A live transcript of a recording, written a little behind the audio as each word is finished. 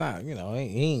not,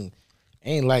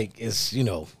 ain't like it's,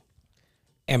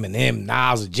 Eminem,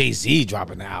 Nas, or Jay-Z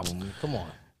dropping the album. Come on.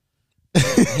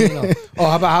 Oh,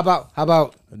 how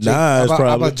about Nas?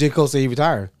 How about J. Cole say he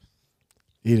retired?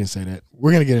 He didn't say that.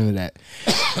 We're gonna get into that.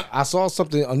 I saw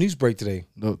something on Newsbreak today.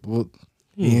 No, well,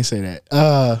 he didn't say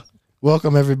that.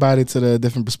 Welcome everybody to the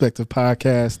Different Perspective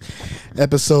Podcast,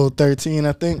 episode 13,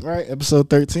 I think, right? Episode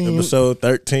 13. Episode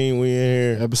 13, we in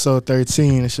here. Episode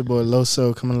 13. It's your boy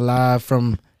Loso coming live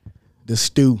from the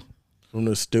stew. From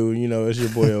the stew, it's your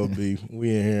boy LB.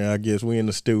 We in here, I guess. We in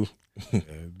the stew. Yeah,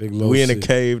 Big Los. We in the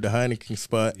cave, the Heineken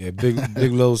spot. Yeah, Big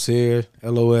Los here.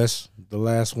 LOS, the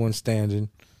last one standing.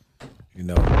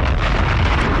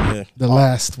 Yeah. The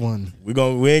last one. We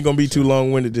ain't gonna be too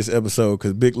long winded this episode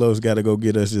because Big Lo's got to go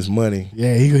get us this money.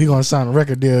 Yeah, he gonna sign a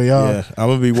record deal, y'all. Yeah, I'm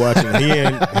gonna be watching. He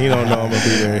don't know I'm gonna be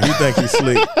there. He think he's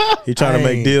slick. He trying to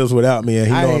make deals without me, and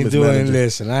he know I'm his manager.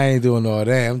 Listen, I ain't doing all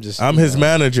that. I'm his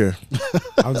manager.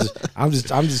 I'm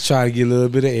just trying to get a little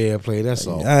bit of airplay. That's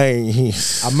all.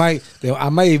 I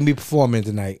might even be performing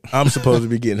tonight. I'm supposed to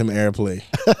be getting him airplay.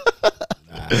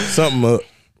 Something up.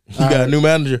 You got a new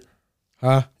manager?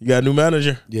 Huh? You got a new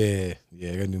manager? Yeah,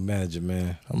 I got a new manager,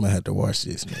 man. I'm gonna have to watch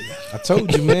this, nigga. I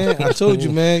told you,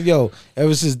 man. Yo,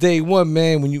 ever since day one,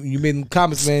 man, when you made them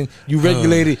comments, man, you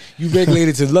regulated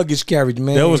to luggage carriage,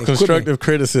 man. That was constructive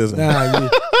criticism. Yo.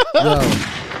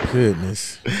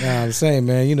 Goodness. I'm saying,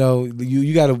 man, you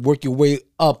got to work your way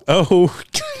up. Oh.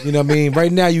 You know what I mean?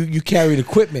 Right now, you carry the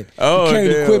equipment. Oh, you carry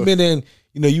damn. the equipment and,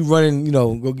 you running,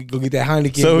 go get that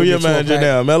Heineken. So who your manager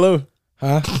now, Mello?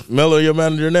 Huh? Mello, your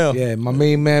manager now? Yeah, my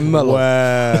main man Mello.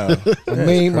 Wow.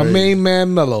 my main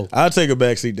man Mello. I'll take a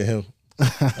backseat to him.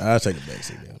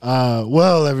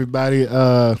 Well, everybody,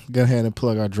 go ahead and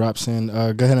plug our drops in.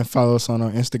 Go ahead and follow us on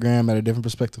our Instagram at A Different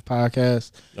Perspective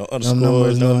Podcast. No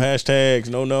underscores, no hashtags,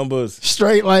 no numbers.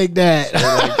 Straight like that.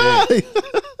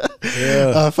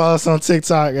 Yeah. Follow us on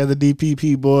TikTok at the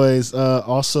DPP Boys.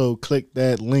 Also, click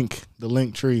that link, the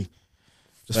link tree.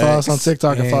 Just follow us on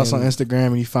TikTok and follow us on Instagram,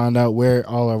 and you find out where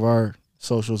all of our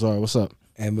socials are. What's up?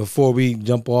 And before we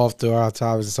jump off to our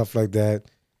topics and stuff like that,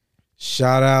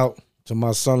 shout out to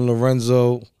my son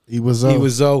Lorenzo. He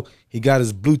got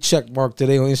his blue check mark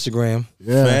today on Instagram.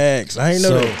 Yeah. Facts. I ain't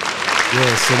know that.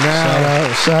 Yeah, so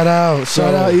now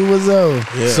shout out Iwazo.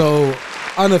 Yeah. So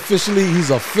unofficially he's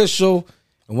official.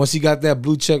 And once he got that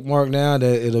blue check mark now,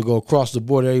 that it'll go across the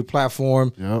board every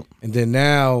platform. Yep. And then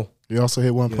now he also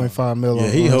hit 1.5 mil on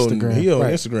he Instagram. He on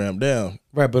Instagram down.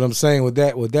 Right, but I'm saying what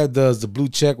that does, the blue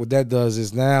check, what that does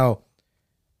is now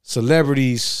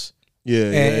celebrities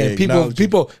and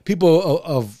people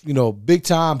of big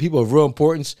time, people of real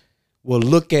importance will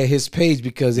look at his page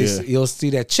because you'll see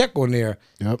that check on there.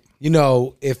 Yep.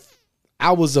 If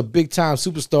I was a big time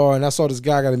superstar and I saw this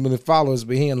guy got 1 million followers,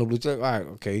 but he ain't no blue check. All right,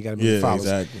 okay, he got 1 million followers.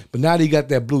 Exactly. But now that he got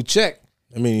that blue check,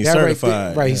 I mean, he's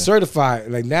certified. Right, he's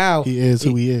certified. Like now, he is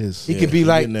who he is. He could be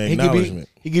like he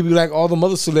could be like all the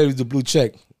other celebrities with blue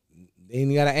check. They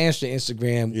ain't got to answer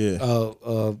Instagram.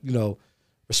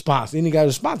 Response. They ain't got to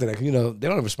respond to that. They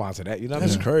don't respond to that. You know,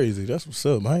 that's crazy. That's what's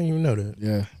up. I didn't even know that.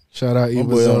 Yeah. Shout out my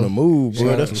boy on the move,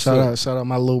 bro. Shout out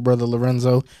my little brother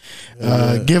Lorenzo.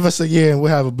 Give us a year and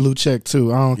we'll have a blue check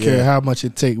too. I don't care how much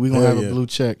it take. We gonna have a blue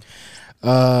check.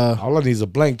 All I need is a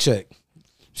blank check.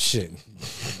 Shit.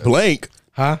 Blank.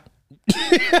 Huh?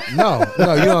 No,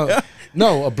 you don't.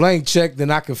 No, a blank check,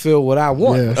 then I can fill what I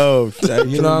want. Yeah. Oh,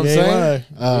 you know what I'm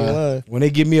saying? When they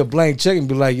give me a blank check and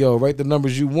be like, "Yo, write the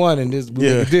numbers you want, and we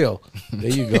make a deal." There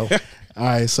you go. All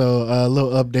right, so a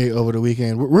little update over the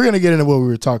weekend. We're gonna get into what we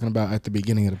were talking about at the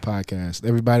beginning of the podcast.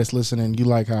 Everybody's listening. If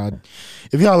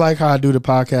y'all like how I do the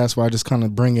podcast, where I just kind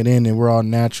of bring it in and we're all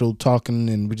natural talking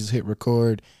and we just hit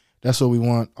record. That's what we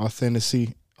want.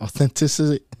 Authenticity.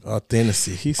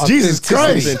 Jesus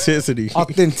Christ.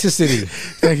 Authenticity.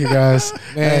 Thank you, guys.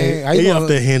 Man, he off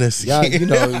the Hennessy.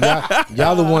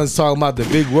 Y'all the ones talking about the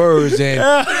big words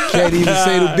and can't even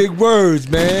say the big words,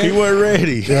 man. He wasn't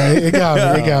ready. Yeah, it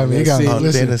got me.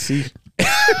 Listen,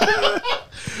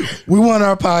 we want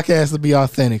our podcast to be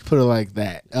authentic. Put it like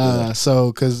that.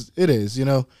 So, because it is,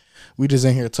 we just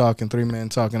in here talking, 3 men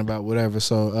talking about whatever.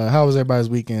 So, how was everybody's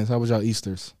weekends? How was y'all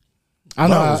Easters? I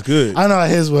know it was good. I know how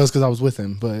his was because I was with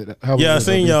him. But how was I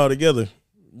seen y'all together.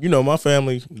 My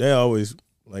family, they always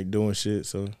like doing shit.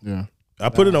 So yeah, I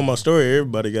put it on my story.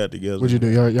 Everybody got together. What'd you do?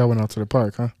 Y'all went out to the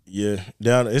park, huh? Yeah,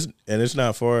 it's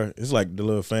not far. It's like the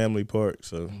little family park.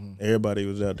 So everybody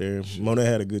was out there. Mona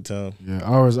had a good time. Yeah,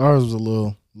 ours was a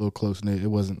little close knit. It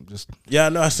wasn't just. Yeah,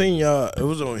 no, I seen y'all. It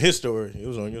was on his story. It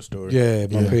was on your story. Yeah,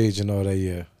 my page and all that.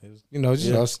 Yeah, it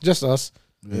was, just us.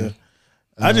 Yeah.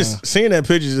 I just seeing that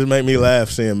picture just made me laugh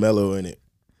seeing Mello in it.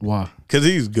 Why? Because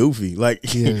he's goofy. Like,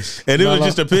 yes. And it was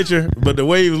just a picture, but the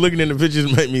way he was looking in the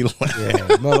pictures made me laugh.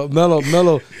 Yeah, Melo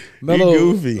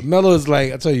goofy. Melo is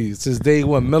like, I tell you, since day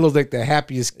one, Melo's like the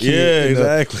happiest kid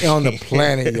exactly. on the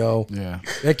planet, yo. Yeah.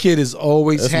 That kid is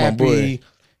always happy.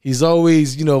 He's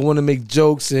always, want to make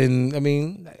jokes, and I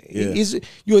mean,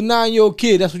 you're a 9-year-old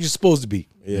kid. That's what you're supposed to be.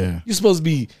 Yeah, you're supposed to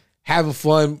be having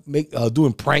fun,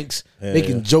 doing pranks,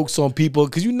 making jokes on people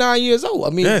because you're 9 years old. I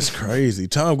mean, that's crazy.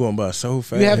 Time going by so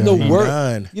fast. You have no work.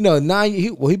 9.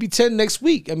 He'll be 10 next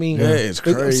week. I mean, it's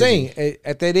crazy. I'm saying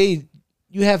at that age,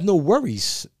 you have no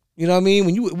worries. You know what I mean?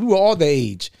 We were all that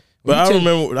age. But I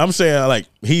remember, I'm saying, like,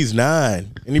 he's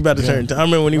 9 and he about to turn 10. I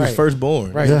remember when he was first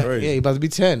born. Right. Yeah, he about to be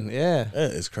 10. Yeah.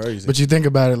 It's crazy. But you think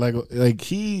about it, like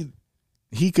he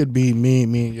could be me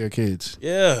and your kids.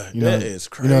 Yeah. That is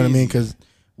crazy. You know what I mean? Because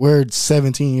we're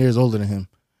 17 years older than him.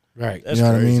 Right. That's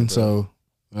what I mean? Bro. So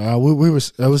I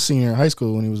was senior in high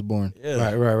school when he was born.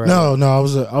 Yeah. Right. No, I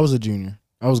was a junior.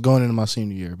 I was going into my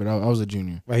senior year, but I was a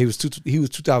junior. Right, he was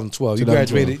 2012. You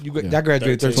graduated. I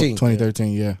graduated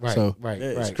 2013. Yeah. Right. So right.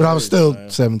 But I was still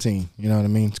 17. You know what I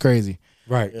mean? It's crazy.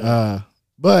 Right.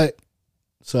 But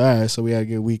all right. So we had a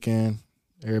good weekend.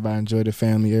 Everybody enjoyed the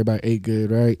family. Everybody ate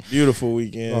good. Right. Beautiful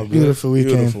weekend. Beautiful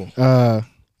weekend. Beautiful. I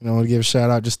want to give a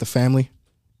shout out just to family.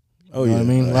 Oh, you know what I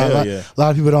mean? A lot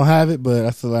of people don't have it, but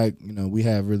I feel like we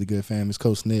have really good families.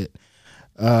 Close knit.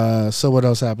 So what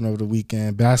else happened over the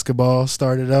weekend? Basketball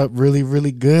started up really,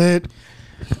 really good.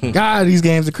 God, these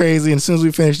games are crazy. And as soon as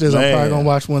we finish this, I'm probably gonna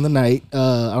watch one tonight.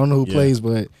 I don't know who plays,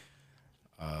 but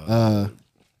I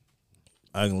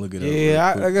can look it up.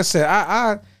 Yeah, like I said,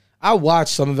 I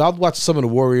watched some of it. I watched some of the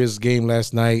Warriors game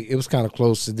last night. It was kind of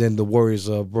close, and then the Warriors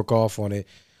broke off on it.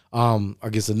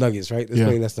 Against the Nuggets, right? They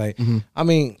played last night. Mm-hmm. I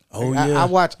mean, I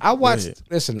watched.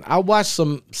 Listen, I watched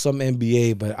some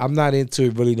NBA, but I'm not into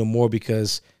it really no more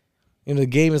because the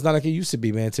game is not like it used to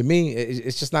be, man. To me,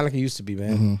 it's just not like it used to be,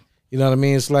 man. Mm-hmm. You know what I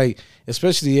mean? It's like,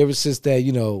 especially ever since that,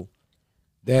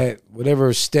 that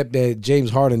whatever step that James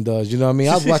Harden does. You know what I mean?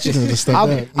 I was watching.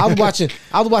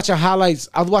 I was watching highlights.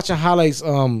 I was watching highlights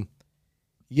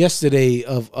yesterday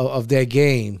of that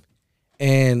game.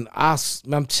 And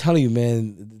I'm telling you,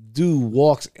 man, dude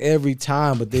walks every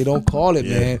time, but they don't call it,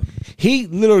 man. He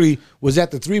literally was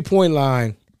at the 3-point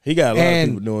line. He got a lot of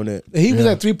people doing that. He was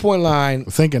at 3-point line,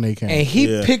 thinking they can, and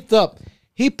he picked up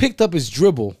his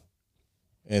dribble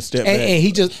and stepped back, and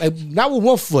he just not with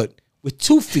 1 foot, with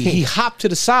 2 feet, he hopped to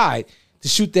the side to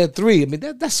shoot that 3. I mean,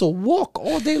 that's a walk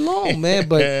all day long, man.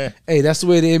 But hey, that's the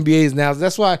way the NBA is now.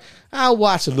 That's why I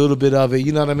watch a little bit of it.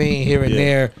 You know what I mean, here and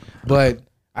there, but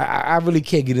I really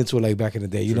can't get into it like back in the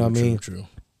day. You know what I mean? True.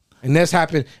 And that's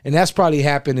happened, and that's probably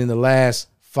happened in the last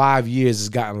 5 years. It's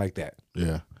gotten like that.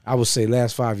 Yeah, I would say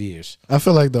last 5 years. I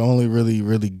feel like the only really,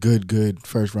 really good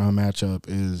first round matchup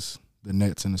is the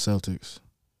Nets and the Celtics.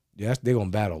 Yeah, they're gonna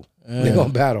battle. They're gonna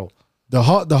battle. The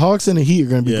Hawks and the Heat are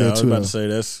gonna be good too. I was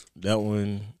about to say that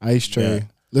one. Ice Tray. Yeah.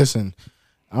 Listen,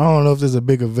 I don't know if there's a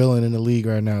bigger villain in the league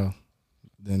right now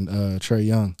than Trae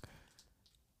Young.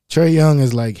 Trae Young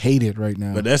is like hated right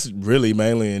now, but that's really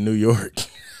mainly in New York.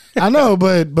 I know,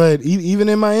 but even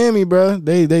in Miami, bro,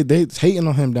 they hating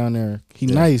on him down there. He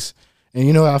nice,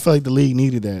 and I feel like the league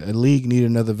needed that. A league needed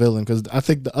another villain because I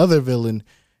think the other villain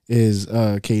is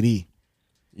KD.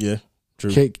 Yeah,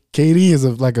 true. KD is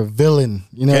like a villain.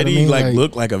 You know KD what I mean? like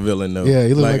look like a villain though. Yeah,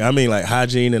 he look like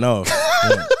hygiene and all.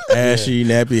 Ashy,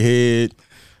 nappy head.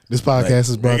 This podcast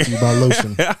is brought to you by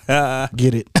lotion.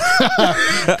 Get it.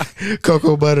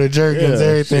 Cocoa butter, jerkins,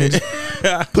 everything.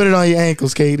 Put it on your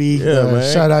ankles, KD.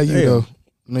 Man. Shout out you, though.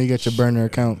 I know you got your burner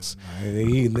accounts.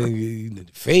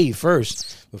 Fade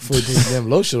first before you put them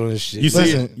lotion on this shit.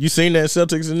 You seen that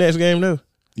Celtics the next game, though?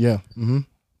 Yeah. Mm-hmm.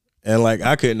 And,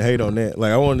 I couldn't hate on that.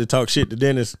 I wanted to talk shit to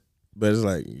Dennis, but it's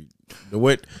like,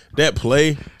 that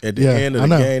play at the end of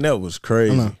the game, that was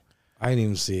crazy. I didn't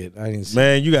even see it.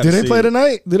 Man, you got to see it. Did they play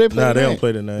tonight? Nah, they don't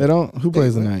play tonight. They don't? Who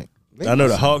plays tonight? I know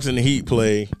the Hawks and the Heat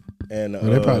play. And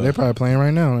they're probably playing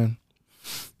right now, man.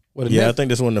 I think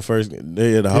that's one of the first.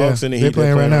 The Hawks and the Heat. They're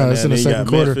playing right now. It's in the second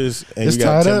quarter. Memphis, and it's you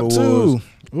got tied up too.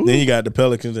 Then you got the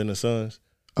Pelicans and the Suns.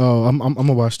 Oh, I'm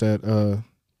gonna watch that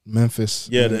Memphis.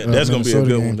 Yeah, that's gonna be a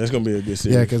good one. That's gonna be a good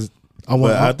series. Yeah, because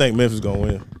I think Memphis gonna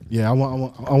win. Yeah, I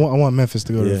want Memphis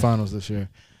to go to the finals this year.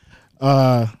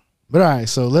 But all right,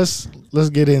 so let's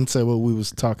get into what we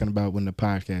was talking about when the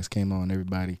podcast came on,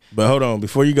 everybody. But hold on,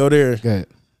 before you go there, go ahead.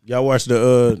 Y'all watched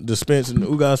the Spence and the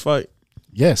Ugas fight?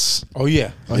 Yes. Oh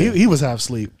yeah. Oh, he was half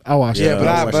asleep. I watched. Yeah,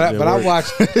 but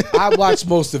I watched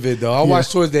most of it though. I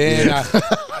watched towards the end.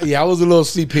 I was a little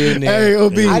sleep here and there. Hey,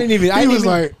 OB, I didn't even.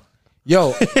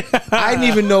 Yo, I didn't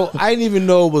even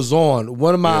know it was on.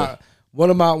 One of my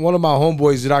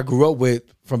homeboys that I grew up with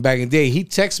from back in the day, he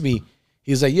texted me.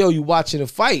 He was like, "Yo, you watching a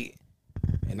fight?"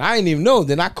 And I didn't even know.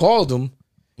 Then I called him,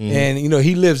 and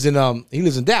he lives in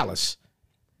Dallas,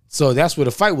 so that's where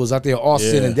the fight was, out there,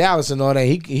 Austin and Dallas and all that.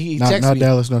 He texted me. Not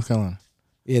Dallas, North Carolina.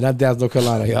 Yeah, not Dallas, North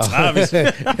Carolina,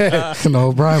 y'all.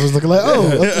 No, Brian was looking like,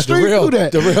 up the street, the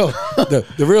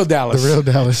real Dallas. The real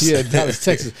Dallas. Yeah, Dallas,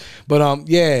 Texas. But I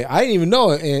didn't even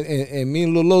know it. And me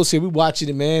and Lil Lo said we watching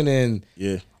it, man. And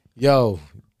yo,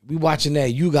 we watching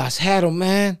that. You guys had him,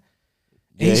 man.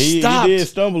 And he stopped. He did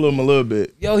stumble him a little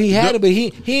bit. Yo, he had him, but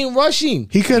he ain't rushing.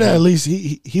 He could have at least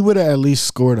he would have at least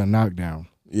scored a knockdown.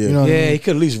 Yeah, you know what I mean? He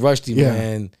could at least rushed him,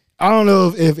 man. I don't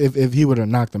know if he would have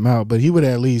knocked him out, but he would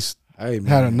have at least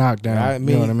had a knockdown. I mean,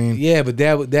 you know what I mean? Yeah, but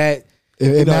that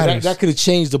could have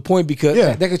changed the point, because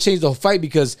that could change the whole fight,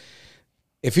 because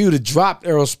if he would have dropped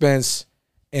Errol Spence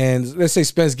and let's say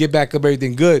Spence get back up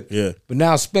everything good, but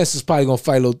now Spence is probably gonna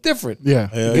fight a little different,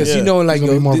 because like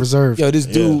more reserved. Yo, this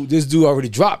dude already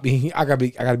dropped me. I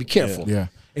gotta be careful. Yeah.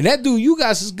 And that dude, you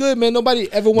guys is good, man.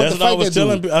 Nobody ever wants to fight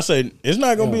that dude. I said it's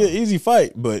not gonna be an easy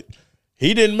fight, but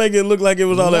he didn't make it look like it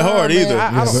was all that hard either.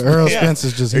 But Errol Spence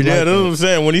is just that's what I'm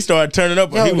saying. When he started turning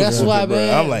up, he was that's why,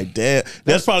 man. I'm like, damn.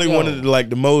 That's probably one of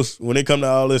the most, when it come to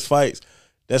all his fights,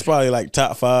 that's probably like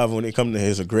top 5 when it comes to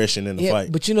his aggression in the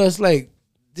fight. But it's like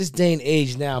this day and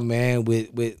age now, man,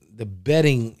 with the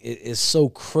betting, is so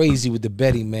crazy with the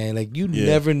betting, man. Like you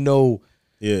never know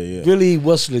really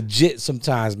what's legit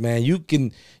sometimes, man. You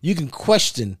can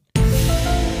question.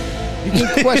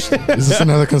 Is this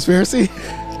another conspiracy?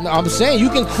 No, I'm saying you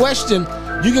can question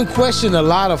a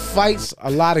lot of fights, a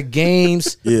lot of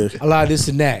games, a lot of this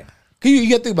and that. You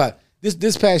got to think about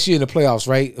this past year in the playoffs,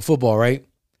 right? Football, right?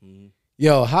 Mm-hmm.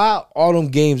 Yo, how all them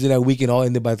games in that weekend all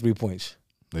ended by 3 points?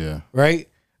 Yeah. Right?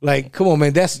 Like, come on,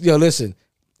 man. Listen,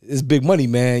 it's big money,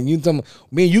 man. You could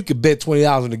bet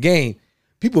 $20 on the game.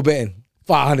 People betting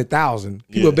 500,000.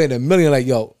 People betting $1 million. Like,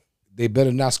 yo, they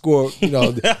better not score.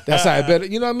 That's how I better.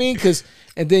 You know what I mean?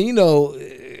 And then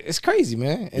it's crazy,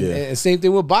 man. And same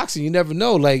thing with boxing. You never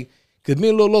know. Like, because me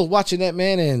and Lil Lo watching that,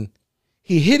 man, and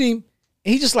he hit him,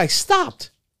 and he just like stopped.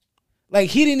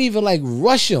 Like, he didn't even like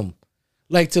rush him.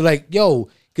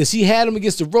 Because he had him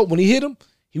against the rope. When he hit him,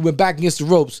 he went back against the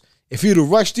ropes. If he'd have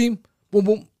rushed him, boom,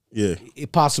 boom,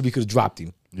 it possibly could have dropped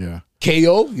him. Yeah.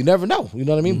 KO, you never know. You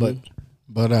know what I mean? Mm-hmm.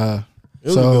 But it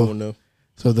was a good one, though.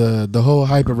 So the whole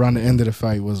hype around the end of the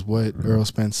fight was what Errol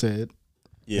Spence said.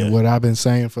 Yeah. And what I've been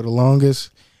saying for the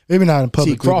longest, maybe not in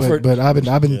public, but I've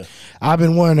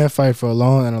been wanting that fight for a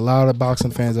long, and a lot of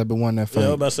boxing fans have been wanting that fight. Yeah, I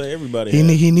was about to say everybody.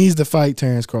 He needs to fight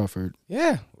Terrence Crawford.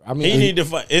 Yeah, I mean he need to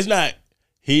fight. It's not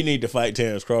he need to fight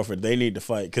Terrence Crawford. They need to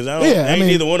fight because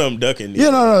neither one of them ducking. Yeah,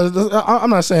 no, I'm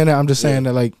not saying that. I'm just saying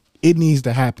that like it needs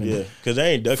to happen. Yeah, because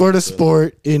they ain't ducking for the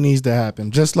sport. It needs to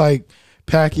happen, just like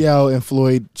Pacquiao and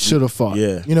Floyd should have fought.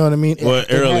 Yeah, you know what I mean. Well,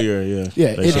 earlier,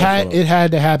 it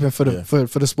had to happen for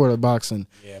the sport of boxing.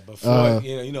 Yeah, but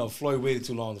Floyd, Floyd waited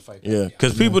too long to fight. Yeah,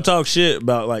 because people talk shit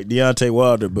about like Deontay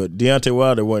Wilder, but Deontay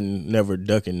Wilder wasn't never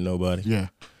ducking nobody. Yeah,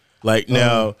 like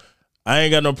now, I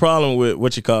ain't got no problem with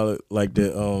what you call it, like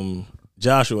the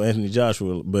Anthony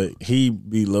Joshua, but he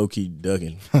be low key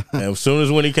ducking. And as soon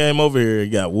as when he came over here, he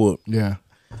got whooped. Yeah.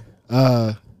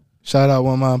 Shout out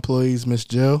one of my employees, Miss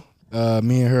Jill.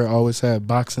 Me and her always had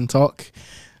boxing talk,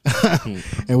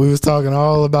 and we was talking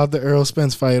all about the Errol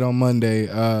Spence fight on Monday.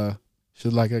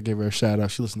 She'd like I give her a shout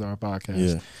out. She listened to our podcast.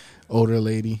 Yeah. Older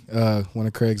lady, one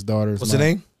of Craig's daughters. What's her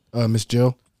name? Miss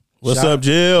Jill. What's up,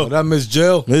 Jill? What up, Miss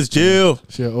Jill? Miss Jill.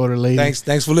 She an older lady.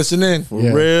 Thanks for listening. For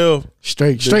real.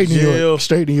 Straight New York.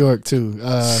 Straight New York too.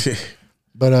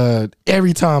 But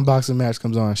every time boxing match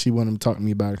comes on, she wanted to talk to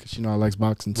me about it because she know I likes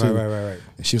boxing too. Right.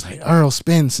 And she was like, Errol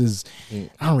Spence is,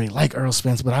 I don't really like Errol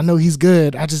Spence, but I know he's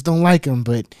good. I just don't like him.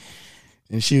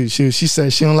 And she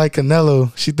said she don't like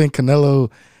Canelo. She think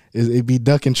Canelo it be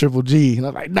ducking Triple G. And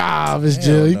I'm like, nah, Miss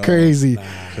Jill, you crazy. Nah.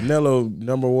 Canelo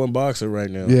 #1 boxer right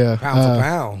now. Yeah, pound for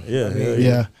pound.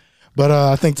 Yeah. But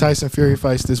I think Tyson Fury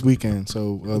fights this weekend.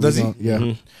 So does he? Yeah.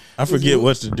 Mm-hmm. I forget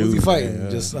what's the dude. Who's he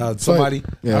fighting? Just somebody.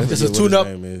 Yeah. Just a tune-up.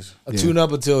 A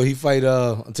tune-up until he fight.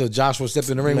 Until Joshua steps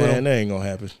in the ring with him. That ain't gonna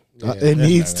happen. It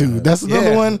needs to. That's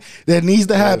another one that needs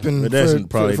to happen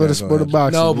for the sport of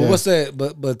boxing. No, but what's that?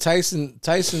 But Tyson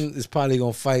is probably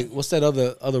gonna fight. What's that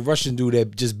other Russian dude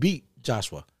that just beat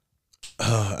Joshua?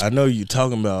 I know you're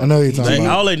talking about. I know you're talking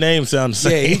about. All their names sound the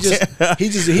same. Yeah, he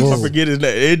just I forget his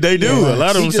name. They do. A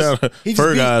lot of them sound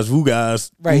fur guys, woo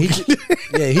guys. Right. He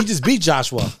just beat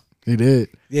Joshua. He did.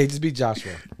 Yeah, he just beat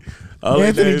Joshua.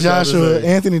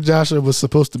 Anthony Joshua was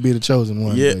supposed to be the chosen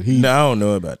one. Yeah, I don't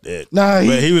know about that.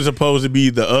 But he was supposed to be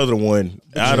the other one.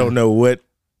 I don't know what.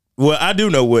 Well, I do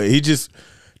know what. He just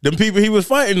them people he was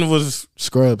fighting was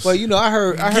scrubs. Well, I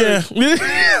heard. Yeah.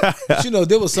 But,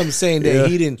 there was something saying that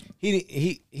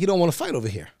he don't want to fight over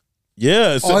here.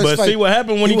 Yeah, but see what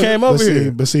happened when he came over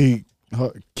here. But see,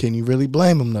 can you really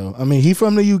blame him though? I mean, he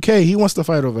from the UK. He wants to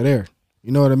fight over there.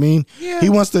 You know what I mean? Yeah. He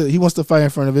wants to fight in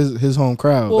front of his home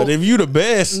crowd. Well, but if you the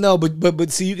best, no,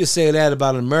 but see, you can say that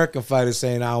about an American fighter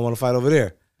saying I don't want to fight over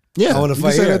there. Yeah, I want to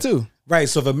fight here. That too. Right.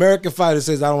 So if an American fighter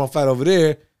says I don't want to fight over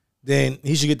there, then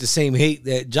he should get the same hate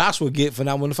that Joshua get for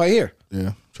not wanting to fight here.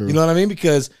 Yeah, true. You know what I mean?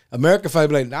 Because American fighter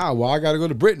be like, nah, well, I got to go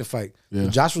to Britain to fight. Yeah.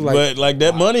 Joshua but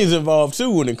that money's involved too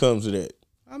when it comes to that.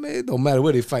 I mean, it don't matter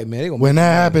where they fight, man. When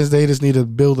that happens, they just need to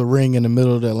build a ring in the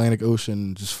middle of the Atlantic Ocean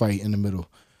and just fight in the middle.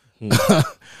 But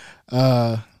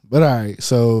all right,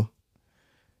 so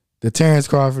the Terrence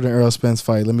Crawford and Errol Spence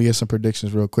fight. Let me get some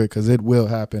predictions real quick because it will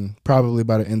happen probably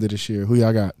by the end of this year. Who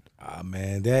y'all got?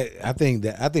 Man, I think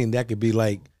that could be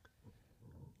like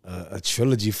a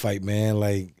trilogy fight, man.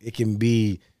 Like it can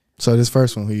be. So this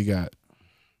first one, who you got?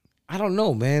 I don't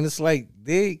know, man. It's like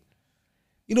you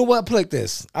know what? Put like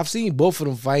this. I've seen both of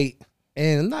them fight,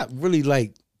 and I'm not really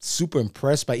like super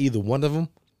impressed by either one of them.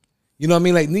 You know what I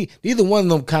mean? Like neither one of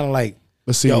them kind of like,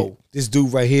 yo, this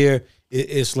dude right here.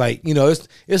 It's like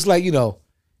it's like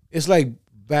it's like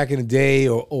back in the day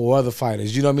or other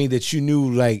fighters. You know what I mean? That you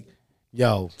knew like,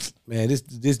 yo, man, this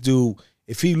dude,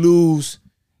 if he lose,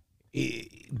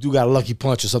 dude got a lucky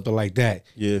punch or something like that.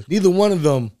 Yeah. Neither one of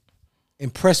them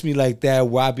impressed me like that.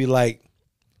 Where I'd be like,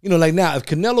 like now if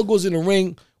Canelo goes in the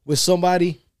ring with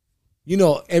somebody,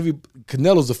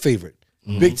 Canelo's a favorite.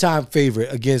 Mm-hmm. Big time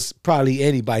favorite against probably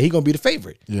anybody. He gonna be the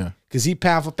favorite. Yeah. Cause he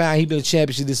pound for pound, he been a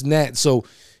championship, this and that. So,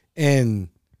 and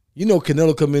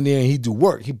Canelo come in there and he do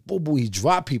work. He he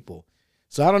drop people.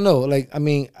 So I don't know. Like, I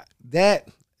mean, that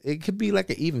it could be like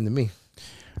an even to me.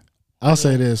 I'll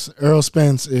say this. Errol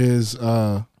Spence is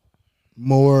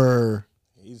more.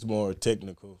 He's more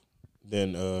technical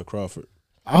than Crawford.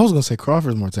 I was gonna say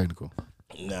Crawford's more technical.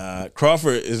 Nah,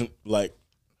 Crawford is like.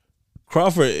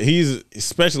 Crawford, he's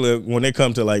especially when it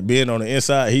comes to like being on the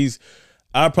inside.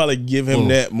 I'd probably give him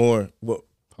that more. Well,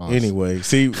 anyway,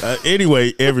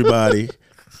 anyway, everybody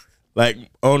like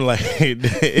on like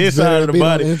the inside of the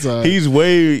body.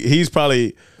 He's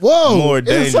probably more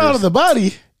dangerous. Inside of the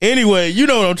body. Anyway, you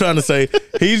know what I'm trying to say.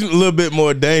 He's a little bit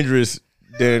more dangerous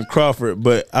than Crawford,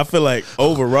 but I feel like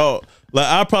overall, like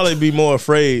I'd probably be more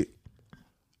afraid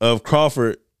of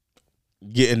Crawford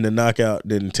getting the knockout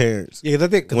than Terrence. Yeah, I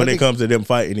think when it comes to them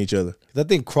fighting each other, I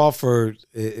think Crawford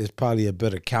is probably a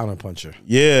better counter puncher.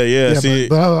 Yeah. See,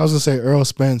 but I was gonna say Errol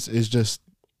Spence is just.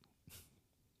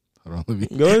 Hold on,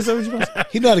 go ahead. Say what you want.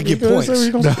 He know how to get points.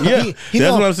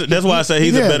 That's why I say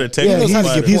he's a better technical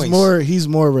fighter. He's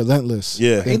more relentless.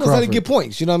 Yeah, he knows how to get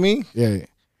points. You know what I mean? Yeah,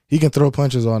 he can throw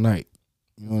punches all night.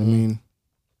 You know what I mean?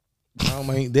 I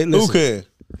mean, who can?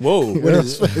 Whoa,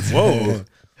 whoa.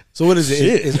 So what is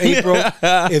it? It's April.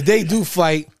 If they do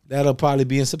fight, that'll probably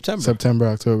be in September.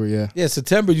 October, yeah. Yeah,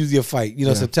 September usually a fight.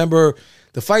 September,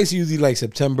 the fights usually like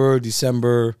September,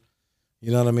 December, you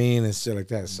know what I mean? And shit like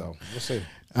that. So we'll see.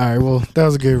 All right, well, that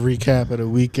was a good recap of the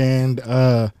weekend.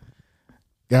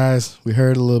 Guys, we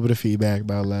heard a little bit of feedback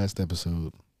about last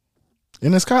episode.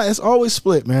 And it's always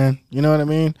split, man. You know what I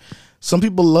mean? Some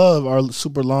people love our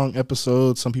super long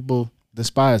episodes. Some people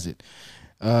despise it.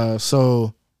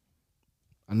 So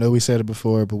I know we said it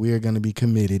before, but we are going to be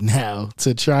committed now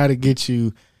to try to get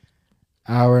you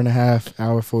hour and a half,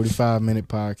 hour 45-minute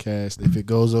podcast. If it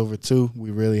goes over 2,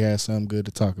 we really have something good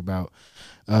to talk about.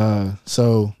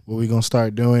 So what we're going to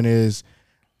start doing is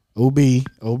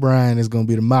O'Brien is going to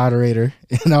be the moderator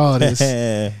in all this.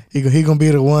 He going to be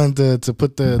the one to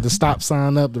put the stop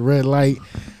sign up, the red light,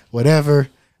 whatever,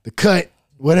 the cut.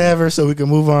 Whatever, so we can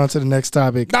move on to the next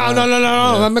topic. No.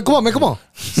 Yeah. Man, come on.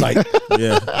 It's like,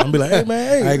 yeah, I'm be like, hey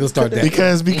man, I ain't gonna start that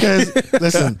because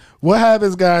listen, what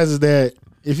happens, guys, is that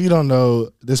if you don't know,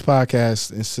 this podcast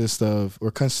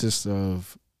consists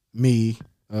of me,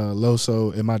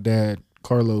 Loso, and my dad,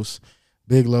 Carlos,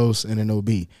 Big Los, and an OB.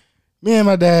 Me and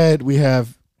my dad, we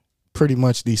have pretty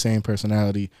much the same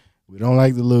personality. We don't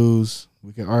like to lose.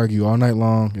 We can argue all night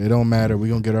long. It don't matter. We're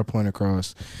going to get our point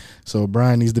across. So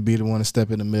Brian needs to be the one to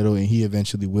step in the middle, and he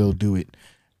eventually will do it.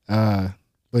 But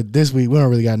this week, we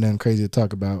don't really got nothing crazy to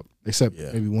talk about, except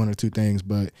maybe 1 or 2 things.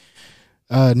 But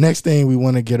next thing we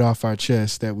want to get off our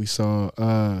chest that we saw,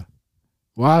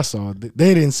 I saw.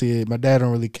 They didn't see it. My dad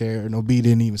don't really care. No B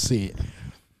didn't even see it.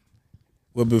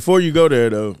 Well, before you go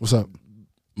there, though. What's up?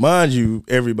 Mind you,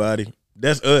 everybody,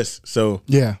 that's us. So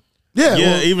yeah.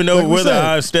 Well, even though whether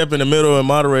I step in the middle and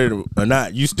moderate or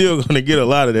not, you still gonna get a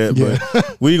lot of that.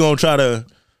 But we gonna try to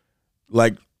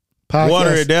like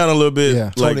water it down a little bit.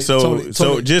 Yeah. Like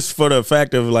so just for the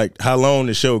fact of like how long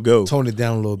the show goes. Tone it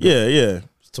down a little bit. Yeah.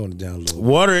 Tone it down a little bit.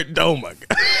 Water it. Oh my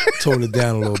God. Tone it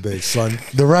down a little bit, son.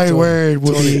 The right word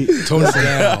would be tone it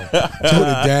down. Tone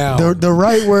it down. The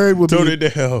right word would tone be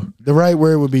it down. The right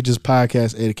word would be just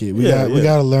podcast etiquette. We got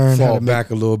to learn fall how to back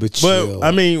a little bit. Chill. But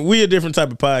I mean, we a different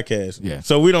type of podcast. Yeah.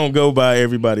 So we don't go by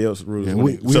everybody else's rules.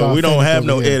 Yeah, we don't have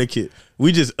no etiquette.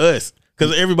 We just us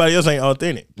because everybody else ain't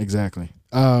authentic. Exactly.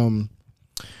 So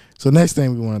next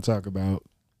thing we want to talk about,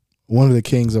 one of the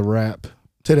kings of rap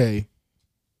today.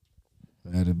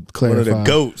 I had to clarify. One of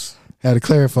the GOATs. Had to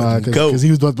clarify because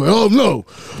he was about to be, oh no,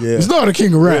 it's not a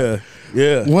king of rap.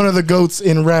 Yeah. One of the GOATs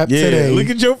in rap today. Look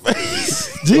at your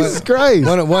face. Jesus Christ.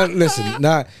 Listen,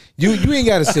 nah, you ain't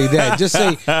gotta say that. Just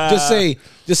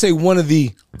say one of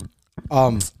the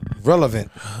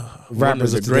relevant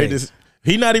rappers of the greatest.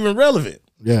 He not even relevant.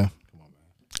 Yeah.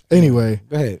 Anyway.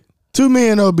 Go ahead. To me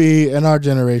and OB in our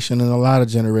generation and a lot of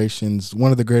generations,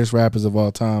 one of the greatest rappers of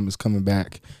all time is coming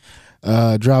back.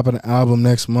 Dropping an album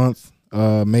next month,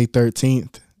 May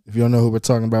 13th. If you don't know who we're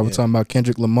talking about, we're talking about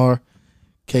Kendrick Lamar,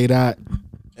 K-Dot.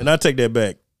 And I take that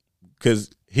back because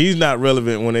he's not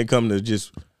relevant when it comes to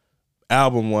just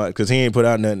album one because he ain't put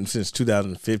out nothing since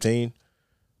 2015.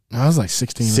 No, I was like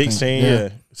 16. 16, yeah.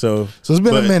 So it's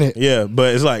been a minute. Yeah,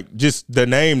 but it's like just the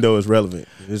name though is relevant.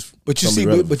 But you see,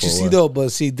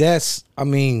 that's, I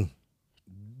mean,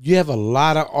 you have a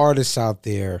lot of artists out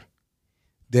there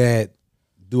that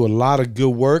do a lot of good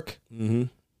work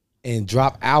and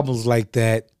drop albums like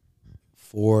that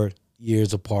 4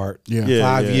 years apart,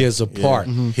 5 years apart.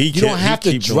 Mm-hmm. You don't have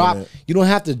to drop. You don't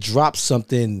have to drop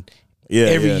something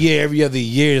every year, every other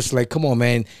year. It's like, come on,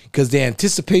 man, because the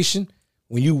anticipation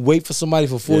when you wait for somebody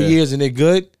for 4 years and they're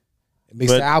good, it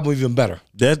makes the album even better.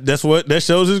 That's what that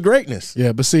shows his greatness.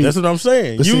 Yeah, but see, that's what I'm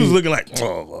saying. You was looking like,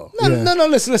 no.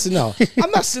 Listen, no.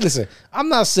 I'm not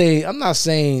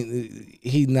saying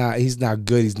he's not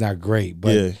good. He's not great.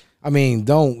 But I mean,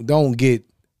 don't get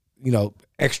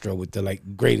extra with the like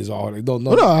greatest artist.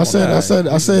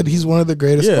 I said he's one of the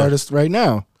greatest artists right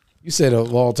now. You said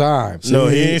of all time. No,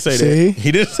 he didn't say that.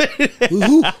 He didn't say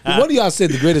that. One of y'all said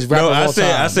the greatest rapper of all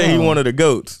time. I said he one of the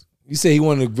GOATs. You say he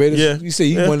one of the greatest. Yeah. You say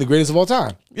he one of the greatest of all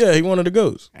time. Yeah, he one of the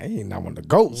GOATs. He ain't not one of the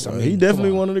GOATs. I mean, he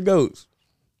definitely one of the GOATs.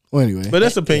 Well, anyway, but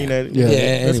that's opinionated. Yeah.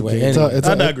 Anyway, I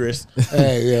digress.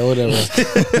 Hey, yeah, whatever.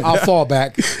 I'll fall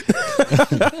back.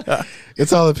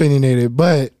 It's all opinionated,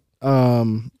 but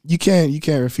you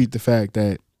can't refute the fact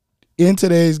that in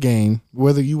today's game,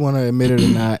 whether you want to admit it or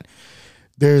not,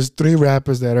 there's 3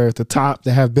 rappers that are at the top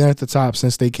that have been at the top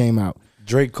since they came out.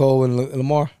 Drake, Cole, and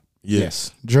Lamar.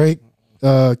 Yes, Drake,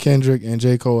 Kendrick, and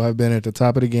J. Cole have been at the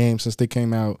top of the game since they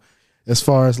came out. As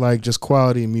far as like just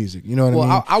quality of music, you know what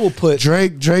I mean? I will put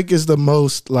Drake is the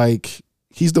most like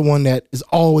he's the one that is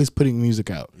always putting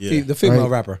music out. Yeah. The female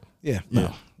rapper. Yeah.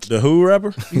 No. The who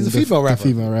rapper? He's a female rapper. The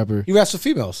female rapper. He raps for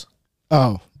females.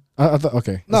 Oh. I thought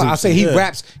okay. No, I say he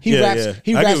raps. He raps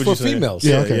for females.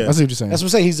 Yeah, okay. I see what you're saying. That's what I'm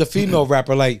saying. He's a female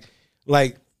rapper. Like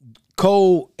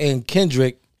Cole and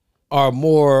Kendrick are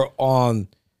more on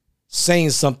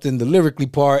saying something, the lyrically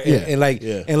part, and like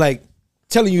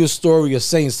telling you a story or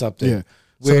saying something. Yeah.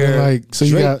 Where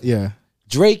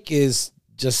Drake is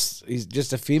he's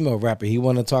just a female rapper. He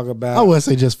want to talk about. I wouldn't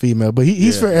say just female, but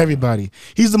he's for everybody.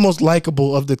 He's the most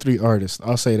likable of the 3 artists.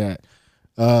 I'll say that.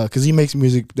 Because he makes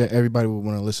music that everybody would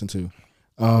want to listen to.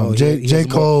 J.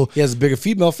 Cole, he has a bigger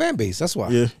female fan base. That's why.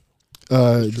 Yeah.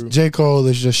 J. Cole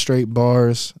is just straight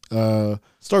bars.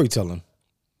 Storytelling.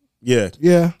 Yeah.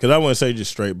 Because I wouldn't say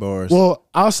just straight bars. Well,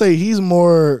 I'll say he's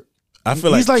more. I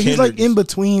feel he's like in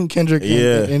between Kendrick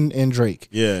and Drake.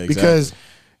 Yeah. Exactly. Because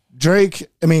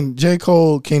J.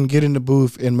 Cole can get in the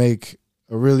booth and make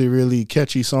a really, really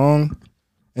catchy song,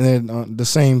 and then on the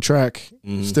same track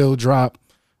still drop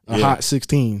a hot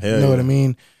 16. Hell you know what I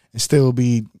mean? And still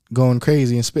be going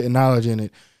crazy and spitting knowledge in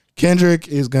it. Kendrick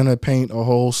is gonna paint a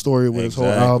whole story with his whole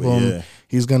album. Yeah.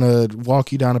 He's gonna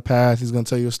walk you down a path. He's gonna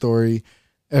tell you a story,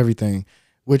 everything.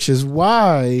 Which is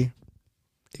why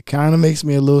it kind of makes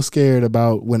me a little scared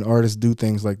about when artists do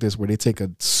things like this, where they take a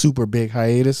super big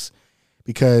hiatus,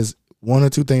 because one or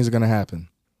two things are gonna happen.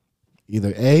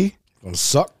 Either A, it's gonna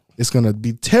suck. It's gonna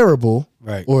be terrible,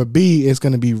 right? Or B, it's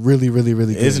gonna be really, really,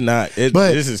 really good. It's not.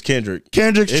 But this is Kendrick.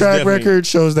 Kendrick's track record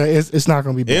shows that it's not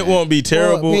gonna be bad. It won't be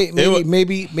terrible. Well,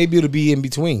 maybe it'll be in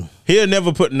between. He'll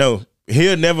never put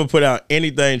out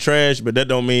anything trash, but that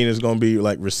don't mean it's gonna be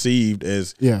like received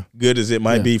as good as it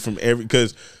might be from every.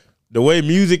 Because the way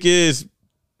music is,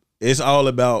 it's all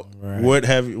about what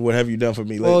have you done for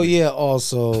me lately. Oh yeah.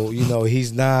 Also,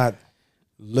 he's not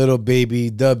Lil Baby,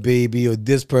 the Baby, or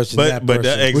this person. But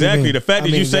exactly the fact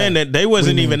that you saying that they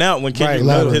wasn't even out when Kendrick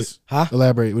wrote his.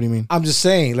 Elaborate. What do you mean? I'm just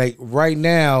saying, like right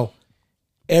now,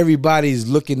 everybody's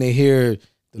looking to hear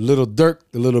the Little Durk,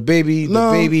 the Lil Baby,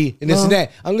 the Baby, and this and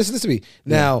that. Listen to me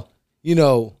now.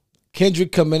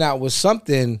 Kendrick coming out with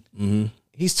something.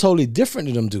 He's totally different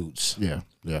than them dudes. Yeah.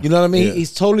 You know what I mean? Yeah.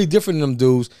 He's totally different than them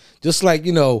dudes. Just like,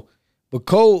 but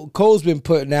Cole's been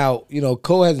putting out,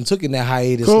 Cole hasn't taken that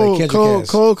hiatus like Kendrick has.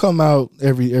 Cole come out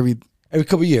every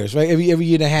couple of years, right? Every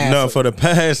year and a half. No, for the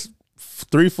past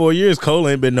 3-4 years, Cole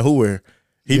ain't been nowhere.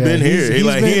 He been here. He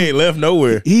ain't left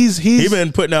nowhere. He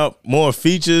been putting out more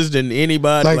features than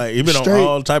anybody. Like he been on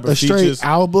all type of features. Straight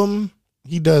album.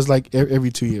 He does like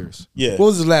every 2 years. Yeah. What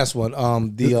was his last one?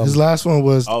 His last one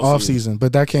was Off Season,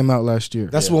 but that came out last year.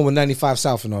 That's the one with 95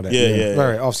 South and all that. Yeah.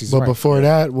 Right, Off Season. But before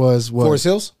that was what? Forest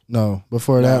Hills? No,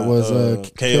 before that was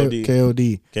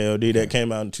KOD. KOD that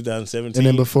came out in 2017. And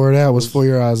then before that was For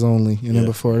Your Eyes Only. And then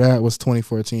before that was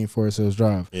 2014 Forest Hills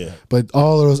Drive. Yeah. But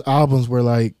all of those albums were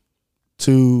like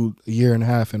a year and a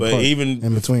half in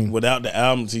between. Without the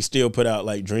albums, he still put out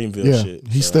like Dreamville shit.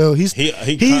 He's Cole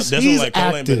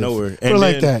ain't been nowhere. And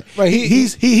like that. Right.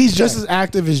 He's just as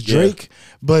active as Drake,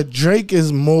 but Drake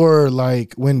is more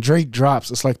like when Drake drops,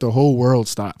 it's like the whole world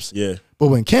stops. Yeah. But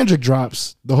when Kendrick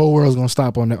drops, the whole world's gonna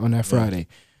stop on that Friday.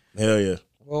 Hell yeah.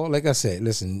 Well, like I said,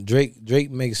 listen, Drake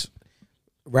makes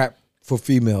rap for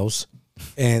females,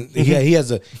 and he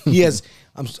has.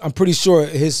 I'm pretty sure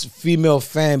his female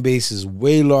fan base is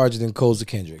way larger than Cole's or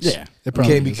Kendrick's. Yeah.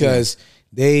 Because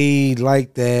they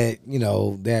like that,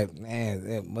 anyway.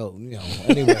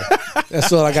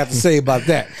 That's all I got to say about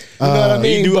that. You know what I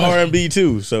mean? He do R&B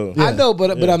too, so. I know,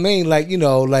 but I mean, like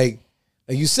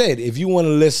you said, if you want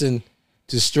to listen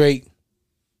to straight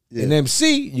an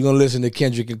MC, you're going to listen to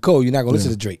Kendrick and Cole. You're not going to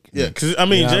listen to Drake. Yeah, because,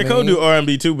 J. Cole do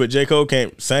R&B too, but J. Cole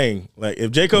can't sing. Like, if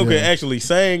J. Cole can actually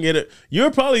sing,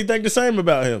 you'll probably think the same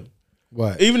about him.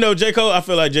 What? Even though J. Cole, I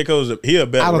feel like J. Cole's a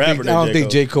better rapper than J. Cole. I don't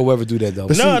think J. Cole will ever do that, though.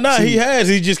 He has.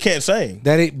 He just can't sing.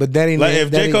 That ain't like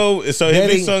if J. Cole, so if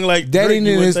he sung like Drake,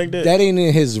 you wouldn't think that. That ain't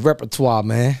in his repertoire,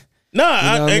 man.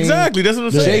 Nah, exactly. That's what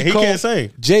I'm saying. He can't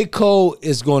sing. J. Cole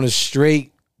is going to straight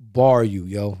bar you,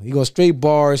 yo. He going straight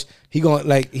bars. He going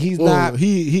not.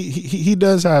 He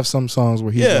does have some songs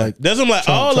where he's like. That's what I'm like.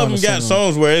 All of them got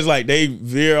songs where it's like they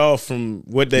veer off from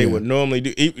what they would normally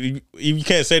do. You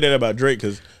can't say that about Drake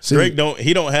because Drake don't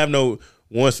have no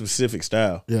one specific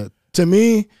style. Yeah, to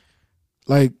me,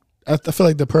 like I feel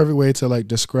like the perfect way to like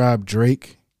describe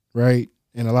Drake, right?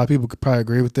 And a lot of people could probably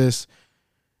agree with this.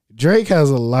 Drake has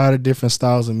a lot of different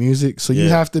styles of music, so you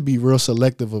have to be real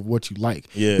selective of what you like.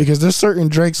 Yeah, because there's certain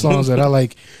Drake songs that I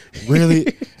like. Really,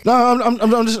 no,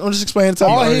 I'm just explaining.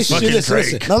 All his shit.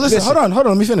 Listen. Now listen, hold on.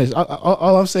 Let me finish.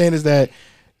 All I'm saying is that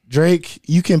Drake,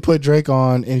 you can put Drake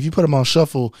on, and if you put him on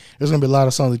shuffle, there's gonna be a lot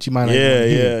of songs that you might not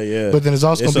hear. Yeah. But then there's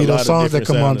also gonna be those songs that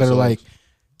come on that are like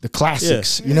the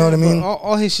classics. You know what I mean?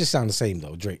 All his shit sound the same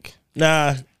though, Drake.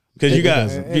 Nah. Because you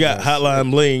got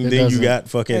Hotline Bling, then you got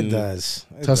fucking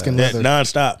Tuscan Leather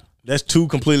nonstop. That's two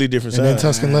completely different sounds. And then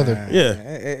Tuscan Leather. Yeah.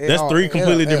 That's three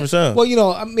completely different sounds.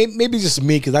 Well, maybe just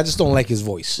me because I just don't like his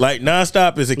voice. Like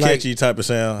Nonstop is a catchy type of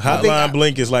sound. Hotline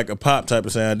Blink is like a pop type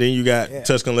of sound. Then you got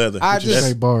Tuscan Leather.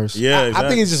 That's bars. Yeah, exactly. I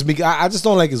think it's just me. I just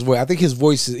don't like his voice. I think his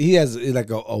voice he has like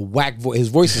a whack voice. His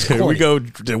voice is corny. We go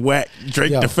the whack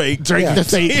Drake the fake. Drake the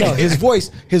fake. No, his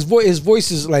voice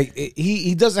is like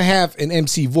he doesn't have an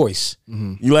MC voice.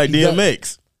 Mm-hmm. You like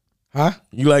DMX? Huh?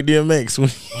 You like DMX?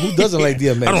 Who doesn't like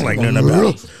DMX? I don't like nothing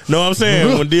about him. No, I'm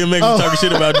saying when DMX is talking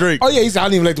shit about Drake. Oh yeah, he said I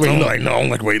don't even like the way he look. I don't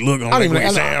like the way he look. I don't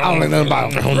like nothing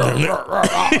about him.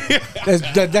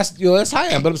 That's how I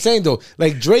am. But I'm saying though,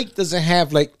 like Drake doesn't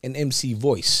have like an MC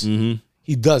voice. Mm-hmm.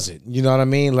 He doesn't. You know what I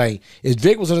mean? Like if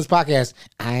Drake was on his podcast,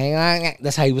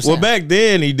 that's how he was. Well, back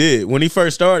then he did when he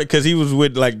first started because he was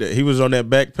with he was on that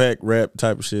backpack rap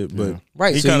type of shit. But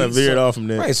he kind of veered off from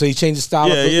that. Right. So he changed his style.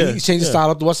 He changed his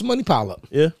style up to watch the money pile up.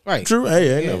 Yeah. Right. True.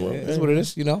 Hey, that's what it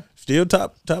is. You know. Still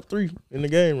top 3 in the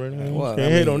game right now. Well,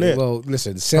 can't hate on that. Well,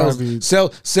 listen, sales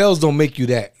don't make you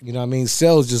that. You know what I mean?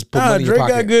 Sales just put money in your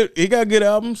pocket. He got good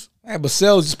albums. Yeah, but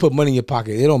sales just put money in your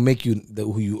pocket. They don't make you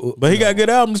who you. But he got good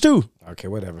albums too. Okay,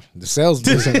 whatever. The sales.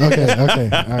 Okay.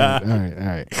 All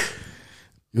right.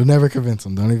 You'll never convince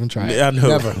him. Don't even try it. I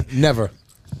know. Never.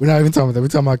 We're not even talking about that. We're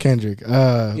talking about Kendrick.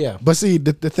 Yeah. But see,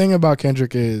 the thing about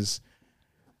Kendrick is,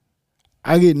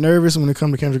 I get nervous when it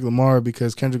comes to Kendrick Lamar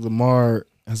because Kendrick Lamar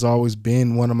has always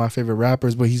been one of my favorite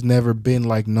rappers, but he's never been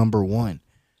like number one.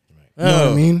 You know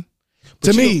what I mean?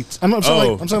 To me, I'm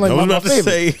saying like my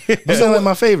favorite. I'm saying like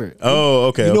my favorite. Oh,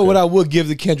 okay. You know what I would give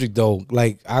to Kendrick though?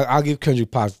 Like I'll give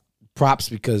Kendrick props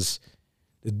because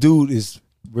the dude is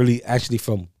really actually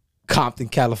from Compton,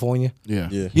 California. Yeah.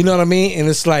 You know what I mean? And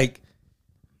it's like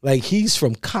he's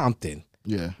from Compton.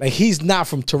 Yeah. Like he's not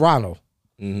from Toronto.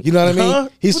 You know what I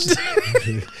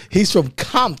mean? He's from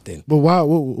Compton. But why?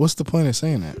 What's the point of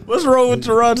saying that? What's wrong with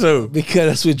Toronto? Because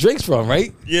that's where Drake's from,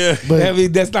 right? Yeah. But I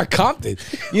mean, that's not Compton.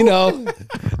 You know,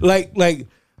 like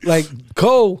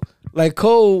Cole. Like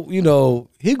Cole, you know,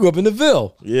 he grew up in the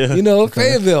Ville. Yeah. You know,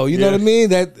 Fayetteville. You know what I mean?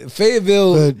 That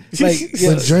Fayetteville.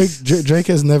 But Drake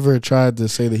has never tried to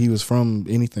say that he was from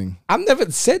anything. I've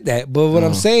never said that, but what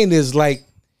I'm saying is like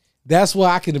that's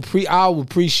why I will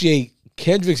appreciate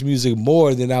Kendrick's music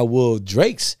more than I will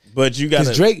Drake's. But you got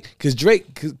because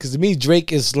to me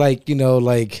Drake is like, you know,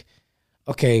 like,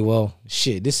 okay, well,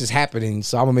 shit, this is happening,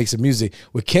 so I'm gonna make some music.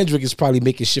 Where Kendrick is probably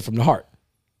making shit from the heart.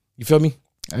 You feel me?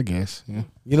 I guess, yeah.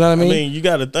 You know what I mean? You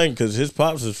got to think because his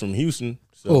pops is from Houston.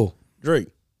 So Drake.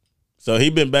 So he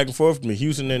been back and forth from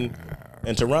Houston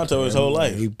and Toronto his whole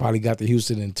life. He probably got to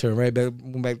Houston and turned right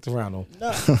back to Toronto.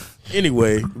 Nah.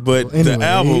 Anyway, the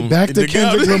album back to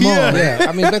Kendrick Lamar. Yeah,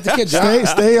 I mean back to Kendrick.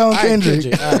 Stay on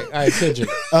Kendrick. All right, Kendrick.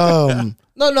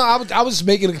 No, I was just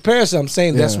making a comparison. I'm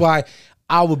saying that's why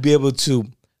I would be able to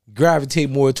gravitate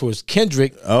more towards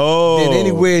Kendrick than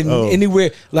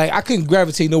anywhere. Like I couldn't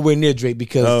gravitate nowhere near Drake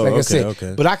because, I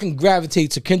said, but I can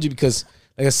gravitate to Kendrick because,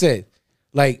 like I said,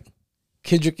 like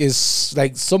Kendrick is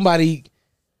like somebody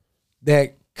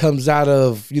that comes out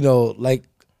of, you know, like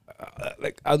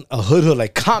a hood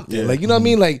like Compton, like, you know what I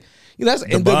mean, like, you know, that's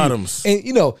the bottoms, and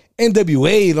you know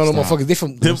NWA and all the motherfuckers. They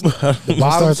from the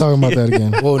bottoms. Start talking about that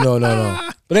again. Oh no.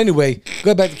 But anyway,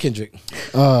 go back to Kendrick.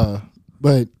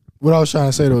 But what I was trying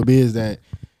to say though is that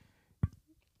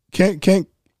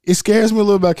it scares me a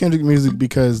little about Kendrick music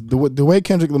because the way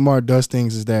Kendrick Lamar does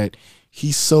things is that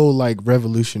he's so like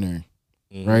revolutionary,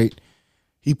 right?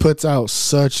 He puts out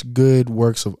such good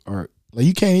works of art. Like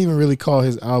you can't even really call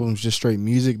his albums just straight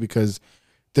music because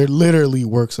they're literally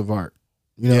works of art.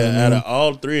 You know what I mean? Out of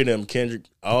all three of them, Kendrick,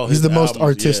 he's the most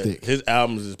artistic. His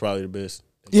albums is probably the best.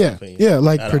 Yeah,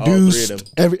 like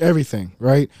produced everything,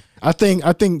 right? I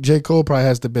think J. Cole probably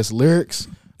has the best lyrics,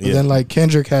 but then like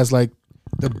Kendrick has like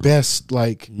the best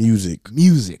like music.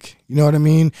 You know what I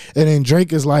mean? And then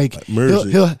Drake is like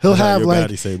he'll have like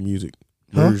Gotti say music.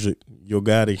 Music. Yo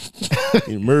Gotti.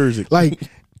 Music. Like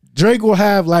Drake will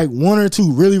have like one or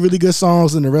two really, really good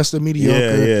songs and the rest are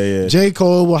mediocre. Yeah. J.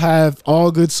 Cole will have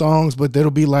all good songs, but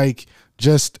there'll be like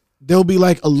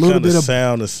a little bit of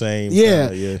sound the same.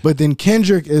 Yeah. But then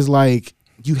Kendrick is like,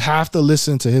 you have to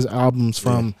listen to his albums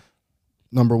from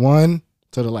number one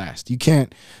to the last. You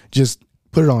can't just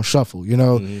put it on shuffle, you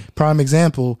know? Prime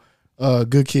example,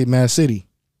 Good Kid, Mad City.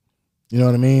 You know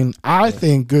what I mean? I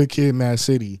think Good Kid, Mad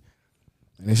City,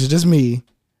 and this is just me,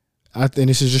 I think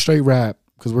this is just straight rap,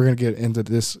 because we're going to get into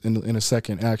this in a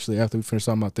second, actually, after we finish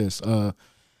talking about this.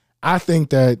 I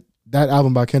think that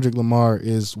album by Kendrick Lamar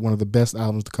is one of the best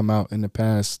albums to come out in the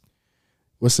past,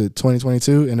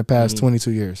 2022? In the past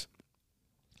 22 years.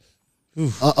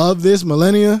 Of this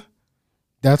millennia,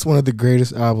 that's one of the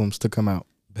greatest albums to come out.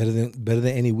 Better than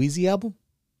any Weezy album?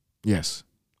 Yes.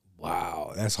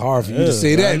 Wow, that's hard for you to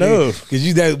say that. I know. Because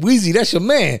you that Weezy, that's your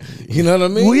man. You know what I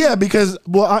mean? Well, yeah, because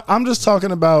I'm just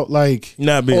talking about like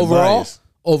not being biased.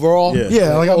 Overall,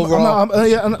 like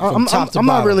I'm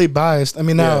not really biased. I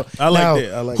mean, now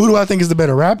who do I think is the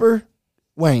better rapper?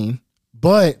 Wayne.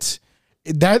 But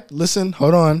hold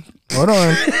on.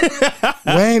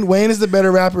 Wayne is the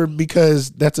better rapper because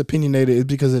that's opinionated. It's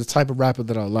because of the type of rapper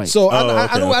that I like. So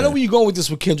I know where you're going with this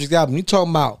with Kendrick's album. You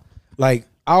talking about like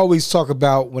I always talk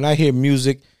about when I hear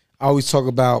music. I always talk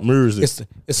about music.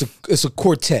 It's a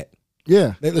quartet.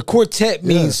 Yeah, the quartet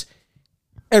means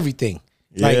everything.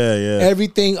 Like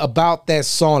everything about that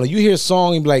song. Like you hear a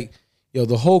song and be like, yo,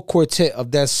 the whole quartet of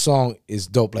that song is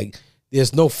dope. Like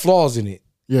there's no flaws in it.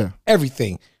 Yeah.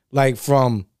 Everything. Like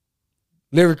from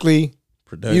lyrically,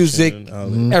 production, music,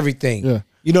 everything. Yeah.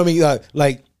 You know what I mean?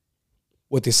 Like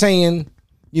what they're saying,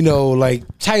 you know, like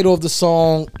title of the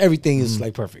song, everything is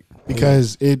like perfect.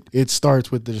 Because it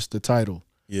starts with just the title.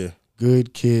 Yeah.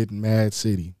 Good Kid, Mad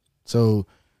City. So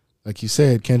like you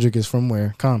said, Kendrick is from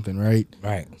where? Compton, right?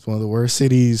 Right. It's one of the worst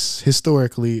cities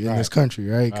historically in this country,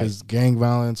 right? Because gang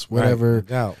violence, whatever,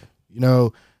 you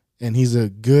know, and he's a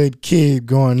good kid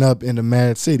growing up in the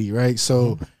Mad City, right?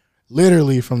 So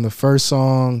literally from the first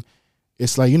song,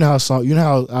 it's like, you know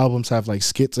how albums have like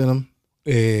skits in them?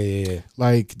 Yeah.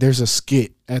 Like there's a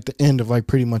skit at the end of like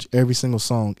pretty much every single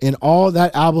song. And all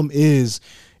that album is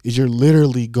you're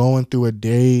literally going through a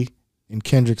day in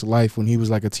Kendrick's life when he was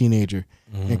like a teenager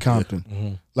in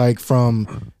Compton. Like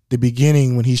from the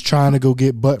beginning when he's trying to go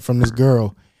get butt from this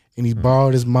girl and he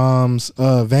borrowed his mom's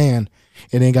van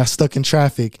and then got stuck in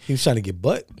traffic. He was trying to get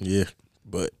butt? Yeah,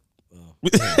 butt.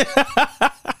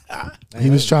 He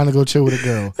was trying to go chill with a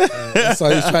girl. That's all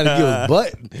he was trying to get was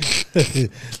butt.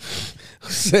 Who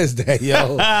says that,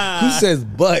 yo? Who says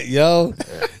butt, yo?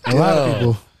 A lot of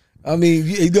people. I mean,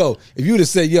 if you would have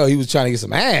said, yo, he was trying to get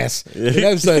some ass,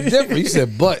 that was something different. You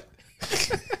said butt.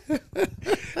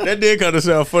 That did kind of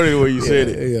sound funny when you said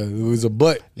it. Yeah, it was a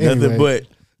butt. Nothing but.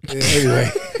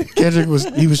 Anyway. Kendrick was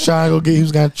trying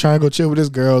to go chill with this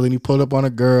girl, and he pulled up on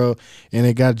a girl and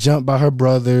it got jumped by her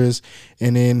brothers,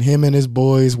 and then him and his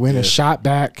boys went and shot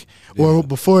back. Or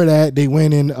before that, they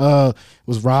went and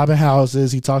was robbing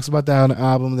houses. He talks about that on the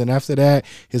album. Then after that,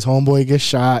 his homeboy gets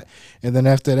shot, and then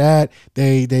after that,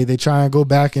 they try and go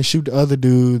back and shoot the other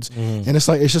dudes, and it's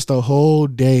just a whole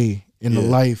day in the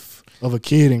life of a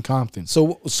kid in Compton.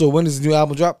 So when does the new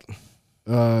album drop?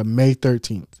 May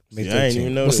 13th. May 13th. I ain't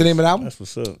even know what's the name of the album? That's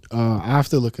what's up. I have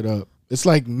to look it up. It's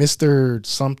like Mr.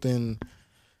 something.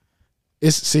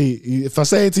 If I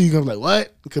say it to you, you're gonna be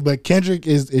like, what? But Kendrick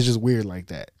is just weird like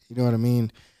that. You know what I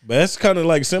mean? But that's kind of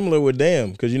like similar with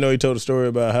Damn, because he told a story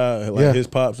about how his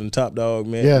pops and Top Dog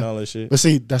met and all that shit. But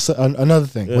see, that's another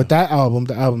thing. With that album,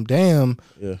 the album Damn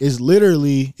is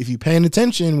literally, if you're paying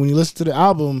attention, when you listen to the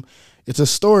album, it's a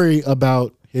story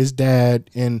about his dad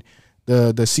and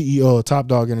the CEO of Top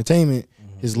Dog Entertainment,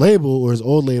 his label or his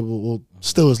old label, well,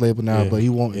 still his label now, but he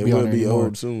won't be on there anymore.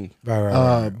 Old soon.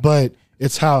 Right. But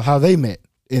it's how they met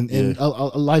and a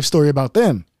life story about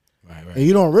them. Right. And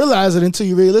you don't realize it until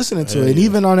you really listen to it. And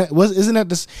even on it, isn't that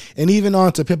this? And even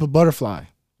on To Pimp a Butterfly,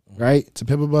 right? To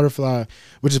Pimp a Butterfly,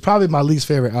 which is probably my least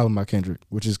favorite album by Kendrick,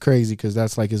 which is crazy because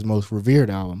that's like his most revered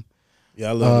album. Yeah,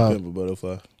 I love To Pimp a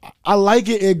Butterfly. I like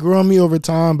it. It grew on me over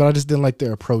time, but I just didn't like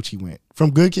the approach he went.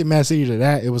 From Good Kid, Mad City to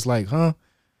that, it was like, huh?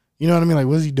 You know what I mean? Like,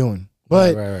 what is he doing?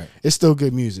 But it's still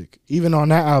good music. Even on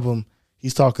that album,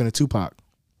 he's talking to Tupac.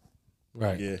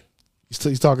 Right. Yeah.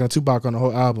 He's talking to Tupac on the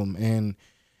whole album, and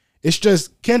it's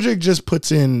just Kendrick just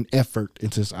puts in effort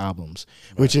into his albums,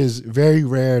 which is very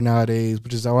rare nowadays.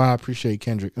 Which is why I appreciate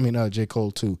Kendrick. I mean, J.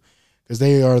 Cole too, because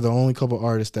they are the only couple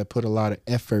artists that put a lot of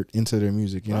effort into their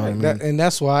music. You know what I mean? And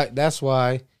that's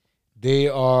why they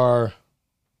are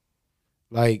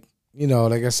like,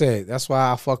 like I said, that's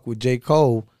why I fuck with J.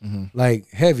 Cole like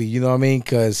heavy. You know what I mean?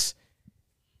 Because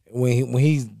when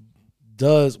he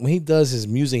does his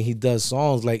music, he does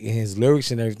songs like in his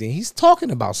lyrics and everything, he's talking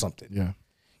about something. Yeah.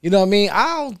 You know what I mean?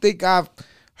 I don't think I've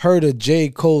heard a J.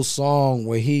 Cole song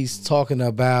where he's talking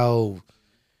about,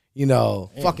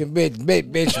 fucking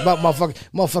bitch, about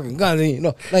motherfucking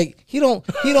gun. Like he don't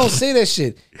say that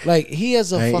shit. Like he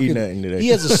has a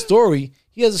story.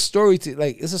 He has a story to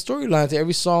it's a storyline to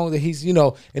every song that he's,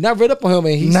 and I read up on him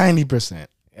and he's 90%.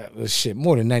 Yeah, shit,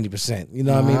 more than 90%. You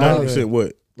know what I mean? 90%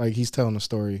 what? Like he's telling a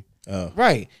story.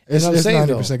 Right. It's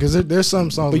 90% because there's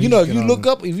some songs. But if you look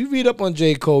up, if you read up on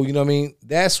J. Cole, you know what I mean?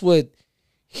 That's what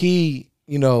he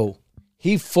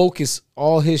focused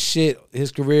all his shit,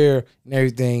 his career and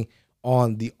everything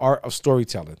on the art of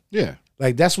storytelling. Yeah.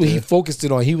 Like that's what he focused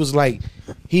it on. He was like,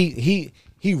 he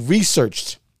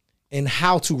researched in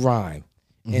how to rhyme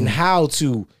and how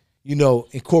to,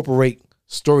 incorporate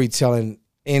storytelling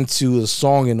into the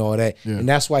song and all that. Yeah. And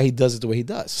that's why he does it the way he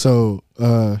does. So,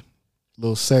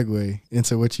 little segue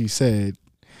into what you said.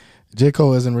 J.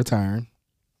 Cole isn't retiring.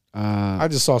 I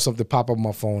just saw something pop up on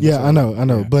my phone. Yeah, I know.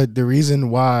 Yeah. But the reason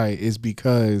why is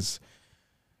because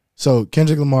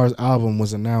Kendrick Lamar's album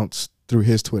was announced through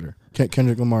his Twitter.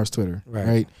 Kendrick Lamar's Twitter.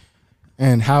 Right?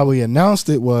 And how he announced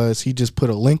it was he just put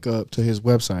a link up to his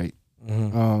website.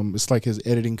 It's like his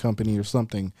editing company or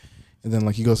something. And then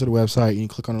you go to the website and you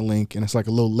click on the link and it's like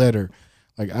a little letter.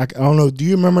 Like I don't know. Do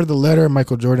you remember the letter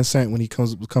Michael Jordan sent when he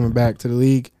was coming back to the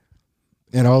league?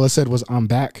 And all it said was "I'm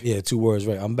back." Yeah, 2 words,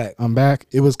 right? I'm back. I'm back.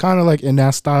 It was kind of like in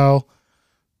that style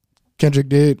Kendrick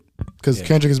did, because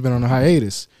Kendrick has been on a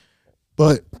hiatus.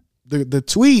 But the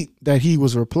tweet that he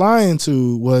was replying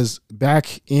to was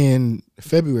back in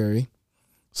February.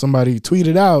 Somebody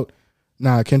tweeted out,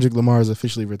 "Nah, Kendrick Lamar is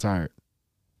officially retired."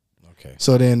 Okay.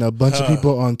 So then a bunch of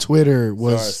people on Twitter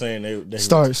was saying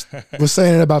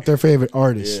it about their favorite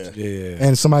artist. Yeah.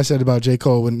 And somebody said about J.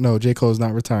 Cole, no, J. Cole's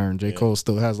not retiring. J. Cole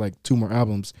still has 2 more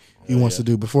albums he wants to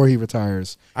do before he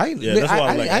retires. I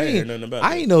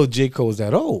didn't know J. Cole's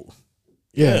that old.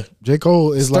 Yeah. J.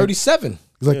 Cole is 37.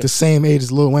 He's the same age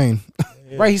as Lil Wayne.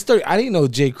 Yeah. Right, he's 30. I didn't know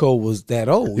J. Cole was that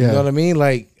old. You know what I mean?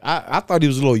 I thought he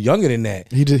was a little younger than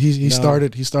that. He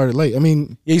started late. I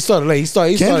mean, he started late. He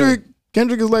started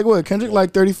Kendrick is like what? Kendrick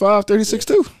like 35, 36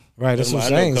 too. Right, that's what I'm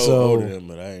saying. So,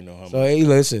 but I ain't know how much. So hey,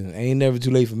 listen, ain't never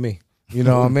too late for me. You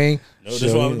know what I mean? No,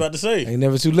 that's what I was about to say. Ain't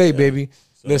never too late, baby.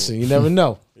 So, listen, you never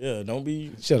know. Yeah, don't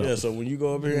be. Shut up. Yeah, so when you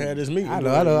go up here and have this meeting, I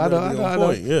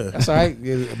know. Yeah, that's all right.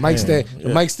 Yeah,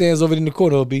 the mic stands over in the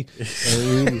corner. Will be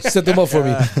set them up for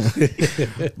me.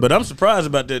 But I'm surprised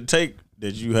about that take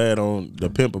that you had on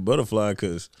the Pimp a Butterfly,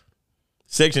 because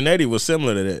Section 80 was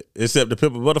similar to that, except the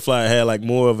Pimp a Butterfly had like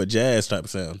more of a jazz type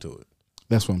of sound to it.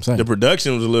 That's what I'm saying. The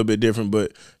production was a little bit different,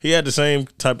 but he had the same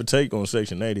type of take on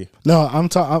Section 80. No, I'm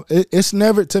talking. It's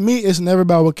never, to me, it's never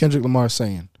about what Kendrick Lamar's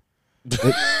saying.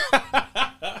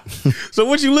 So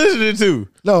what you listening to?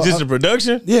 No, just the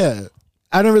production? Yeah,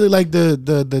 I didn't really like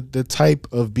the type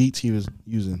of beats he was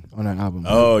using on that album.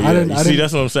 Oh yeah, see,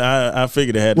 that's what I'm saying. I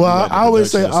figured it had. Well, I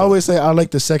always say I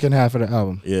like the second half of the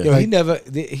album. Yeah, yo,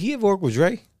 he ever worked with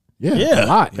Dre? Yeah, a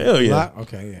lot. Hell yeah.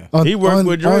 Okay, yeah. He worked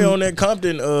with Dre on that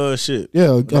Compton shit. Yeah,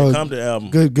 that Compton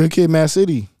album. Good Kid, Mad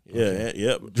City. Yeah,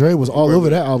 yep. Dre was all over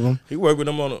that album. He worked with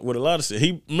him with a lot of shit.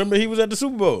 He was at the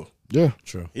Super Bowl. Yeah,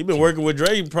 true. He been working with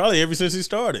Dre probably ever since he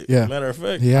started. Yeah, matter of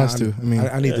fact, he has to. I mean,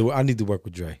 I need to work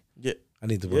with Dre. Yeah, I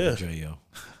need to work with Dre, yo.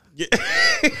 Yeah.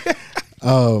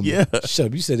 yeah. Shut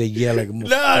up! You said they yell like a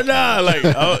nah. Like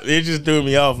it just threw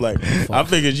me off. Like I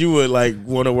figured you would like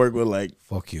want to work with like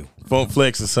fuck you, Funk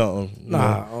Flex or something.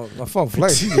 Nah, Funk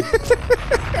Flex.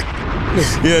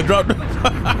 Listen, yeah, drop the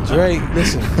Dre.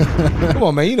 Listen, come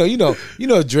on, man. You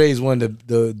know, Dre's one of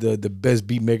the best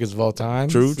beat makers of all time.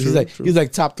 True. He's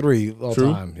like top 3 of all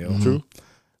time. Yo. Mm-hmm. True.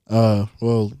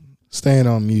 Well, staying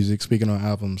on music, speaking on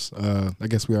albums, I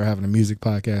guess we are having a music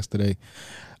podcast today.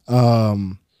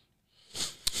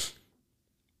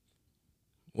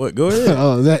 What? Go ahead.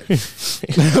 Oh, that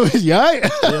was yeah.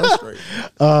 Yeah, straight.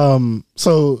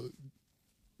 So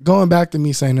going back to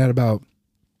me saying that about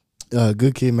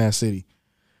Good Kid, Mad City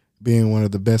being one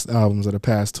of the best albums of the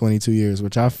past 22 years,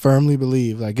 which I firmly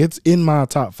believe, like, it's in my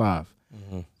top 5,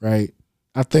 right?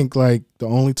 I think like the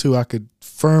only 2 I could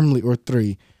firmly, or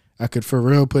 3, I could for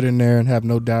real put in there and have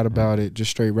no doubt about it, just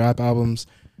straight rap albums.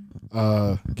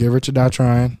 Get Rich or Die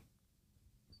Trying.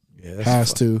 Yeah,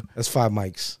 has to. That's 5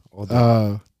 mics.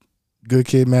 Good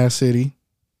Kid, Mad City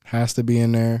has to be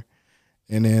in there,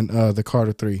 and then the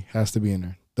Carter 3 has to be in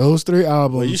there. Those 3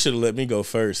 albums. Well, you should have let me go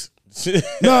first.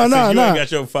 No. Got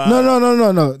your 5.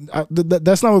 No.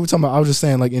 That's not what we're talking about. I was just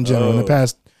saying, like, in general, in the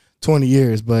past 20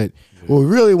 years. But what we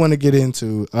really want to get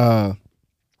into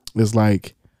is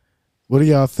like, what do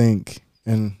y'all think?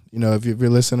 And if you're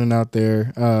listening out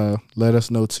there, let us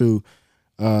know too.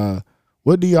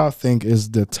 What do y'all think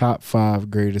is the top 5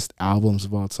 greatest albums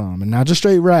of all time? And not just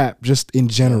straight rap, just in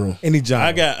general. Any genre.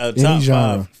 I got a top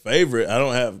 5 favorite. I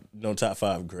don't have no top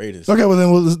 5 greatest. Okay, well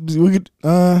then we could.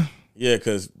 Yeah,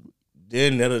 because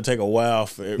then that'll take a while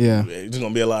for. It's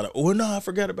gonna be a lot of. Oh no, I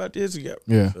forgot about this.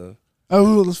 Yeah. So,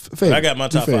 favorite. I got my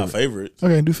top 5 favorites.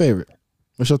 Okay, do favorite.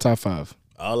 What's your top 5?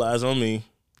 All Eyes on Me.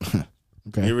 Okay.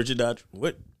 Get Rich or Die.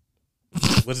 What?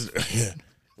 What's it?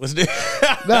 What's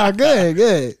that? Nah,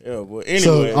 good. Yeah, well, anyway.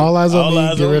 So All Eyes on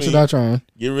Me, Get Rich or Die Trying.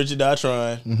 Get Rich or Die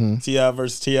Trying. T.I.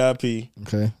 versus T.I.P.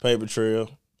 Okay. Paper Trail.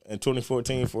 And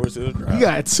 2014 Forest Hills Drive. You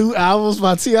got 2 albums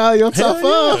by T.I. your top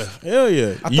 5? Hell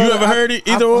yeah. You ever heard it?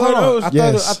 Either one of those?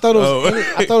 I thought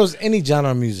it was any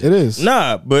genre of music. It is.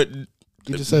 Nah, but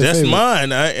that's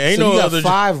mine. I ain't so no you got other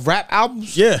 5 rap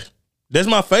albums? Yeah. That's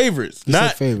my favorites.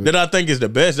 Not favorite. that I think is the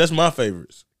best. That's my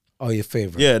favorites. Oh, your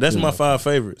favorite. Yeah, that's my 5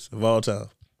 favorites of all time.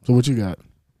 So what you got?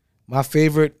 My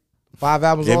favorite 5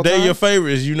 albums of all time? If they're your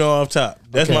favorites, off top.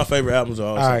 That's my favorite albums of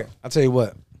all time. All right, I'll tell you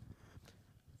what.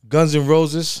 Guns N'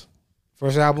 Roses,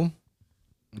 first album.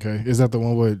 Okay. Is that the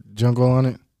one with Jungle on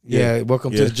it? Yeah,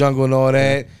 Welcome to the Jungle and all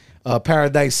that.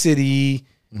 Paradise City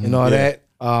and all that.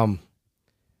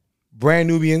 Brand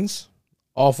Nubians,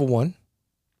 All for One.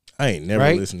 I ain't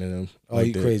never listened to them. Oh,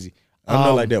 you crazy. I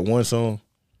know like that one song.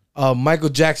 Michael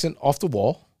Jackson, Off the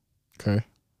Wall.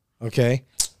 Okay.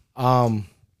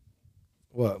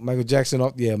 What? Michael Jackson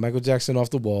off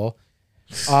the Wall.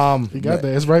 You got that.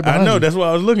 It's right behind I know, you. that's what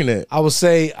I was looking at. I would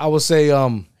say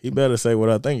he better say what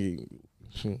I think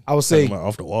I would say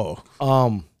Off the Wall.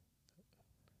 I'm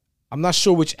not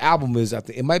sure which album it is. I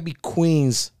think it might be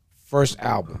Queen's first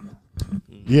album.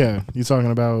 Yeah, you're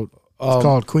talking about it's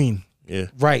called Queen. Yeah.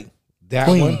 Right. That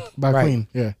Queen one. by right. Queen.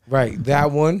 Yeah. Right.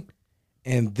 That one.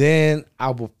 And then I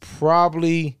will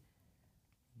probably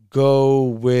go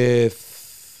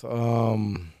with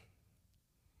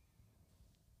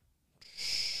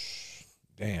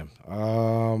damn. I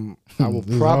will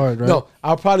probably no.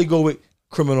 I'll probably go with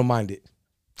Criminal Minded.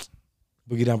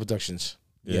 Boogie Down Productions.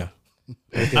 Yeah.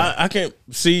 I can't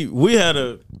see. We had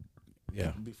a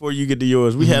before you get to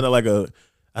yours, we had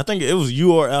I think it was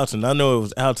you or Alton. I know it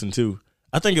was Alton too.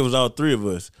 I think it was all three of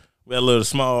us. We had a little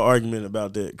small argument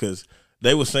about that because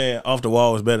they were saying Off the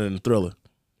Wall was better than Thriller.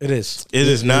 It is. It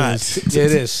is not. Yeah,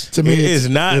 it is. To me, it is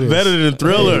not better than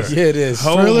Thriller. Yeah, it is.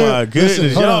 Oh Thriller, my goodness,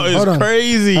 listen, y'all is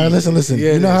crazy. All right, listen.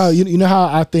 Yeah, you know how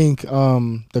I think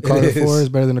the Carter 4 is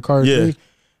better than the Carter 3?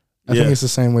 I think it's the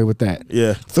same way with that.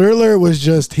 Yeah. Thriller was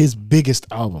just his biggest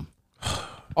album.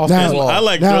 Off the Wall. I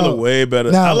like Thriller way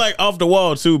better. I like Off the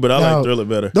Wall too, but I like Thriller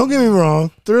better. Don't get me wrong.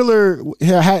 Thriller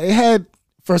it had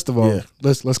first of all,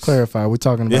 let's clarify. We're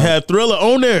talking about it had Thriller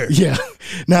on there. Yeah.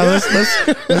 Now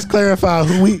let's clarify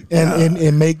who we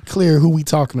and make clear who we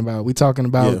talking about. We talking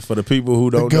about for the people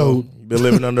who don't know, been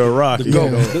living under a rock.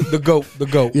 The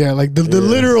goat. Yeah, like the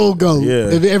literal goat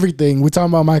of everything. We're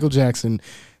talking about Michael Jackson.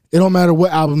 It don't matter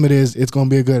what album it is, it's gonna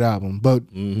be a good album. But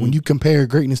when you compare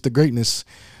greatness to greatness,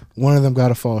 one of them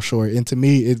gotta fall short. And to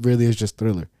me, it really is just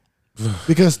Thriller.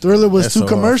 Because Thriller was too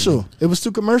commercial. It was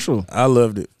too commercial. I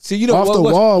loved it. See, you know, Off the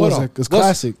Wall was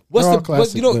classic.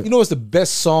 You know what's the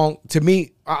best song to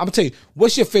me? I'm gonna tell you.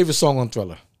 What's your favorite song on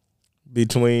Thriller?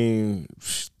 Between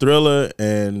Thriller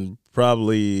and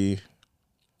probably,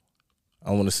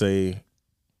 I want to say,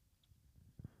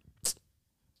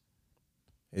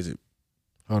 is it?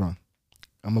 Hold on,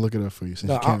 I'm gonna look it up for you. Since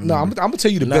I'm gonna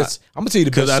tell you the best. I'm gonna tell you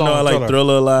the best song. Because I know I like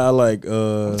Thriller a lot. I like. I'm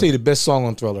gonna tell you the best song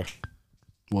on Thriller.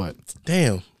 What?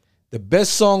 Damn. The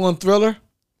best song on Thriller,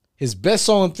 his best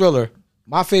song on Thriller,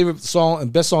 my favorite song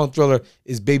and best song on Thriller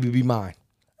is Baby Be Mine.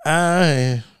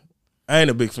 I ain't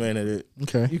a big fan of it.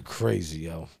 Okay. You crazy,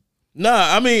 yo.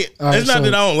 Nah, I mean, it's not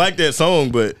that I don't like that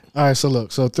song, but. All right, so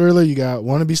look. So Thriller, you got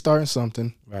Wanna Be Starting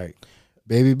Something. Right.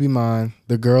 Baby Be Mine.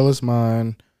 The Girl Is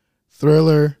Mine.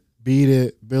 Thriller. Beat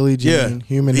It. Billie Jean.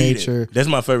 Human Nature. That's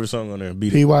my favorite song on there.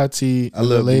 Beat It. PYT. I Love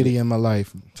The Lady in My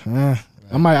Life.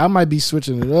 I might be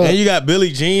switching it up. And you got Billie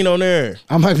Jean on there.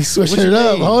 I might be switching it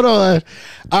up. Hold on.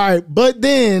 All right, but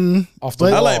then Off the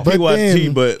Wall. I like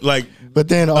PYT, but like. But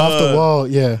then Off the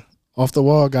Wall, Off the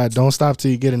Wall got Don't Stop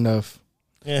Till You Get Enough.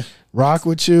 Yeah. Rock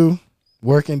With You.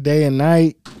 Working Day and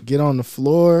Night. Get on the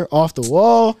Floor. Off the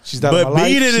Wall. She's out of my life.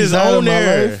 Beat It is on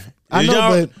there. I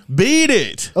know, but Beat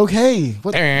It. Okay.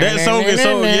 What? That song is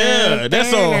so that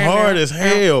song hard as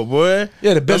hell, boy.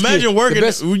 Yeah, the best. Imagine working.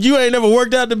 You ain't never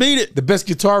worked out to Beat It. The best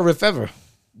guitar riff ever.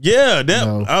 Yeah,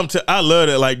 I love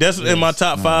it. Like that's in my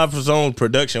top 5 for zone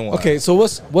production wise. Okay, so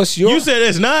what's your? You said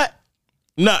it's not.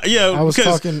 Nah, yeah, I was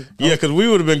talking. Yeah, because we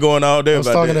would have been going all day. I was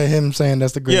about talking that. to him saying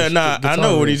that's the greatest. Yeah, I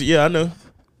know what he's. Yeah, I know.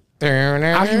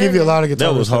 I can give you a lot of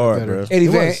guitar. That was hard, bro. Eddie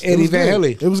Van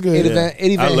Halen. It was good.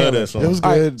 Eddie Van I love Halen. that song. It was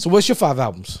good. Right, so what's your 5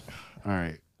 albums? All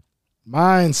right,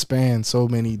 mine span so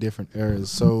many different eras.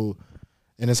 So,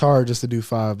 and it's hard just to do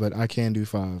 5, but I can do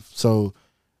 5. So,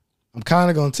 I'm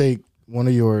kind of gonna take one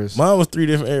of yours. Mine was 3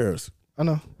 different eras. I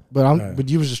know, but but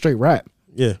you was a straight rap.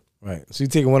 Yeah, right. So you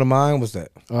taking one of mine? What's that?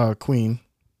 Queen,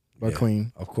 by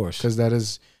Queen, of course, because that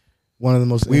is one of the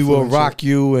most. We Will Rock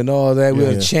You and all that.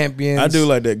 We're champions. I do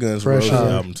like that Guns N' Roses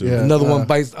album too. Yeah, Another one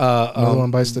bites. Another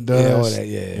one bites the dust. Yeah, all that.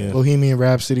 Yeah. Bohemian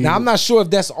Rhapsody. Now I'm not sure if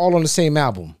that's all on the same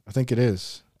album. I think it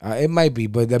is. It might be,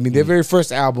 but I mean their very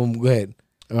first album. Go ahead.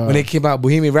 When they came out,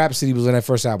 Bohemian Rhapsody was on that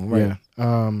first album, right?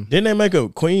 Yeah. Didn't they make a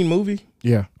Queen movie?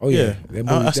 Yeah. Oh yeah.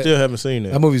 I still haven't seen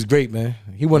it. That movie's great, man.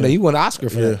 He won. He won an Oscar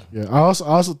for that. Yeah. I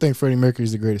also think Freddie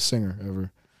Mercury's the greatest singer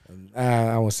ever.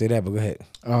 I won't say that, but go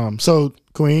ahead. So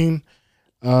Queen,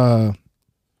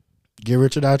 Get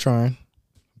Rich or Die Trying. I'm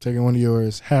taking one of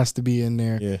yours. Has to be in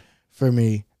there for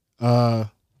me. Then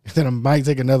I might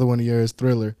take another one of yours,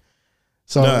 Thriller.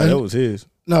 So that was his.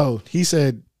 No, he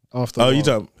said Off the Wall. Oh, you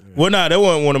talking? Well, that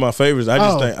wasn't one of my favorites.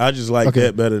 I just like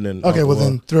that better than. Okay, well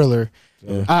then Thriller.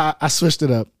 Yeah. I switched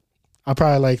it up. I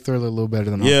probably like Thriller a little better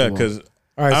than Off the Wall. Because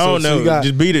I don't know.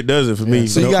 Just Beat It does it for me.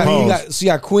 So you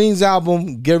got Queen's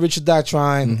album, Get Rich or Die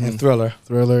Trying, and Thriller,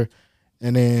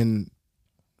 and then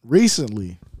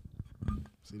recently.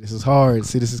 See, this is hard.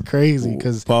 See, this is crazy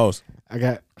because pause. I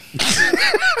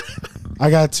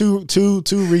got two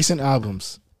recent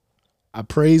albums. I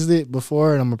praised it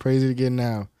before, and I'm gonna praise it again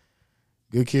now.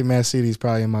 Good Kid, Mad City is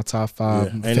probably in my top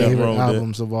 5 favorite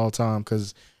albums of all time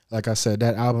because, like I said,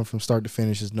 that album from start to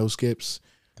finish is no skips.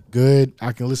 Good.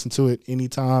 I can listen to it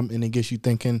anytime, and it gets you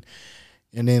thinking.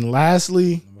 And then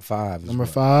lastly, number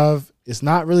five. It's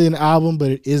not really an album,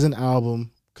 but it is an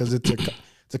album because it's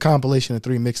a compilation of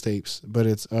 3 mixtapes. But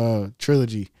it's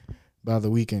Trilogy by The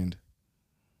Weeknd.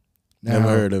 Never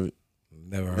heard of it.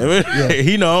 Never heard. Yeah.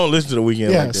 He know I don't listen to The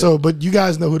Weeknd. Yeah. Like that. So, but you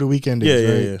guys know who The Weeknd is,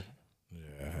 right?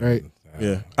 Yeah. Right.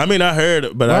 Yeah, I mean, I heard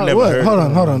it, but I never heard.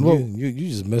 Hold on. You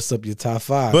just messed up your top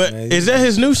 5. But man. is that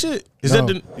his new shit? Is that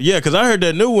the? Yeah, because I heard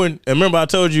that new one. And remember, I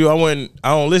told you I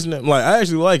don't listen to it. Like, I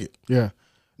actually like it. Yeah.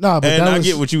 No, but and I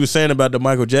get what you were saying about the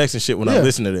Michael Jackson shit when I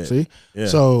listen to that. See, yeah.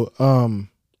 So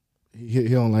he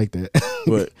don't like that.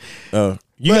 But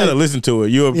you gotta listen to it.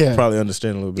 You'll probably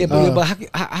understand a little bit. But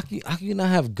how can you not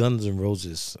have Guns N'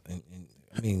 Roses?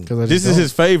 I mean, this is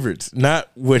his favorites, not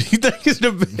what he thinks is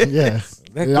the best. Yeah.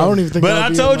 I don't even think. But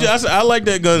I told you, I like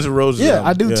that Guns N' Roses. Yeah, album.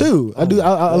 I do too. I do.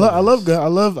 I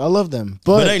love them.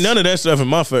 But ain't none of that stuff in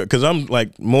my favorite because I'm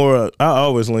like more. I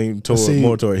always lean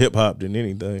more toward hip hop than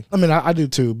anything. I mean, I do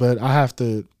too, but I have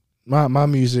to. My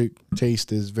music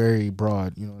taste is very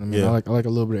broad. You know what I mean? Yeah. I like a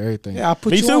little bit of everything. Yeah, I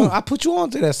put you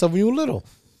on to that stuff when you were little.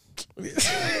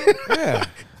 Yeah.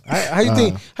 How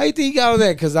you think you got all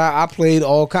that? Because I played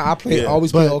all kinds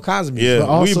of music. Yeah,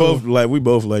 also, we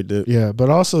both like that. Yeah, but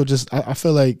also just I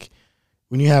feel like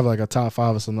when you have like a top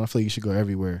 5 or something, I feel like you should go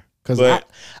everywhere. Because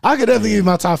I could definitely give you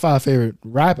my top 5 favorite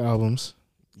rap albums.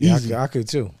 Yeah, I could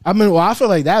too. I mean, I feel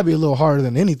like that'd be a little harder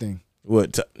than anything.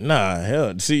 What?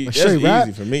 Hell. See, that's rap,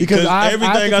 easy for me because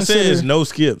everything I said is no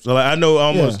skips. So like I know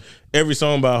almost every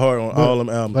song by heart on all them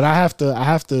albums. But I have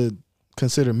to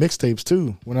consider mixtapes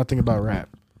too when I think about rap.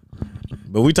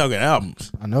 But we talking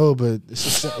albums. I know, but it's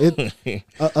just, a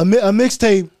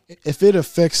mixtape, if it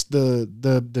affects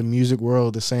the music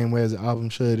world the same way as an album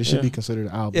should, it should be considered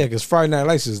an album. Yeah, because Friday Night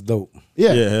Lights is dope.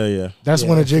 Yeah, hell yeah. That's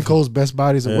one of J. Cole's best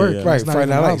bodies of work. Yeah. Right,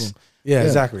 Friday Night Lights. Yeah,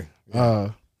 exactly.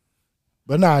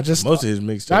 But nah, just most of his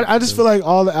mixtapes. I just feel like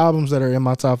all the albums that are in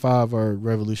my top 5 are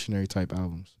revolutionary type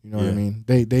albums. You know what I mean?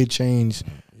 They change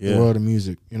the world of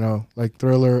music. You know, like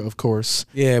Thriller, of course.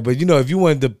 Yeah, but if you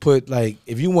wanted to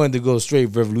if you wanted to go straight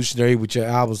revolutionary with your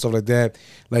album stuff like that,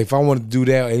 like if I wanted to do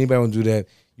that, or anybody want to do that,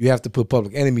 you have to put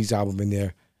Public Enemy's album in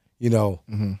there. You know,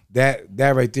 that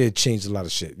right there changed a lot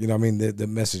of shit. You know what I mean? The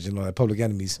message and all that, Public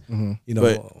Enemies. You know,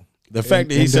 but the fact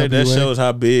that he said that shows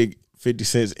how big 50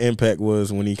 Cent's impact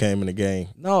was when he came in the game.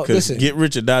 No, listen. Get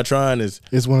Rich or Die Trying is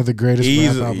one of the greatest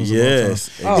rap albums of all time.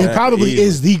 Exactly. It probably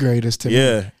is the greatest to me.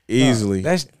 Yeah, easily.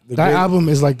 That album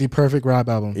is like the perfect rap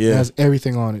album. Yeah. It has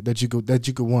everything on it that you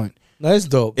could want. No, it's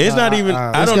dope. It's not even.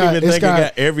 I don't even think it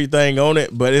got everything on it,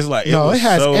 but it's like it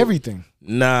has everything.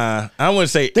 Nah, I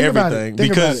wouldn't say everything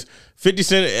because 50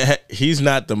 Cent, he's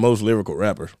not the most lyrical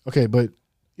rapper. Okay, but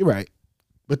you're right.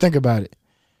 But think about it.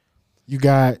 You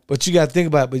got to think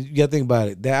about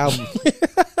it. That album.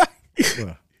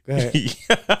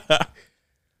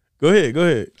 Go ahead. Go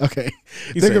ahead. Okay.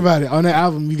 Think about it. On that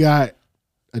album, you got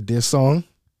a diss song.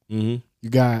 Mm-hmm. You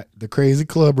got the crazy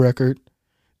club record.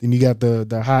 Then you got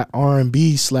the hot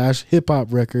R&B / hip hop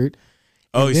record.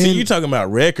 Oh, you see, you talking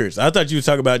about records. I thought you were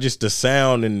talking about just the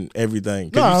sound and everything.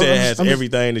 Because you said it has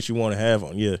everything that you want to have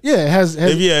on. Yeah. Yeah, it has.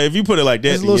 If you put it like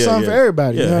that. It's a little something for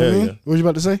everybody. You know what I mean? What was you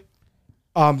about to say?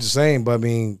 I'm just saying, but I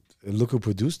mean, look who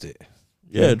produced it.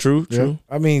 Yeah, true.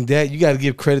 I mean, that you got to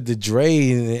give credit to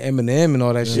Dre and Eminem and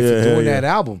all that shit for doing that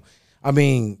album. I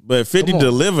mean, but 50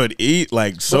 delivered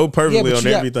so perfectly on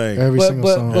everything. Every single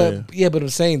song. But I'm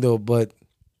saying though, but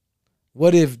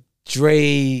what if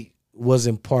Dre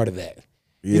wasn't part of that?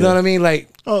 You know what I mean? Like,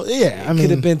 it could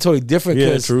have been totally different.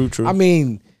 Yeah, true. I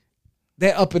mean,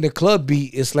 that Up in the Club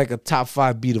beat is like a top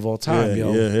 5 beat of all time,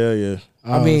 yo. Yeah.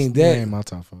 I mean, that ain't my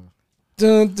top 5.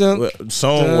 Dun, dun, well,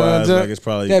 song wise, like it's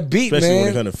probably that beat, especially man. when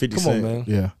it comes to 50 Cent. Man.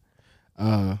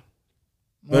 Yeah.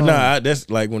 But that's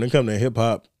like when it comes to hip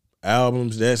hop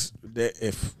albums, that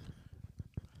if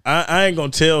I ain't gonna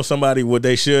tell somebody what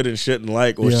they should and shouldn't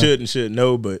like or should and shouldn't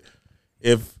know, but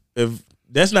if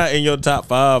that's not in your top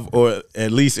 5 or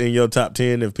at least in your top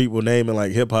 10, if people naming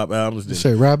like hip hop albums, then,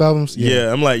 say rap albums,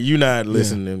 I'm like, you not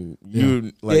listening.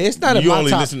 You like it's not you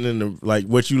only listening to like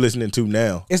what you listening to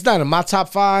now. It's not in my top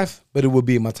 5, but it would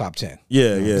be in my top 10.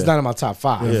 Yeah. It's not in my top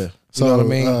 5. Yeah. So you know what I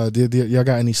mean? Did y'all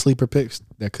got any sleeper picks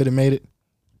that could have made it?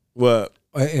 Well,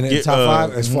 in the top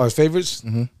 5 as far as favorites?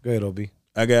 Go ahead, OB.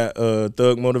 I got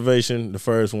Thug Motivation, the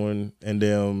first one, and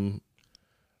then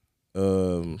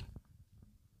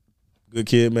Good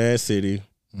Kid, Mad City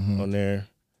on there.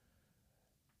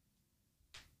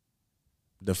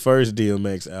 The first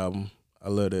DMX album, I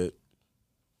love that.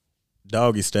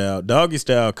 Doggy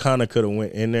Style kind of could have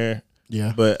went in there.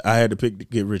 Yeah, but I had to pick to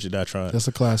Get Rich or Die Trying. That's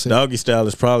a classic. Doggy Style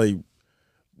is probably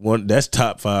one. That's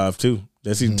top 5 too.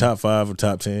 That's either top 5 or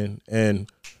top 10. And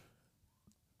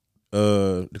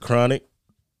The Chronic.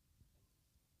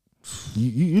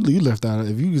 You left out.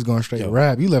 If you was going straight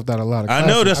rap, you left out a lot of classics. I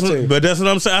know that's what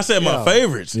I'm saying. I said my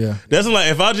favorites. Yeah, that's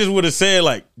like if I just would have said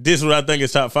like this is what I think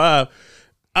is top 5.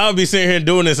 I'll be sitting here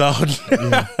doing this all day.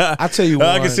 Yeah. I tell you one.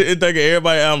 I can sit and think of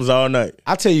everybody's albums all night.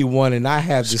 I tell you one, and I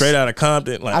have this, Straight out of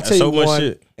Compton. Like, I tell so you one, much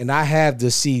shit. And I have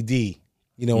the CD.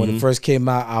 You know, when it first came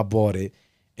out, I bought it,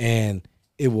 and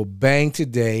it will bang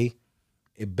today.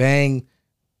 It banged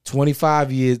 20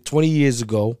 years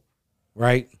ago,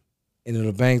 right? And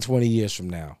it'll bang 20 years from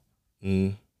now.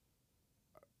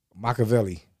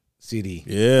 Machiavelli CD.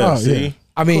 Yeah, see? Yeah.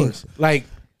 I mean, like,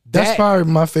 that's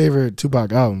probably my favorite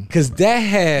Tupac album. Because that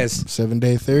has 7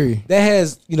 Day Theory. That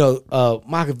has, you know,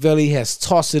 Machiavelli has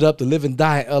Tossed It Up, To Live and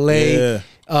Die in LA.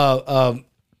 Yeah.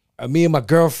 Me and My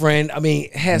Girlfriend. I mean,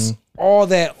 it has all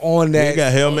that on that. You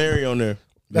got Hail Mary on there.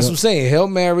 That's what I'm saying. Hail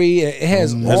Mary. It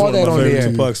has all that on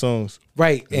there. Tupac songs.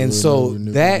 Right. And so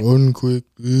that.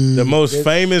 The most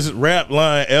famous rap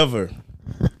line ever.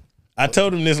 I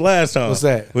told him this last time. What's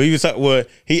that? When he was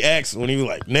he asked when he was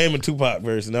like, name a Tupac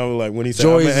verse, and I was like, when he said,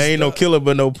 I ain't no killer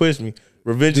but no push me.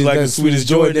 Revenge is like the sweetest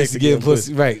joy next to getting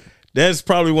pussy. Right. That's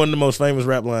probably one of the most famous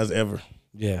rap lines ever.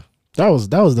 Yeah. That was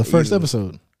the first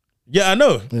episode. Yeah, I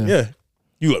know. Yeah.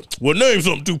 You like, well, name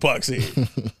something Tupac said.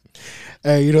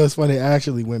 Hey, you know it's funny? I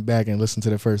actually went back and listened to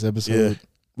the first episode. Yeah.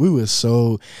 We was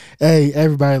so. Hey,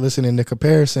 everybody listening. The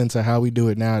comparison to how we do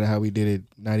it now to how we did it,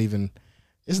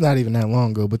 it's not even that long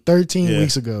ago, but 13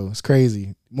 weeks ago. It's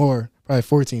crazy. More, probably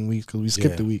 14 weeks because we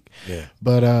skipped a week. Yeah.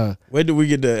 But when did we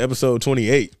get to episode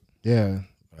 28? Yeah.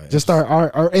 Right. Just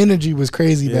our energy was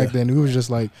crazy back then. We was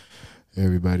just like,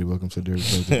 everybody, welcome to the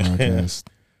podcast.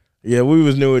 Yeah, we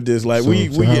was new at this. Like we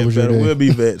get better. We'll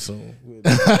be vets soon.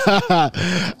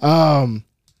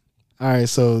 All right,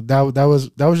 so that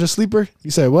was your sleeper.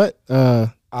 You said what?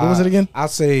 What was it again? I'll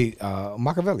say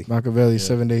Machiavelli.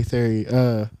 7 Day Theory.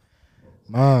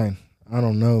 Mine, I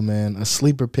don't know, man. A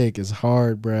sleeper pick is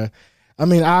hard, bruh. I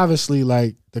mean, obviously,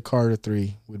 like the Carter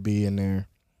 3 would be in there.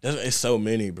 It's so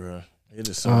many, bruh. It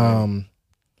is so many.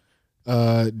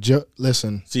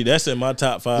 Listen. See, that's in my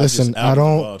top 5. Listen, I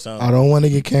don't want to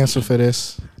get canceled for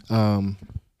this,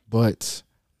 but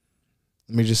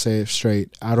let me just say it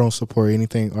straight. I don't support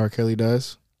anything R. Kelly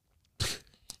does.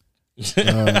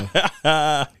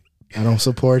 I don't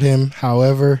support him.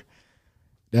 However,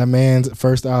 that man's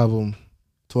first album,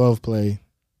 12 Play,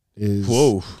 is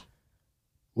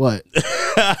what?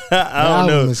 I don't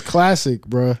know. It's classic,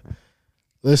 bruh.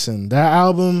 Listen, that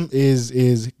album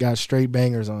is got straight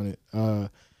bangers on it.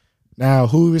 Now,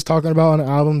 who he was talking about on the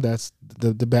album, that's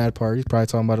the bad part. He's probably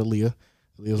talking about Aaliyah.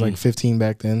 Aaliyah was like 15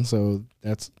 back then, so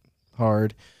that's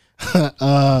hard.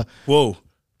 Whoa.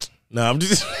 Nah, I'm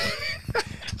just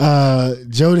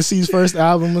Jodeci's first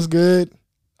album was good.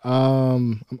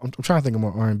 I'm trying to think of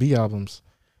more R&B albums.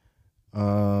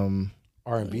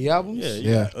 R&B albums? Yeah,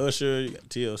 you got Usher, you got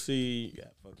TLC, you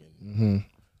got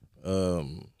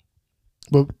fucking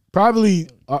but probably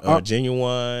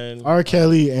Genuine, R.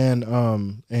 Kelly and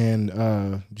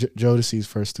Jodeci's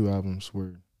first 2 albums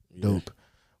were dope.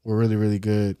 Were really, really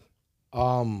good.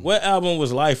 What album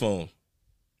was Life on?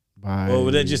 Or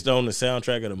was that just on the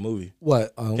soundtrack of the movie?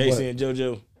 What? Casey and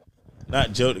JoJo?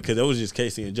 Not JoJo, because it was just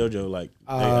Casey and JoJo. Like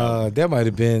that might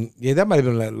have been like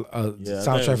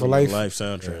soundtrack for Life. Life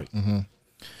soundtrack.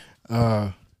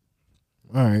 All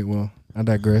right, well, I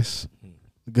digress.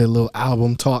 Good little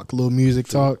album talk, little music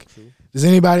talk. Does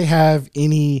anybody have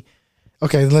any?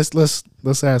 Okay, let's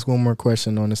ask one more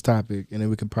question on this topic, and then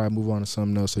we can probably move on to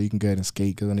something else. So you can go ahead and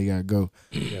skate because I know you gotta go.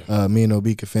 Me and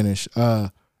OB can finish.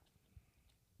 Do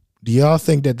y'all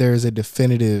think that there is a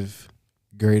definitive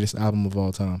greatest album of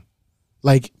all time?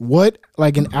 Like what?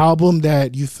 Like an album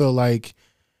that you feel like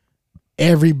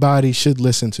everybody should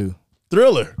listen to?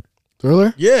 Thriller.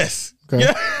 Thriller? Yes. Okay.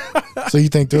 Yeah. So you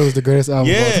think Thriller is the greatest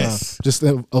album of all time? Just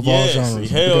of all genres?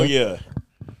 Hell yeah.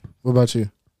 What about you?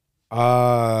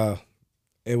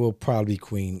 It will probably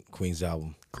be Queen's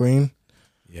album. Queen?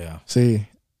 Yeah. See,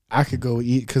 I could go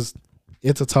eat because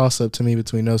it's a toss-up to me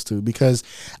between those two because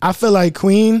I feel like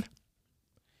Queen,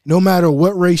 no matter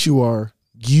what race you are,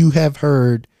 you have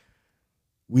heard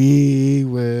We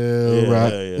Will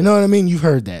Rock. Yeah. You know what I mean? You've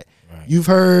heard that. Right. You've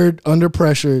heard Under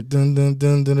Pressure. Dun, dun,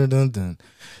 dun, dun, dun, dun, dun.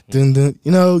 Dun, dun.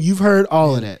 You know, you've heard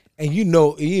all of that. And you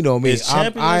know me. Is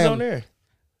Champions on there?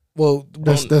 Well,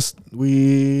 that's what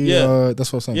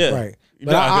I'm saying. Yeah. Right.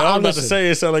 But I was about to say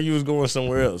it sounded like you was going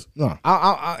somewhere else. No.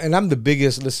 And I'm the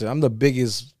biggest,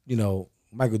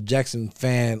 Michael Jackson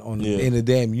fan in the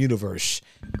damn universe.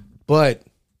 But,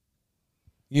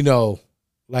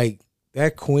 like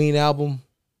that Queen album,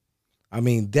 I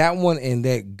mean, that one and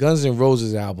that Guns N'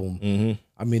 Roses album. Mm-hmm.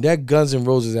 I mean, that Guns N'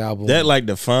 Roses album. That like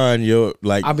defined your,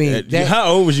 like, I mean,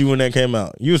 how old was you when that came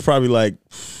out? You was probably like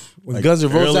Guns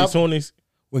N' Roses early 20s?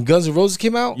 When Guns N' Roses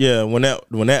came out? Yeah, when that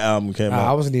album came out.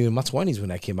 I wasn't even in my 20s when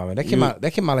that came out.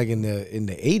 That came out like in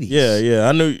the 80s. Yeah.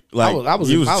 I knew like I was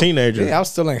a teenager. Yeah, I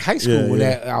was still in high school when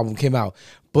that album came out.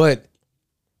 But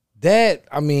that,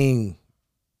 I mean,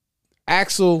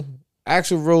 Axl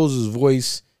Rose's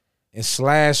voice and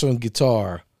Slash on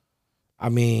guitar. I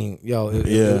mean,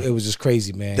 it was just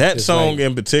crazy, man. That just song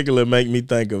in particular make me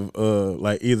think of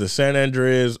like either San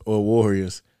Andreas or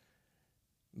Warriors.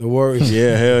 The Warriors.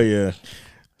 Yeah, hell yeah.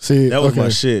 See, that was my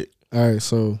shit. All right,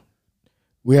 so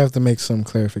we have to make some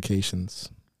clarifications,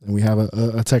 and we have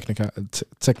a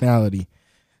technicality.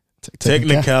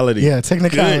 Technicality. Yeah,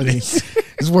 technicality.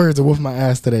 These words are whooping my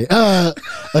ass today. A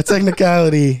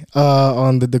technicality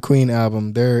on the Queen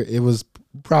album. It was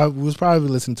probably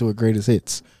listening to a greatest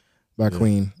hits by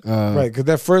Queen. Right, because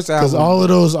that first album, because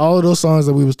all of those songs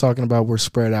that we was talking about were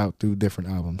spread out through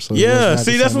different albums. So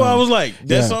see, that's why I was like,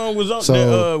 that song was on.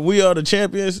 So, We Are the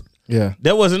Champions. Yeah,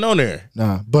 that wasn't on there.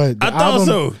 Nah, but I thought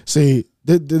so. See,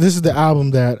 this is the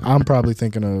album that I'm probably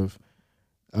thinking of.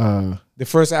 The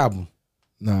first album.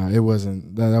 Nah, it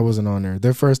wasn't. That wasn't on there.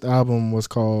 Their first album was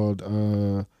called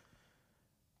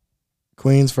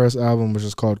Queen's first album was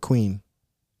just called Queen.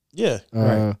 Yeah,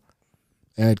 right.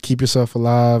 And Keep Yourself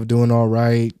Alive, Doing All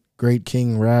Right, Great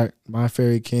King Rat, My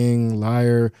Fairy King,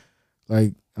 Liar.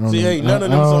 Like I don't know.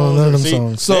 None of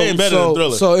them songs.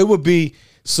 So it would be.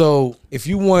 So if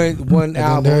you want one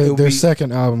album, their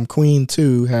second album, Queen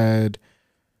 2, had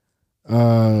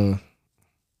none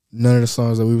of the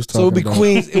songs that we was talking about. So it'll be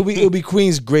Queen's. It'll be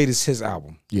Queen's greatest hits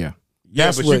album. Yeah,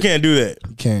 but you can't do that.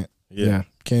 You can't. Yeah,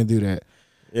 can't do that.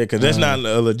 Yeah, because that's not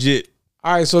a legit.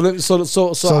 All right, so I'll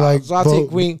take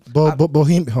Queen.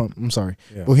 I'm sorry.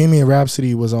 Yeah. Bohemian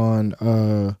Rhapsody was on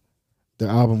the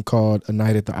album called A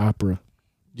Night at the Opera.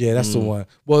 Yeah, that's the one.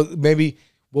 Well, maybe.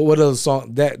 What other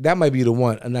song? That might be the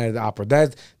one. A Night at the Opera.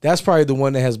 That's probably the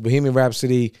one that has Bohemian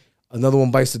Rhapsody. Another one,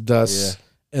 Bites the Dust,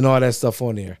 and all that stuff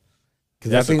on there.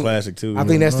 That's a classic too. I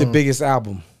think that's the biggest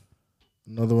album.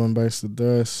 Another one, Bites the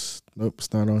Dust. Nope,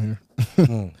 it's not on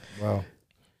here. Wow.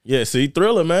 Yeah, see,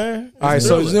 Thriller, man. All right,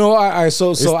 Thriller.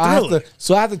 So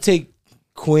I have to take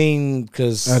Queen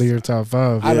because out of your top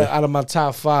 5, out of my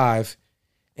top 5,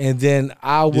 and then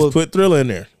I will just put Thriller in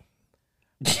there.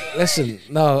 Listen,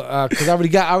 no, because I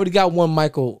already got one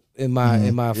Michael in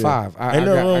my 5.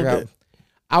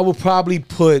 I will probably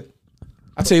put.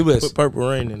 I'll tell you this. Put Purple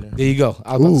Rain in there. There you go.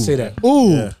 I was about to say that.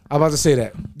 Ooh, yeah. I'm about to say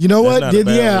that. You know what?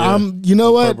 You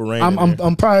know what?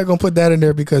 I'm probably gonna put that in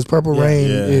there because Purple Rain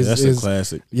is a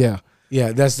classic. Yeah,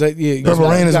 that's that. Yeah, Purple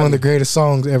Rain is one of the greatest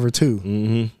songs ever too.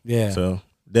 Mm-hmm. Yeah, so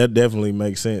that definitely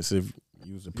makes sense if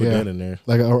you was to put that in there,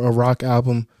 like a rock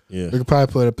album. Yeah, we could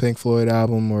probably put a Pink Floyd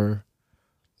album or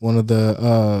one of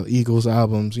the Eagles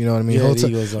albums. You know what I mean?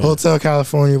 Yeah, Hotel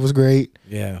California was great.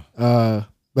 Yeah. But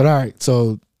all right,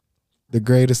 so the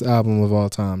greatest album of all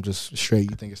time, just straight.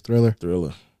 You think it's Thriller?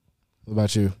 Thriller. What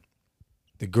about you?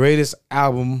 The greatest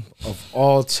album of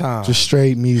all time. Just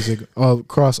straight music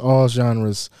across all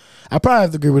genres. I probably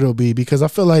have to agree with OB because I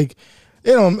feel like,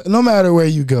 no matter where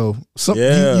you go,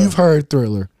 you've heard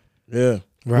Thriller. Yeah.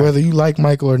 Right. Whether you like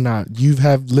Michael or not, you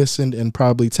have listened and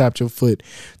probably tapped your foot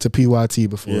to PYT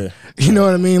before. Yeah. You know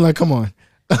what I mean? Like, come on.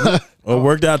 Or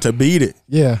worked out to beat it.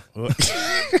 Yeah.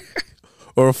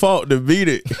 Or fought to beat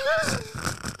it.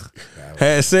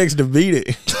 Had sex to beat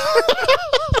it.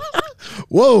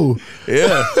 Whoa.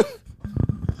 Yeah.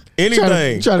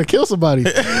 Anything. Trying to kill somebody.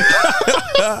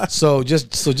 So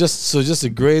just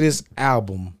the greatest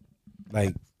album,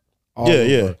 like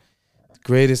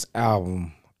greatest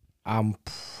album. I'm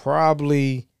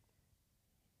probably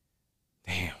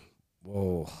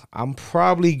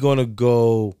gonna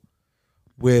go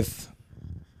with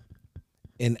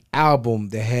an album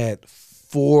that had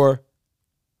 4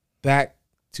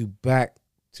 back-to-back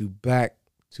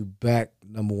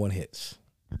number 1 hits.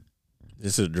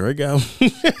 This is a Drake album?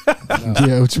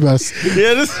 Yeah, what you about to say?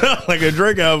 Yeah, this sounds like a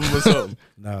Drake album or something.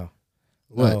 No.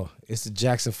 What? No, it's the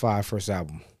Jackson 5 first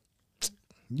album.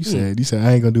 You said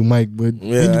I ain't gonna do Mike, but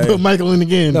you put Michael in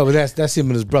again. No, but that's him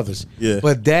and his brothers. Yeah.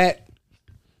 But that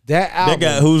album, that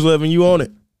got Who's Loving You on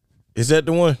it. Is that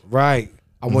the one? Right.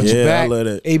 I Want You Back. I love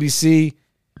that. ABC.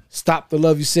 Stop the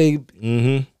Love You Say.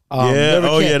 Mm-hmm.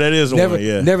 That is one.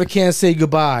 Yeah. Never Can Say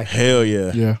Goodbye. Hell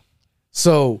yeah. Yeah.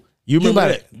 So you remember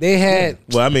that? They had.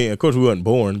 Well, I mean, of course we wasn't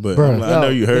born, but I know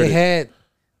you heard it.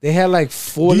 They had like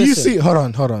 4. Do you see? Hold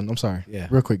on. I'm sorry. Yeah.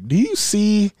 Real quick. Do you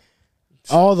see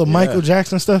all the Michael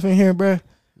Jackson stuff in here, bruh?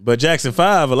 But Jackson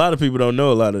 5, a lot of people don't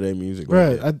know a lot of their music.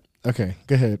 Right. Okay.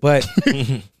 Go ahead.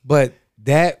 But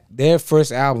their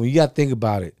first album, you got to think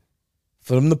about it.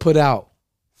 For them to put out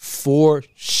 4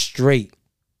 straight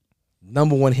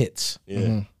 #1 hits.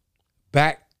 Yeah.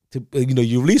 Back to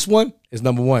you release one, it's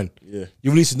 #1. Yeah.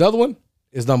 You release another one,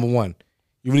 it's #1.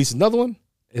 You release another one,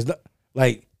 it's not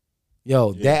like,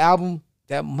 that album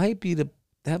that might be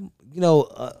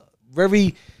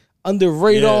very under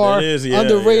radar,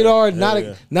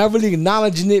 not really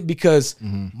acknowledging it because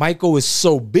Michael is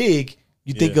so big.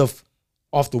 You think of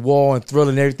Off the Wall and Thriller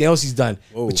and everything else he's done,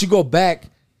 but you go back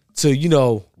to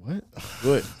what?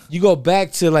 Good. You go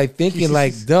back to like thinking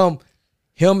like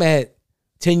him at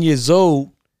 10 years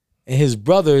old and his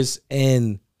brothers,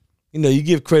 and you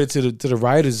give credit to the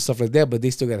writers and stuff like that, but they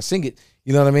still got to sing it.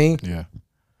 You know what I mean? Yeah.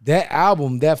 That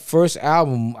album, that first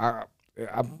album, I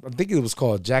think it was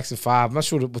called Jackson 5. I'm not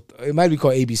sure. It might be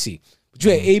called ABC. But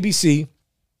you had ABC,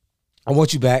 I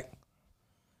Want You Back,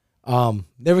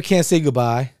 Never Can Say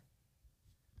Goodbye,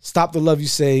 Stop the Love You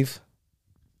Save.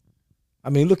 I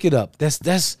mean, look it up.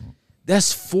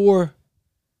 That's 4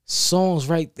 songs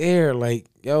right there. Like,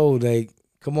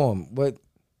 come on. But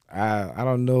I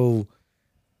don't know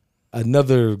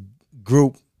another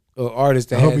group or artist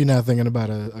that I hope you're not thinking about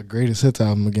a greatest hits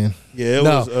album again. Yeah, it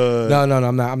was. No,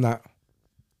 I'm not.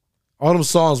 All them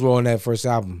songs were on that first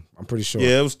album. I'm pretty sure.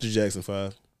 Yeah, it was the Jackson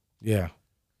 5. Yeah.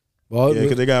 Well,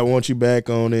 because they got "Want You Back"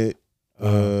 on it.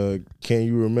 Can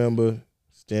You Remember?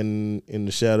 Standing in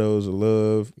the Shadows of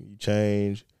Love. You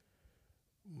Change.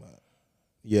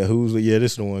 Yeah,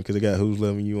 this is the one because they got Who's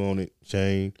Loving You on it.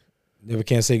 Change. Never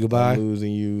Can Say Goodbye. I'm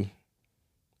Losing You.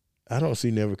 I don't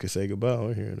see Never Can Say Goodbye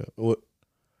on here though. What?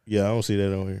 Yeah, I don't see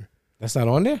that on here. That's not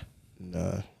on there?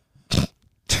 Nah.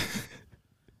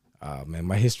 Oh man,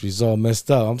 my history's all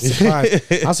messed up. I'm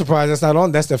surprised. I'm surprised that's not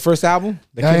on. That's their first album.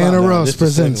 Diana Ross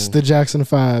presents the Jackson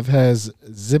 5. Has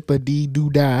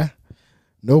Zip-a-Dee-Doo-Dah,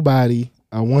 Nobody,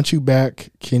 I Want You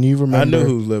Back, Can You Remember? I know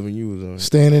Who's Loving You was on.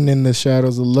 Standing in the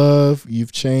Shadows of Love,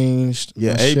 You've Changed.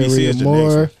 Yeah, ABC is the More,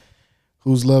 next one.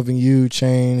 Who's Loving You,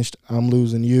 Changed, I'm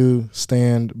Losing You,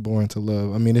 Stand, Born to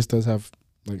Love. I mean, this does have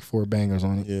like 4 bangers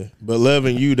on it. Yeah, but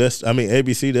Loving You,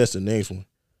 ABC, that's the next one.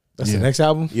 That's the next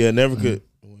album? Yeah, Never Could.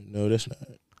 No, that's not.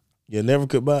 Yeah, Never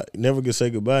Could Say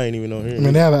Goodbye ain't even on here. I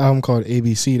mean, they have an album called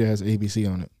ABC that has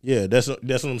ABC on it. Yeah, that's what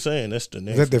I'm saying. That's the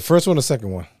next. Is that the first one or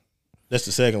second one? That's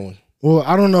the second one. Well,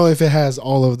 I don't know if it has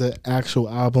all of the actual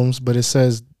albums, but it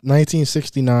says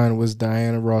 1969 was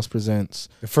Diana Ross presents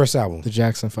the first album, the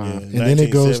Jackson 5, yeah, and then it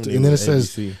goes to, and then it says,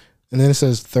 ABC. and then it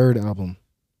says third album.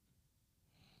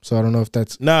 So I don't know if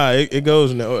that's it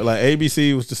goes like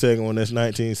ABC was the second one. That's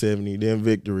 1970. Then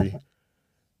Victory.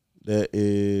 That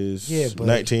is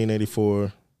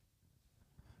 1984.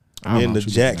 And the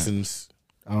Jacksons.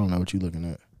 I don't know what you're looking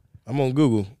at. I'm on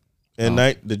Google. And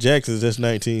the Jacksons, that's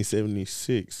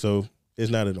 1976. So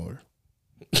it's not in order.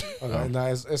 Okay, no,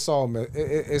 it's all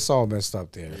messed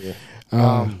up there. Yeah.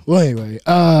 Well, anyway,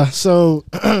 so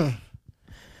that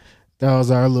was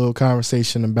our little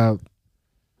conversation about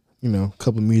a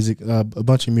couple of music, a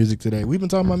bunch of music today. We've been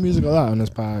talking about music a lot on this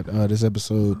pod, this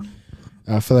episode.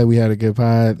 I feel like we had a good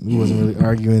pod. We wasn't really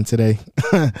arguing today.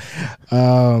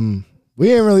 We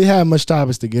didn't really have much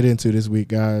topics to get into this week,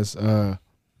 guys.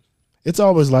 It's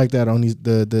always like that on these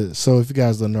so if you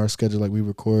guys don't know our schedule, like we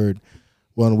record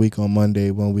 1 week on Monday,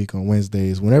 1 week on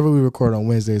Wednesdays. Whenever we record on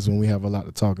Wednesdays, when we have a lot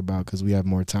to talk about because we have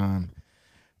more time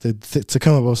to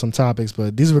come up with some topics.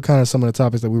 But these were kind of some of the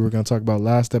topics that we were going to talk about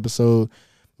last episode.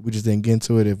 We just didn't get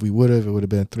into it. If we would have, it would have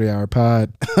been a 3-hour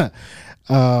pod.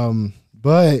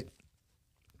 But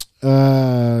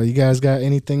you guys got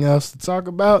anything else to talk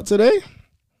about today?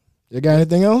 You got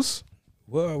anything else?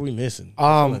 What are we missing?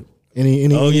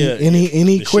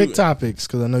 Any quick topics?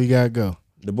 Because I know you gotta go.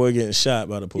 The boy getting shot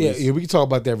by the police. Yeah, we can talk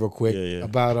about that real quick. Yeah.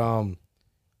 About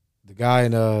the guy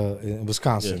in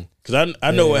Wisconsin. Because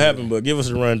I know what happened, but give us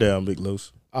a rundown, Big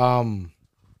Los.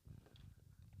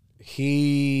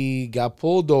 He got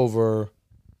pulled over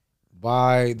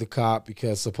by the cop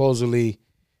because supposedly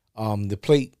the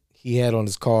plate he had on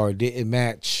his car didn't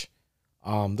match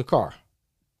the car.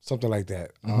 Something like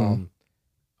that. Hold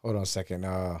on a second.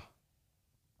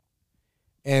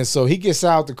 And so he gets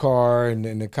out the car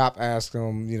and the cop asks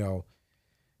him,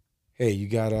 hey, you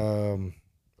got a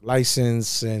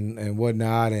license and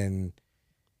whatnot, and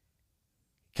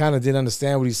kind of didn't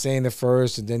understand what he's saying at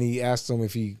first, and then he asked him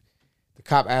the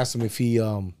cop asked him if he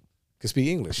could speak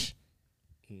English.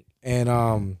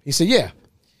 And he said, yeah.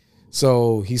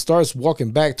 So he starts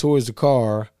walking back towards the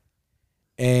car,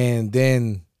 and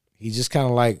then he just kind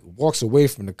of like walks away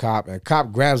from the cop, and the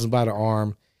cop grabs him by the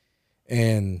arm,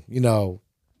 and,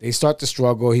 they start to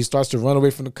struggle. He starts to run away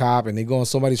from the cop, and they go in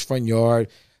somebody's front yard.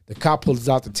 The cop pulls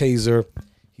out the taser.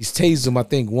 He's tased him, I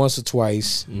think, once or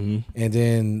twice. Mm-hmm. And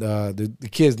then the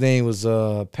kid's name was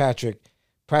Patrick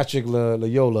Patrick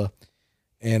Loyola,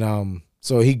 and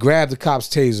so he grabbed the cop's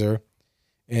taser,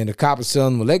 and the cop is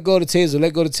telling him, "Let go of the taser,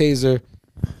 let go of the taser,"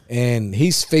 and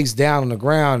he's face down on the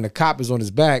ground, and the cop is on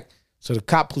his back, so the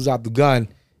cop pulls out the gun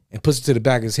and puts it to the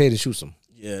back of his head and shoots him.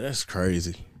 Yeah, that's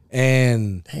crazy.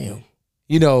 And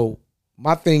damn,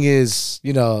 my thing is,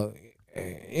 you know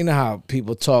how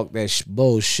people talk that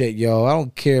bullshit, yo. I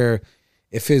don't care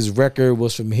if his record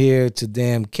was from here to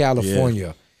damn California.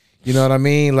 Yeah. You know what I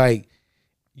mean? Like,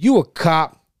 you a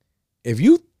cop. If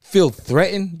you feel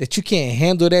threatened that you can't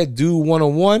handle that dude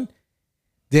one-on-one,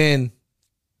 then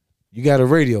you got a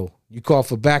radio. You call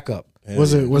for backup.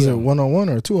 Was it one-on-one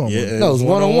or two-on-one? Yeah, no, it was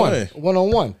one-on-one.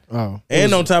 One-on-one. Oh.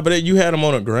 And on top of that, you had him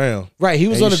on the ground. Right, he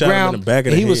was on the ground, and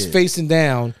he was facing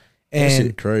down, and that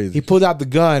shit crazy. He pulled out the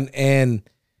gun, and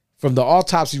from the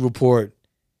autopsy report,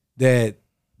 that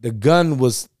the gun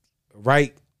was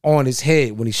right on his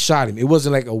head when he shot him. It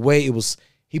wasn't like away. It was,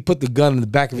 he put the gun in the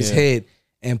back of his head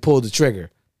and pulled the trigger.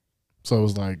 So it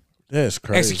was like, that's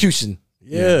crazy. Execution.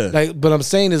 Yeah. Like, but I'm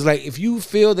saying is, like, if you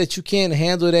feel that you can't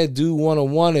handle that dude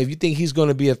one-on-one, if you think he's going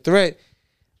to be a threat,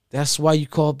 that's why you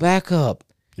call backup.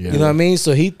 Yeah. You know what I mean?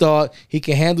 So he thought he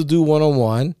can handle dude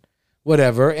one-on-one,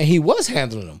 whatever, and he was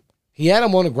handling him. He had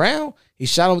him on the ground. He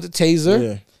shot him with the taser.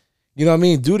 Yeah. You know what I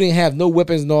mean? Dude didn't have no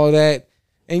weapons and all that.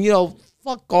 And,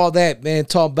 fuck all that, man.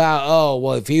 Talk about, oh,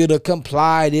 well, if he would have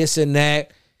complied, this and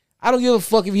that. I don't give a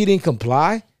fuck if he didn't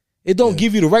comply. It don't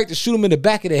give you the right to shoot him in the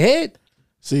back of the head.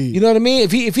 See, you know what I mean?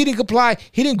 If he didn't comply,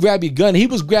 he didn't grab your gun. He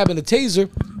was grabbing the taser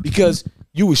because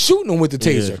you were shooting him with the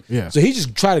taser. Yeah. So he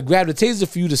just tried to grab the taser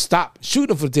for you to stop shooting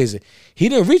him for the taser. He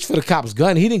didn't reach for the cop's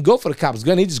gun. He didn't go for the cop's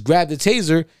gun. He just grabbed the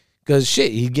taser because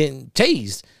shit, he's getting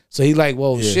tased. So he like,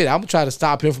 well, shit, I'm gonna try to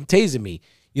stop him from tasing me.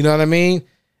 You know what I mean?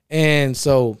 And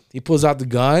so he pulls out the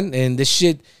gun, and this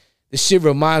shit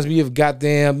reminds me of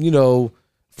goddamn,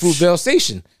 Fruitvale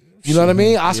Station. You know what I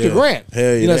mean? Oscar Grant.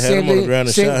 Hell yeah, they had him on the ground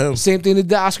and shot him. Same thing that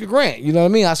did Oscar Grant. You know what I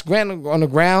mean? Oscar Grant on the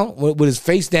ground with his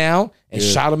face down and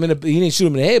shot him in the. He didn't shoot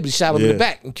him in the head, but he shot him in the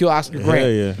back and killed Oscar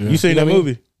Grant. Yeah. You seen that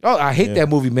movie? Oh, I hate that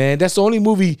movie, man. That's the only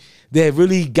movie that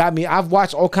really got me. I've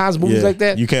watched all kinds of movies like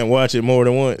that. You can't watch it more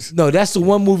than once. No, that's the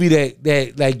one movie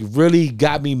that like really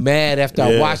got me mad after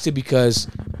I watched it because,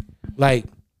 like,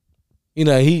 he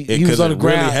was on the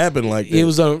ground. Really happened like that. He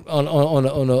was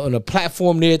on a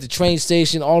platform there at the train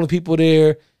station. All the people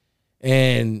there,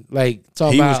 and like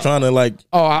he was trying to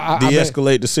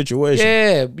de-escalate the situation.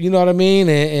 Yeah, you know what I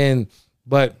mean.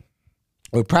 But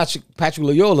with Patrick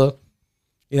Loyola,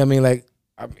 you know what I mean. Like,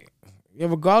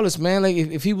 regardless, man. Like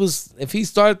if he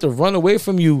started to run away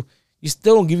from you, you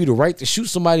still don't give you the right to shoot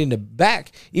somebody in the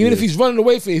back. Even if he's running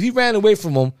away if he ran away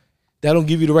from him, that don't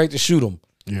give you the right to shoot him.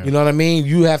 Yeah. You know what I mean?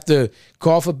 You have to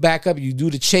call for backup. You do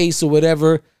the chase or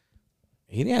whatever.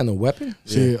 He didn't have no weapon.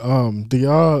 See,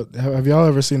 have y'all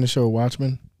ever seen the show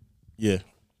Watchmen? Yeah.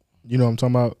 You know what I'm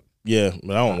talking about? Yeah,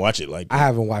 but I don't watch it like that. I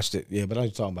haven't watched it. Yeah, but I know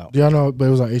what you're talking about. Do y'all know? But it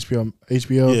was on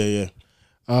HBO.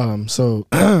 Yeah. So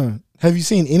have you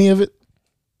seen any of it?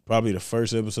 Probably the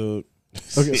first episode.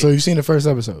 Okay, so you've seen the first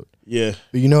episode. Yeah.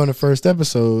 But in the first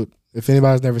episode, if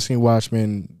anybody's never seen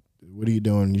Watchmen, what are you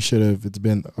doing? You should have. It's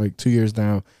been like 2 years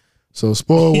now. So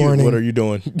spoiler warning. What are you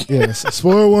doing? Yes,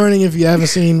 spoiler warning if you haven't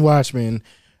seen Watchmen.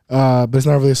 But it's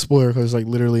not really a spoiler because it's like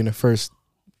literally in the first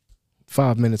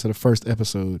 5 minutes of the first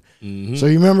episode. Mm-hmm. So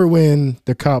you remember when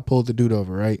the cop pulled the dude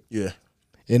over, right? Yeah.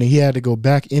 And he had to go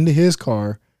back into his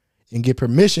car and get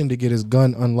permission to get his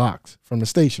gun unlocked from the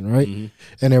station, right? Mm-hmm.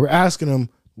 And they were asking him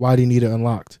why do you need it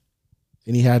unlocked,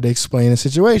 and he had to explain the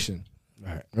situation.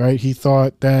 Right? He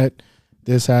thought that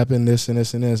this happened, this and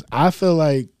this and this. I feel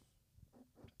like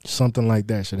something like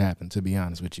that should happen, to be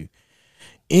honest with you.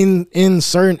 In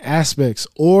certain aspects,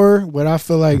 or what I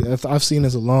feel like I've seen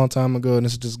this a long time ago, and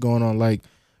this is just going on like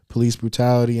police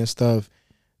brutality and stuff.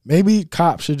 Maybe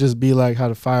cops should just be like how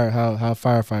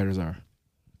firefighters are.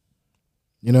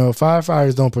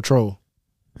 Firefighters don't patrol.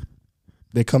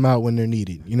 They come out when they're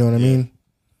needed. You know what I mean?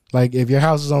 Like if your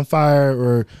house is on fire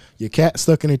or your cat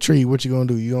stuck in a tree, what you gonna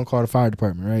do? You gonna call the fire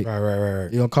department, right?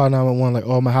 Right. You gonna call 911 like,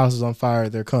 oh, my house is on fire,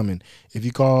 they're coming. If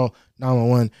you call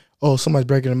 911, oh, somebody's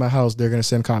breaking in my house, they're gonna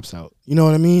send cops out. You know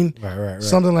what I mean? Right.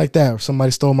 Something like that. Or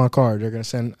somebody stole my car, they're gonna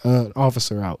send an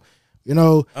officer out. I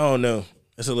don't know.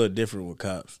 It's a little different with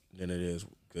cops than it is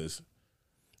because.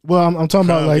 Well, I'm talking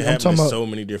about like I'm talking about so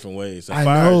many different ways. I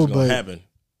know, but happen.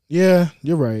 Yeah,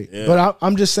 you're right. Yeah. But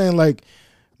I'm just saying, like,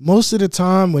 most of the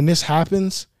time when this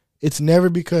happens, it's never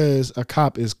because a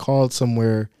cop is called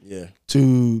somewhere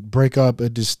to break up a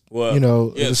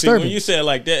disturbance. See, when you say it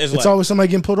like that, it's like, always somebody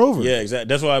getting pulled over. Yeah, exactly.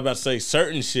 That's why I was about to say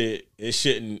certain shit. It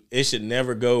should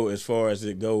never go as far as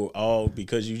it go all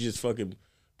because you just fucking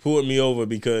pulled me over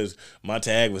because my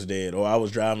tag was dead or I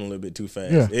was driving a little bit too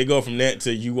fast. Yeah. It go from that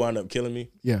to you wind up killing me.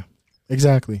 Yeah,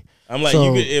 exactly. I'm like,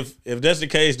 so, you could, if that's the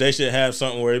case, they should have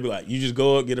something where it'd be like, you just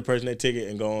go up, get a person that ticket,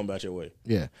 and go on about your way.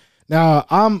 Yeah. Now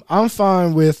I'm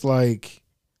fine with like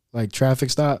traffic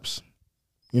stops.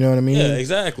 You know what I mean? Yeah,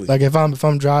 exactly. Like if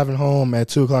I'm driving home at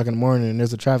 2:00 in the morning and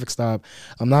there's a traffic stop,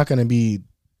 I'm not gonna be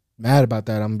mad about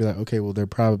that. I'm gonna be like, okay, well, they're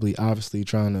probably obviously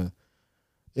trying to,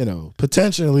 you know,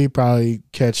 potentially probably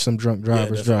catch some drunk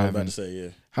drivers driving. What I'm about to say, yeah.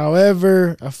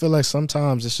 However, I feel like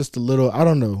sometimes it's just a little, I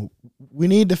don't know. We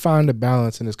need to find a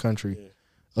balance in this country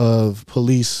of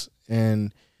police,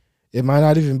 and it might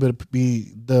not even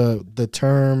be the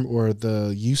term or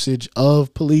the usage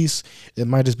of police. It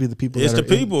might just be the people. It's that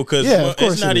the people, because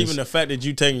it's not even is. The fact that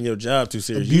you taking your job too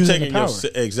serious. Abusing You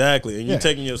taking exactly, and you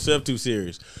taking yourself too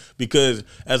serious. Because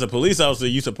as a police officer,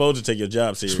 you supposed to take your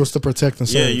job serious. You're supposed to protect and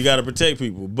serve. Yeah, you got to protect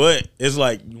people. But it's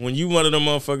like when you one of them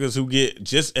motherfuckers who get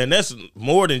just, and that's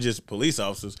more than just police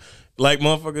officers. Like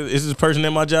motherfuckers, this is a person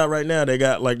in my job right now. They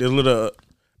got like this little,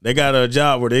 they got a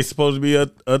job where they supposed to be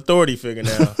a authority figure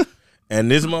now. And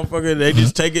this motherfucker, they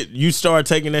just take it. You start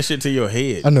taking that shit to your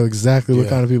head. I know exactly what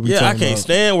kind of people. I can't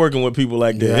stand working with people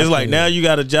like that. Yeah, it's like now you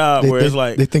got a job where it's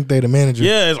like they think they the manager.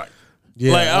 Yeah, it's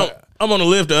like I'm on the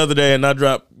lift the other day and I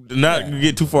dropped. Not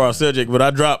get too far off subject, but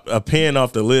I dropped a pen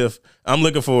off the lift. I'm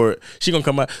looking for it. She gonna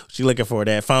come out. She looking for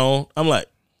that phone. I'm like,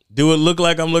 do it look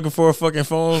like I'm looking for a fucking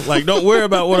phone? Like, don't worry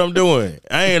about what I'm doing.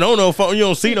 I ain't on no phone. You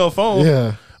don't see no phone.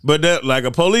 Yeah. But that like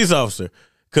a police officer.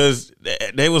 Cause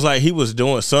they was like he was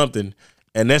doing something,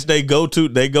 and that's they go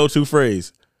to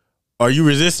phrase. Are you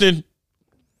resisting?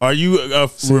 Are you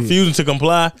refusing to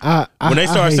comply? When they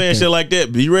start saying shit like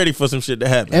that, be ready for some shit to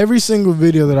happen. Every single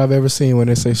video that I've ever seen when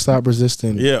they say stop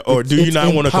resisting. Yeah, or do you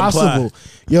not want to comply?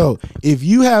 Yo, if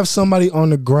you have somebody on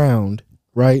the ground,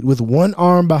 right, with one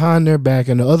arm behind their back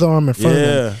and the other arm in front of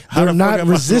them, they're not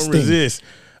resisting.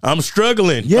 I'm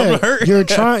struggling. Yeah, I'm hurt. You're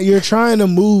trying to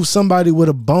move somebody with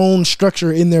a bone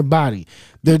structure in their body.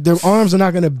 Their arms are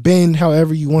not going to bend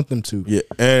however you want them to. Yeah,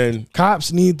 and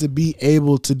cops need to be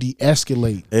able to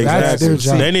de-escalate. Exactly. That's their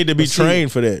job. They need to be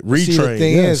trained for that. Retrained. See, the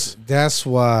thing is, that's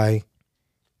why,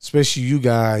 especially you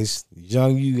guys,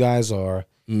 young you guys are,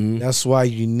 that's why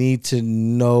you need to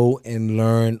know and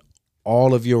learn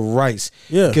all of your rights.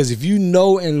 Yeah. Because if you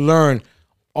know and learn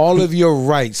all of your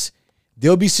rights,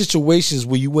 there'll be situations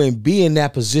where you wouldn't be in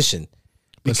that position.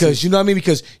 Because you know what I mean?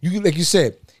 Because you, like you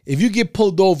said, if you get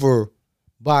pulled over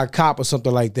by a cop or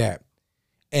something like that,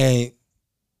 and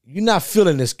you're not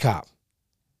feeling this cop,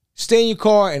 stay in your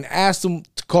car and ask them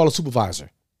to call a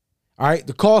supervisor. All right?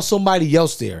 To call somebody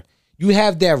else there. You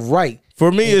have that right.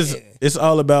 For me, it's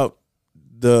all about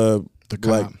the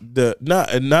cop. Like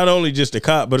not only just the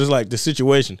cop, but it's like the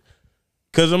situation.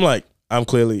 Cause I'm like, I'm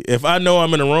clearly, if I know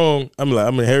I'm in the wrong, I'm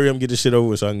gonna hurry up and get this shit over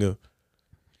with so I can go.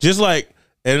 Just like,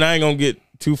 and I ain't gonna get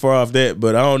too far off that,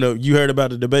 but I don't know. You heard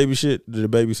about the baby shit, the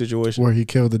baby situation where he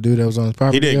killed the dude that was on his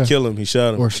property. He didn't kill him. He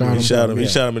shot him. Or shot him. He shot him. He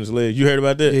shot him in his leg. You heard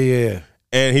about that? Yeah.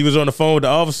 And he was on the phone with the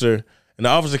officer, and the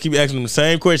officer keep asking him the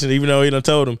same question, even though he done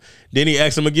told him. Then he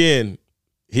asked him again.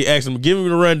 He asked him, give him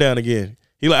the rundown again.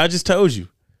 He like, I just told you.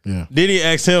 Yeah. Then he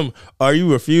asked him, are you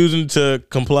refusing to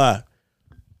comply?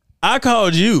 I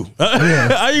called you.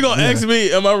 How you gonna ask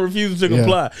me, am I refusing to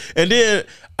comply? And then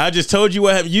I just told you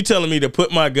what happened. You telling me to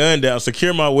put my gun down,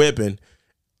 secure my weapon.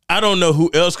 I don't know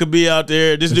who else could be out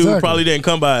there. This dude probably didn't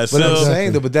come by himself. But I'm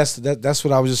saying, but that's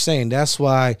what I was just saying. That's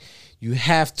why you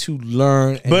have to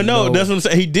learn. But no, that's what I'm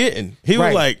saying. He didn't. He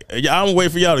was like, I'm gonna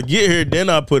wait for y'all to get here, then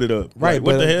I'll put it up. Right. Like,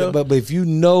 what the hell? But if you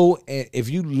know, if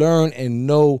you learn and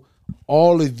know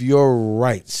all of your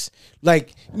rights,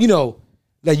 like, you know,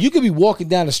 like you could be walking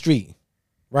down the street,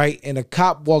 right, and a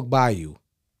cop walk by you.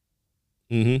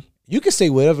 Mm-hmm. You can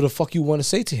say whatever the fuck you want to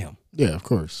say to him. Yeah, of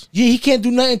course. Yeah, he can't do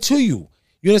nothing to you.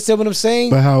 You understand what I'm saying?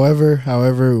 But however,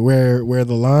 where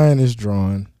the line is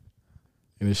drawn,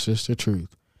 and it's just the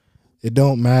truth, it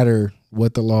don't matter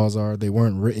what the laws are. They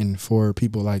weren't written for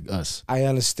people like us. I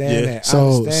understand that.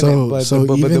 So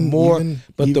the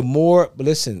more,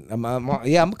 listen, I'm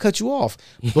gonna cut you off.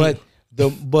 But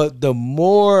the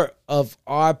more of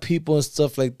our people and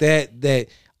stuff like that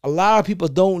a lot of people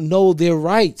don't know their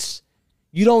rights.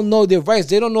 You don't know their rights.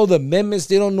 They don't know the amendments.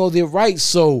 They don't know their rights.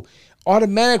 So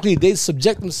automatically they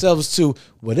subject themselves to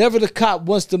whatever the cop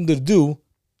wants them to do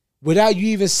without you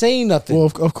even saying nothing.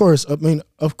 Well, of course. I mean,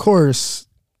 of course.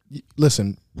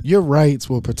 Listen, your rights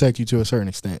will protect you to a certain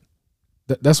extent.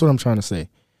 That's what I'm trying to say.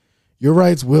 Your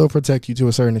rights will protect you to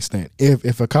a certain extent.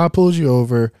 If a cop pulls you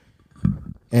over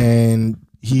and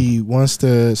he wants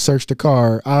to search the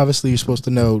car, obviously you're supposed to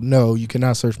know, no, you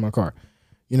cannot search my car.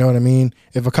 You know what I mean?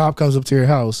 If a cop comes up to your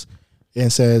house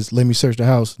and says, let me search the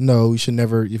house, no, you should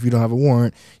never, if you don't have a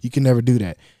warrant, you can never do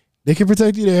that. They can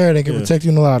protect you there. They can protect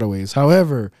you in a lot of ways.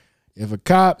 However, if a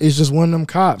cop is just one of them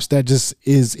cops that just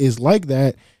is like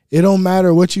that, it don't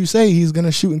matter what you say, he's going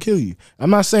to shoot and kill you. I'm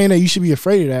not saying that you should be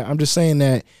afraid of that. I'm just saying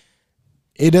that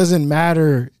it doesn't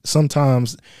matter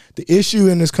sometimes. The issue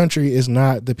in this country is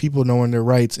not the people knowing their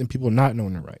rights and people not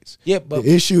knowing their rights. Yeah, but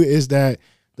the issue is that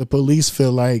the police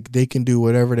feel like they can do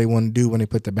whatever they want to do when they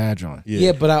put the badge on.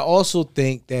 Yeah, but I also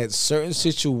think that certain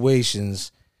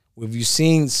situations, if you've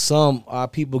seen some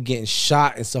people getting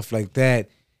shot and stuff like that,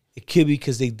 it could be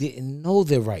because they didn't know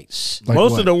their rights. Like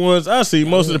most of the ones I see,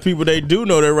 most of the people, they do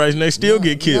know their rights and they still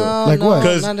get killed. What?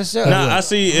 Because I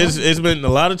see it's been a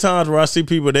lot of times where I see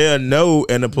people they'll know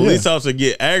and the police officer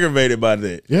get aggravated by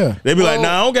that. Yeah, they be like,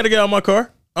 "Nah, I don't got to get out of my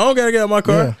car. I don't gotta get out of my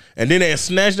car," and then they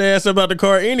snatch their ass up out the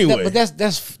car anyway. But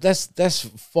that's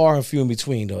far and few in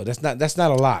between though. That's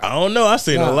not a lot. I don't know. I've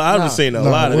seen a lot. I've seen a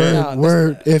lot of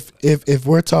that. If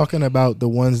we're talking about the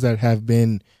ones that have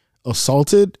been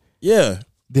assaulted,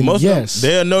 then most yes, of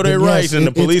them, they'll know their rights, and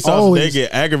the police officer they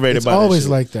get aggravated by that. It's always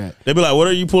like that. They be like, "What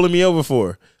are you pulling me over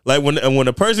for?" Like when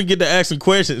a person get to asking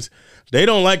questions, they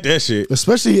don't like that shit.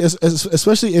 Especially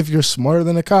if you're smarter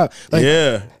than a cop. Like,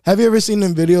 have you ever seen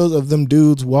them videos of them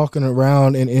dudes walking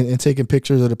around and taking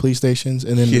pictures of the police stations,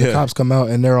 and then the cops come out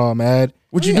and they're all mad?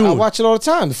 What you doing? I watch it all the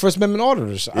time. The First Amendment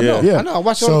auditors. I know. I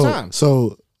watch it all the time.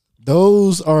 So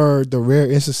those are the rare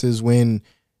instances when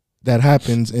that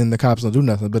happens and the cops don't do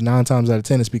nothing. But 9 times out of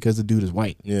 10, it's because the dude is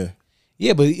white.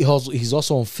 Yeah, but he's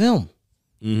also on film.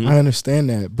 Mm-hmm. I understand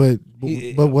that, but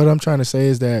what I'm trying to say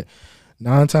is that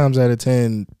 9 times out of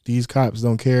 10, these cops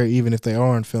don't care even if they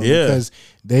are on film because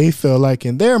they feel like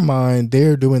in their mind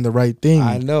they're doing the right thing.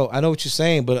 I know what you're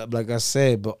saying, but like I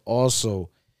said, but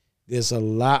also there's a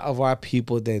lot of our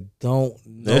people that don't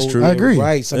know their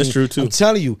rights. That's true too. I'm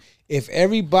telling you, if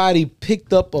everybody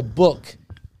picked up a book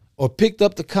or picked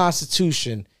up the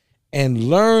Constitution and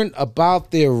learned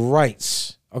about their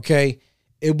rights, okay,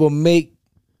 it will make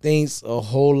things a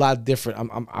whole lot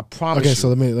different. I promise. Okay, so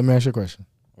let me ask you a question.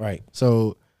 Right.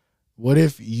 So, what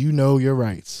if you know your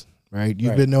rights? Right.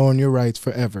 You've been knowing your rights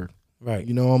forever. Right.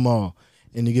 You know them all,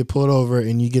 and you get pulled over,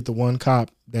 and you get the one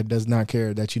cop that does not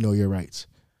care that you know your rights,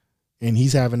 and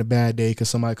he's having a bad day because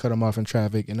somebody cut him off in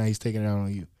traffic, and now he's taking it out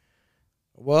on you.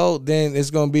 Well, then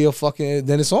it's gonna be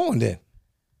then it's on then.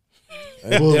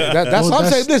 That's why I'm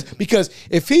saying this, because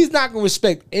if he's not gonna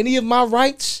respect any of my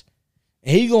rights,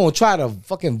 and he gonna try to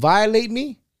fucking violate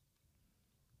me,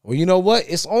 well, you know what?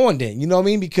 It's on then. You know what I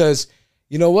mean? Because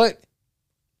you know what?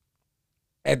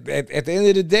 At the end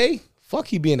of the day, fuck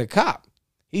he being a cop.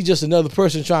 He's just another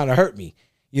person trying to hurt me.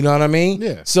 You know what I mean?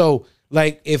 Yeah. So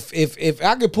like if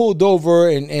I get pulled over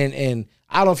and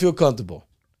I don't feel comfortable,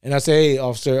 and I say, hey,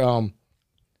 officer,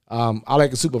 I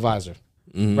like a supervisor,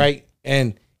 right?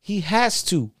 And he has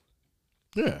to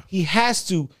get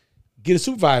a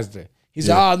supervisor. He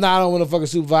said, oh, no, I don't want to fucking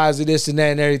supervisor this and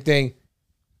that and everything.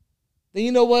 Then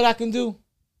you know what I can do?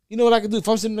 You know what I can do? If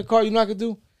I'm sitting in the car, you know what I can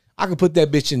do? I can put that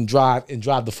bitch in drive and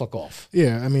drive the fuck off.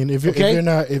 Yeah, I mean, if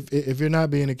you're not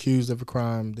being accused of a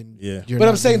crime, then you're But not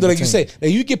I'm saying though, like you say,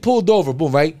 like you get pulled over,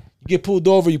 boom, right? You get pulled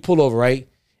over, you pull over, right?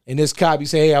 And this cop, you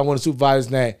say, hey, I want to supervise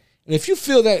that. And if you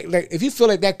feel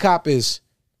like that cop is,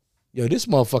 yo, this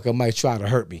motherfucker might try to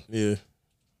hurt me. Yeah.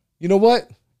 You know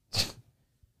what?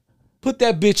 Put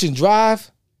that bitch in drive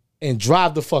and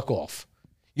drive the fuck off.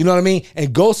 You know what I mean?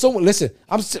 And go somewhere. Listen,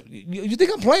 you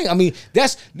think I'm playing? I mean,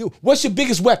 what's your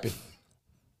biggest weapon?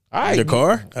 All right. The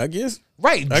car, I guess.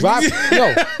 Right. Drive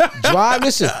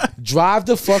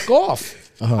the fuck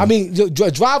off. Uh-huh. I mean,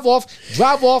 drive off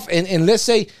and let's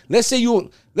say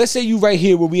you right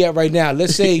here where we at right now.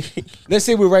 Let's say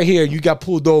we're right here. You got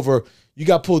pulled over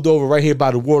right here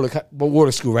by the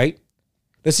water school, right?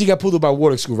 Let's say you got pulled over by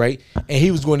water school, right? And he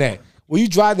was going that. Well, you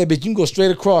drive that bitch, you can go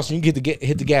straight across and you can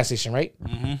hit the gas station, right?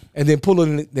 Mm-hmm. And then pull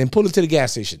it to the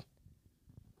gas station.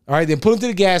 All right, then pull him to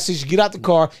the gas station, get out the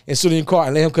car, and sit in your car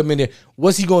and let him come in there.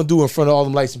 What's he gonna do in front of all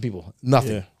them lights and people?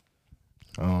 Nothing. Yeah.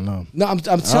 I don't know. No, I'm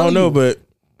telling you. I don't know, but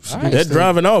that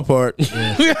driving all part.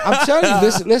 Yeah. I'm telling you,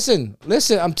 listen.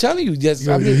 I'm telling you, yes. He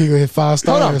gonna hit 5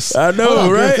 stars. I know,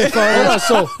 right?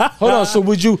 Hold on. So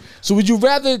would you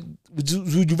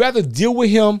rather deal with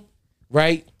him,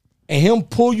 right? And him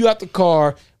pull you out the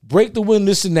car, break the window,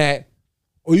 this and that,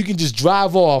 or you can just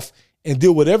drive off and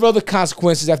deal with whatever other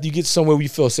consequences after you get somewhere where you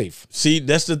feel safe. See,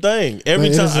 that's the thing.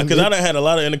 Every time, because I done had a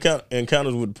lot of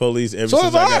encounters with the police ever since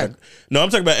I got. No, I'm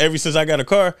talking about ever since I got a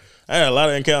car. I had a lot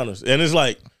of encounters, and it's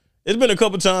like it's been a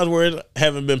couple times where it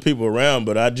haven't been people around,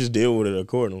 but I just deal with it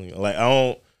accordingly. Like I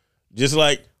don't Just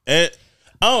like, I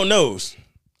don't know.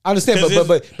 I understand,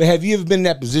 but have you ever been in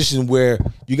that position where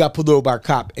you got pulled over by a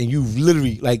cop and you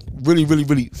literally, like, really, really,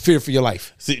 really fear for your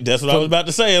life? See, that's what I was about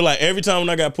to say. Like, every time when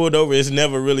I got pulled over, it's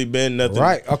never really been nothing.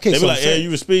 Right. Okay. They be like, "Yeah, you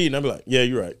were speeding." I be like, "Yeah,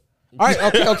 you're right." All right.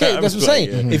 Okay. That's what I'm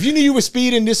saying. Yeah. If you knew you were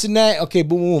speeding, this and that, okay,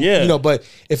 boom, boom. Yeah. You know, but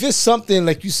if it's something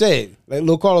like you said, like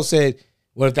Lil Carlos said,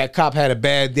 what if that cop had a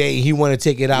bad day and he wanted to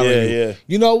take it out on you? Yeah.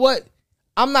 You know what?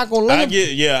 I'm not gonna let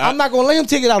him. I'm not gonna let him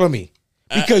take it out on me.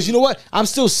 Because you know what? I'm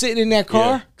still sitting in that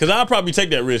car. Because I'll probably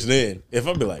take that risk then. If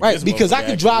I'm be like, right, because I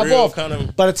can drive off.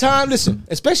 By the time, listen,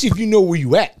 especially if you know where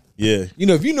you at. Yeah. You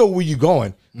know, if you know where you're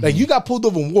going. Like, you got pulled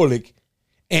over in Warlick,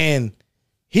 and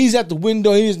he's at the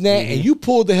window, he's in that, and you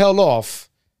pulled the hell off.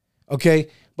 Okay?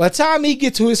 By the time he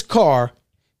get to his car,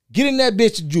 get in that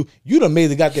bitch, you done made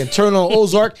the goddamn turn on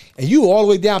Ozark, and you all the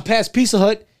way down past Pizza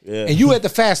Hut, and you at the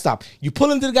fast stop. You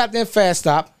pull into the goddamn fast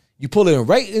stop, you pull in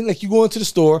right in like you go into the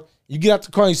store, you get out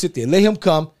the car and you sit there, let him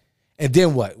come, and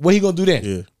then what? What he gonna do then?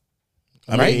 Yeah.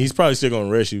 I mean, he's probably still gonna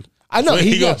arrest you. I know. So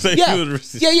he gonna say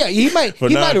He might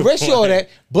arrest you all that,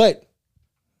 but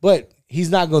he's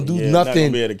not gonna do nothing. Not gonna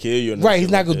be able to kill you. Right.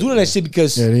 He's not gonna do none of that shit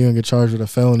because they're gonna get charged with a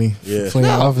felony. Yeah.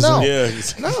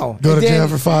 No. Go to jail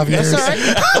for 5 years. That's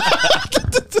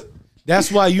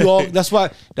all right.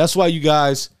 That's why you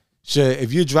guys should,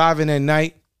 if you're driving at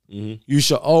night, you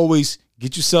should always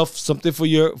get yourself something for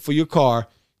your car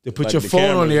to put like your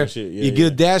phone on there. You get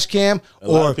a dash cam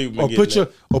or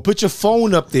put your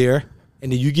phone up there,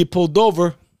 and then you get pulled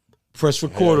over, press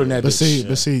record on that. But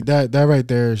see, that right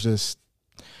there is just,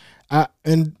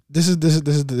 and this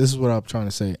is what I'm trying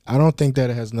to say. I don't think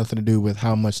that it has nothing to do with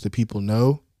how much the people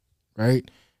know, right?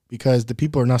 Because the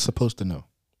people are not supposed to know.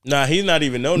 Nah, he's not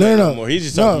even knowing that anymore. He's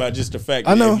just talking about just the fact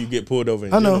that if you get pulled over.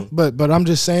 I know, but I'm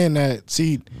just saying that.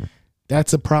 See,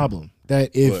 that's a problem.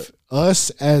 That if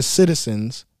us as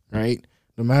citizens, right,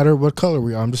 no matter what color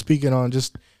we are, I'm just speaking on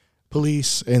just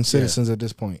police and citizens at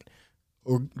this point,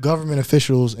 or government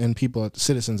officials and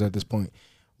citizens at this point.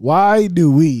 Why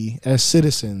do we, as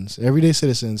citizens, everyday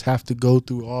citizens, have to go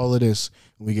through all of this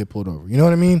when we get pulled over? You know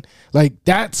what I mean? Like,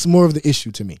 that's more of the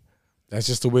issue to me. That's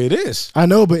just the way it is. I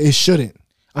know, but it shouldn't.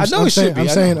 I'm saying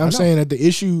that the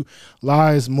issue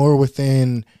lies more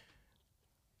within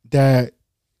that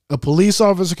a police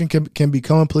officer can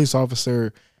become a police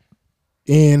officer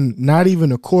in not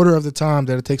even a quarter of the time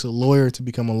that it takes a lawyer to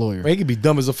become a lawyer. He could be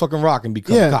dumb as a fucking rock and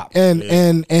become a cop.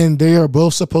 And they are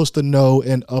both supposed to know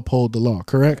and uphold the law,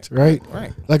 correct? Right?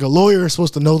 Like a lawyer is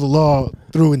supposed to know the law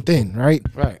through and thin, right?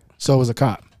 Right. So is a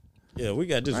cop. Yeah, we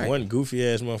got this one goofy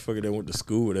ass motherfucker that went to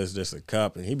school that's just a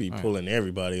cop, and he be pulling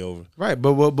everybody over. Right,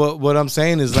 but what I'm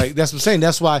saying is, like, that's what I'm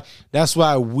saying. That's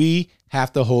why we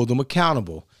have to hold them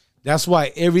accountable. That's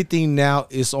why everything now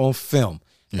is on film.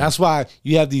 Yeah. That's why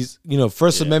you have these,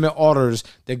 First Amendment auditors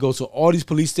that go to all these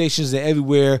police stations and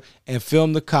everywhere and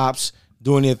film the cops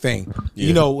doing their thing.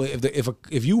 Yeah.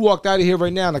 If you walked out of here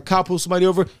right now and a cop pulls somebody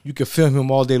over, you can film him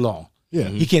all day long. Yeah,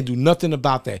 he can't do nothing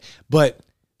about that. But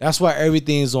that's why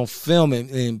everything is on film,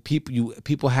 and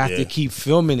people have to keep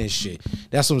filming this shit.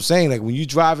 That's what I'm saying. Like, when you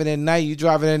driving at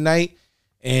night,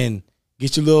 and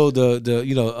get your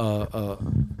little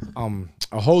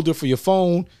a holder for your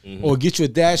phone, or get you a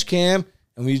dash cam.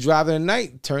 And when you're driving at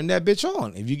night, turn that bitch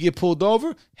on. If you get pulled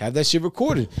over, have that shit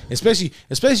recorded. Especially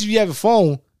if you have a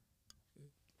phone,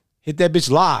 hit that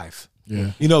bitch live.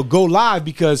 Yeah. Go live,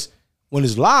 because when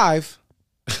it's live,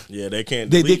 they can't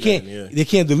they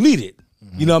can't delete it.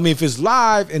 You know what I mean? If it's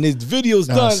live and its video's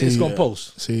done, it's gonna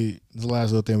post. See, the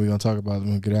last little thing we're gonna talk about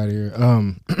when we get out of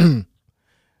here.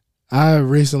 I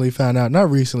recently found out, not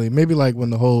recently, maybe like when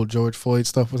the whole George Floyd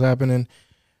stuff was happening,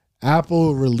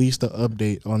 Apple released an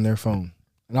update on their phone.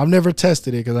 And I've never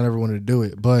tested it because I never wanted to do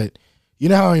it. But you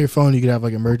know how on your phone you could have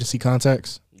like emergency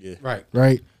contacts? Yeah.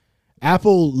 Right?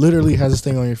 Apple literally has this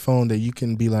thing on your phone that you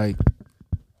can be like,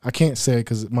 I can't say it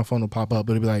because my phone will pop up,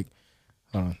 but it'll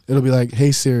be like,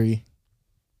 hey Siri.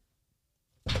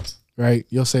 Right?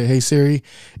 You'll say, hey Siri,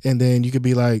 and then you could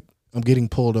be like, I'm getting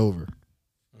pulled over.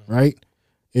 Right?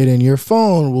 And then your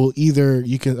phone will I think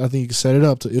you can set it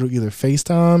up to, it'll either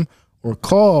FaceTime or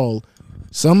call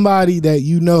somebody that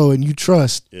you know and you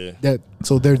trust,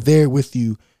 so they're there with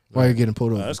you while you're getting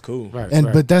pulled over. That's cool.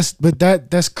 But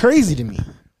that's crazy to me,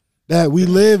 that we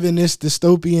live in this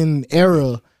dystopian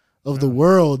era of the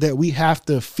world that we have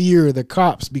to fear the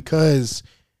cops because,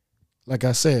 like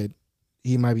I said,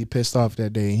 he might be pissed off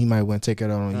that day and he might want to take it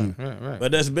out on you. Right.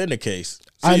 But that's been the case.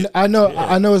 See, I know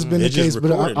it's been the case,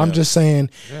 but I'm just saying,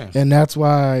 and that's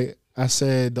why I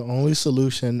said the only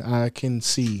solution I can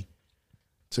see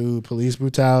to police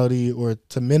brutality or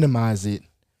to minimize it,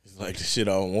 it's like the shit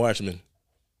on Watchmen.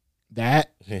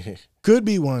 That could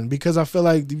be one because I feel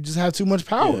like you just have too much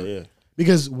power. Yeah.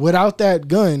 Because without that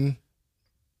gun,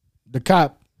 the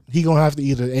cop, he gonna have to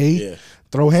either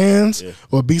throw hands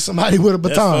or beat somebody with a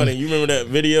baton. That's funny. You remember that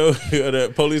video of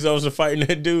that police officer fighting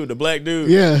that dude, the black dude?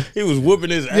 Yeah. He was whooping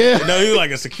his ass. Yeah. No, he was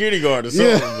like a security guard or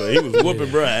something, but he was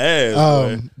whooping bro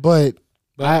ass.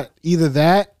 But either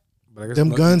that, them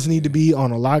guns need to be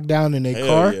on a lockdown in their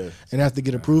car and have to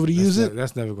get approval to use it.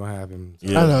 That's never gonna happen.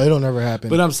 Yeah. I know it'll never happen.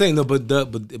 But I'm saying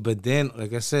but then,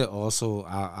 like I said, also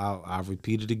I'll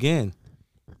repeat it again.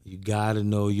 You gotta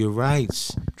know your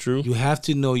rights. True. You have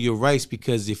to know your rights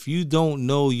because if you don't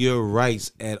know your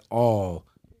rights at all,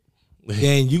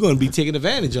 then you're gonna be taken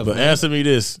advantage of. But answer me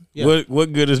this: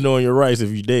 what good is knowing your rights if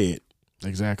you're dead?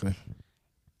 Exactly.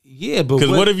 Yeah, but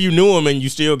because what if you knew them and you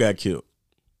still got killed?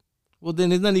 Well, then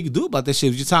there's nothing you can do about that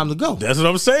shit. It's your time to go. That's what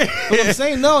I'm saying. But I'm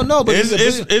saying no. But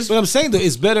but I'm saying though,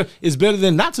 it's better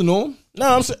than not to know them.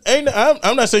 No,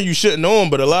 I'm not saying you shouldn't know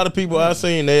them, but a lot of people I've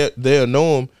seen they'll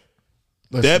know them.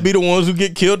 That be the ones who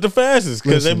get killed the fastest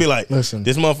because they be like, "Listen,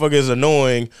 this motherfucker is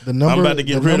annoying. I'm about to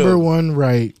get rid of." The number one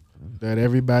right that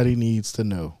everybody needs to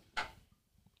know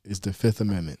is the Fifth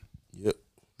Amendment. Yep,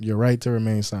 your right to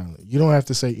remain silent. You don't have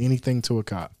to say anything to a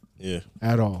cop. Yeah,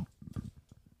 at all.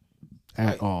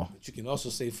 At all. But you can also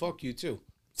say "fuck you" too.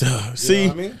 See, you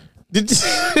know what I mean?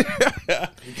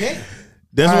 You can.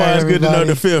 That's why it's good to know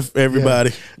the Fifth,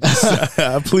 everybody.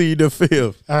 I plead the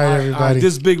Fifth. All right, everybody.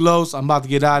 This is Big Los. I'm about to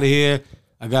get out of here.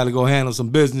 I got to go handle some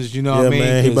business, you know what I mean?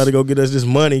 Man, he about to go get us this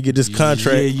money, get this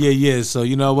contract. Yeah. So,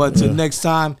 you know what? Till next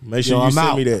time, make sure you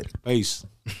send me that. Peace.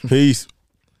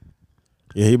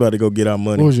 Yeah, he about to go get our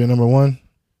money. What was your number one?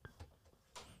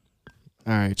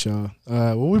 All right, y'all.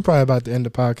 Well, we probably about to end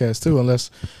the podcast, too, unless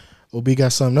OB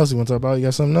got something else you want to talk about. You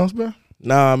got something else, bro?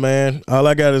 Nah, man. All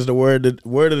I got is the word of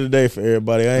the day for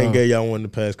everybody. I ain't gave y'all one the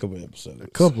past couple episodes. A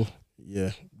couple?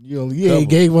 Yeah. You ain't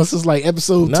gave us since like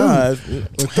episode 2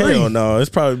 or 3. Hell no. It's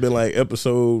probably been like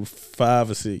episode 5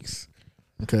 or 6.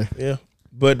 Okay. Yeah.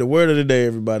 But the word of the day,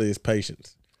 everybody, is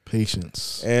patience.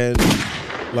 Patience. And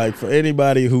like for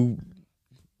anybody who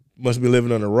must be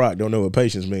living on a rock, don't know what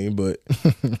patience means, but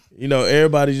you know,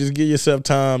 everybody just give yourself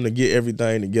time to get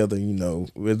everything together, you know,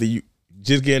 whether you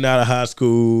just getting out of high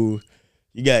school,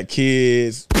 you got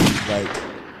kids, like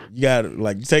you got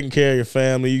like taking care of your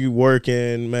family, you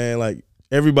working, man, like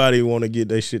everybody want to get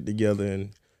their shit together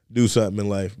and do something in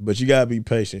life, but you gotta be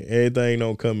patient. Everything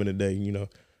don't come in a day, you know.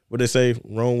 What they say,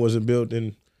 Rome wasn't built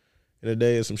in a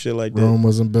day or some shit like that. Rome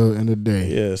wasn't built in a day.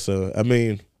 Yeah, so I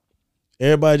mean,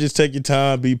 everybody just take your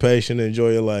time, be patient, and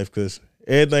enjoy your life, because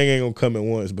everything ain't gonna come at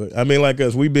once. But I mean, like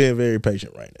us, we being very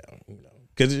patient right now, you know.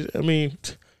 Because I mean,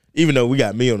 even though we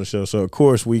got me on the show, so of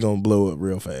course we gonna blow up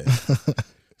real fast.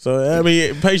 So I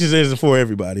mean, patience isn't for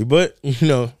everybody, but you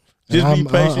know, just be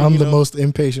patient. I'm the most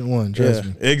impatient one. Trust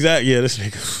me. Exactly. Yeah, this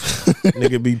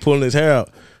nigga be pulling his hair out.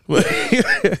 But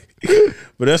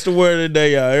that's the word of the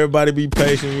day, y'all. Everybody be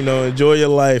patient, you know, enjoy your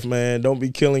life, man. Don't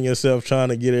be killing yourself trying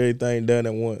to get everything done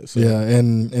at once. So. Yeah,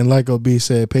 and like OB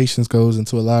said, patience goes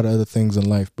into a lot of other things in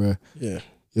life, bro. Yeah.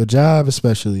 Your job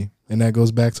especially, and that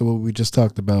goes back to what we just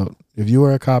talked about. If you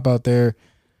are a cop out there,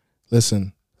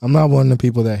 listen, I'm not one of the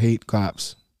people that hate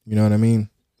cops. You know what I mean?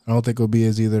 I don't think OB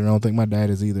is either, and I don't think my dad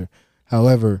is either.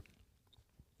 However,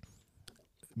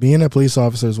 being a police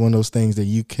officer is one of those things that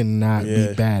you cannot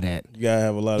be bad at. You gotta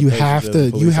have a lot of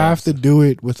patience. You have to do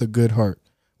it with a good heart,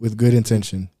 with good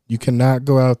intention. You cannot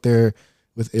go out there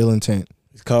with ill intent.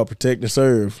 It's called protect and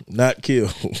serve, not kill.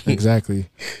 Exactly.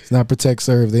 It's not protect,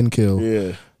 serve, then kill.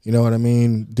 Yeah. You know what I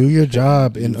mean? Do your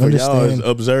job and for understand. Y'all is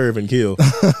observe and kill.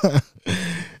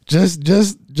 Just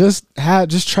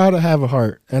try to have a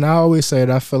heart. And I always say it,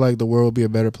 I feel like the world would be a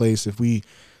better place if we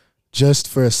just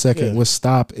for a second would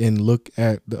stop and look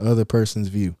at the other person's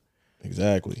view.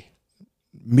 Exactly.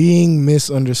 Being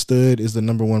misunderstood is the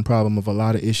number one problem of a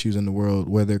lot of issues in the world,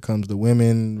 whether it comes to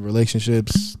women,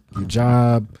 relationships, your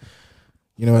job,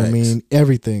 you know what I mean?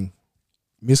 Everything.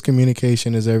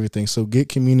 Miscommunication is everything. So get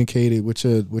communicated with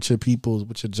your peoples,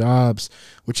 with your jobs,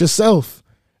 with yourself.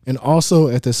 And also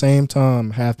at the same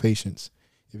time, have patience.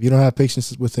 If you don't have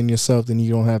patience within yourself, then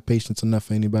you don't have patience enough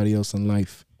for anybody else in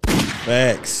life.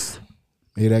 Facts.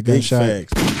 Hey, that gunshot.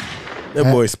 Facts.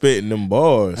 That boy spitting them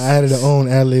bars. I had to own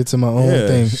ad-lib to my own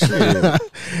thing.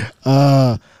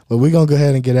 But we're going to go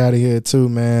ahead and get out of here too,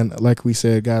 man. Like we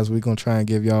said, guys, we're going to try and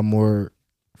give y'all more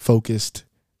focused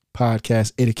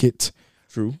podcast etiquette.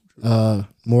 True.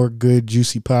 More good,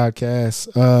 juicy podcasts.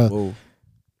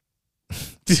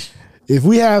 If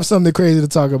we have something crazy to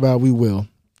talk about, we will.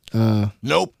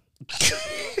 Nope.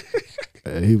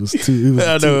 He was too.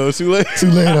 I know it was too late. Too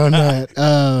late on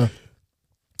that.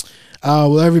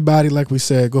 Well, everybody, like we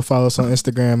said, go follow us on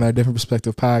Instagram at Different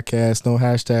Perspective Podcast. No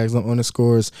hashtags, no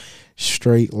underscores.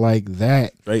 Straight like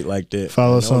that. Straight like that.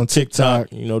 Follow us on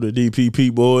TikTok. You know, the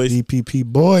DPP boys. DPP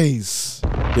boys.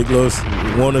 Big Los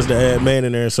want us to add man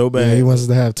in there so bad. Yeah, he wants us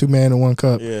to have 2 man in 1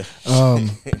 cup. Yeah.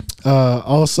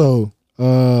 Also,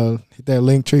 hit that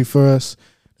link tree for us.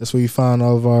 That's where you find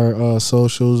all of our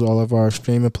socials, all of our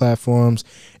streaming platforms.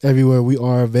 Everywhere we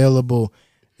are available.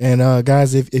 And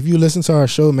guys, if you listen to our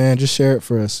show, man, just share it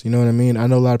for us. You know what I mean? I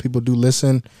know a lot of people do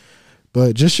listen,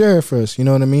 but just share it for us. You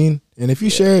know what I mean? And if you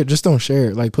share it, just don't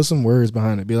share it. Like, put some words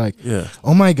behind it. Be like,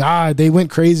 oh my God, they went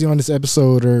crazy on this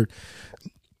episode, or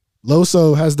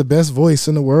Loso has the best voice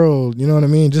in the world. You know what I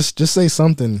mean? Just say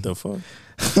something. The fuck?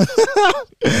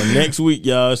 Next week,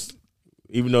 y'all,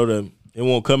 even though it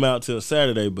won't come out till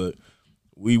Saturday, but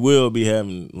we will be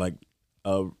having, like,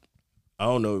 I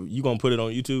don't know, you gonna put it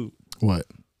on YouTube? What?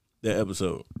 That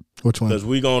episode. Which one? Because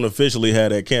we gonna officially have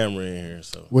that camera in here.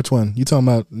 So which one? You talking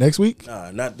about next week?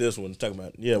 Nah, not this one. Talking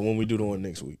about when we do the one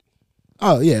next week.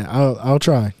 Oh yeah, I'll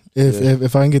try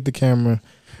if I can get the camera.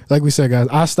 Like we said, guys,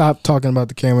 I stopped talking about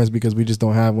the cameras because we just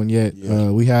don't have one yet.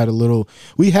 Yeah. We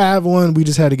have one. We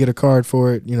just had to get a card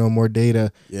for it. You know, more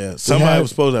data. Yeah, somebody was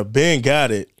supposed to have been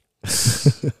got it.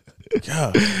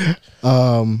 God.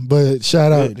 But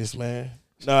shout out this man.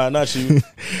 Nah, not you.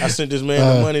 I sent this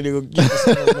man the money to go get this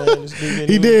man. This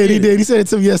he did. He said it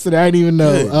to me yesterday. I didn't even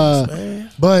know.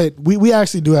 But we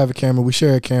actually do have a camera. We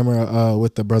share a camera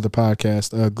with the Brother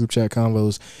Podcast group chat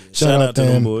convos. Shout out to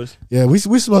them boys. Yeah, we're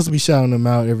supposed to be shouting them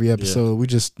out every episode. We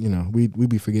just, we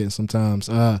be forgetting sometimes.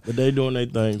 But they doing their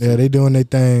thing. Yeah, they doing their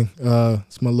thing.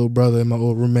 It's my little brother and my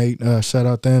old roommate. Shout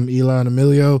out them, Eli and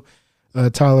Emilio.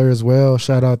 Tyler as well.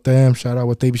 Shout out them. Shout out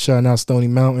what they be shouting out, Stony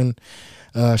Mountain.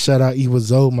 Shout out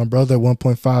Ewazo, my brother,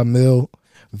 1.5 mil,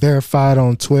 verified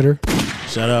on Twitter.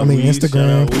 Shout out Weez.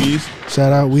 Instagram.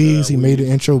 Shout out Weez. He made the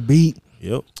intro beat.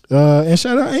 Yep. And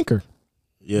shout out Anchor.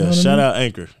 Yeah, you know shout out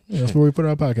Anchor. Yeah, that's where we put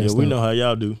our podcast. Yeah, we know how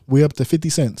y'all do. We up to 50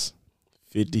 cents.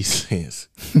 50 cents.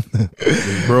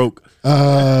 We broke.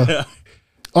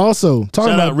 Also,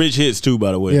 talking about Rich Hits too,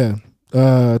 by the way. Yeah.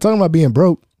 Talking about being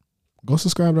broke. Go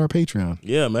subscribe to our Patreon.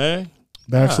 Yeah, man.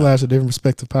 / a Different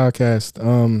Perspective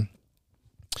Podcast.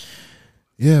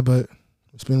 Yeah, but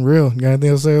it's been real. You got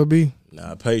anything else to say, LB?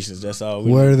 Nah, patience. That's all.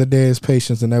 Word of the day is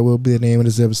patience, and that will be the name of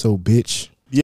this episode, bitch.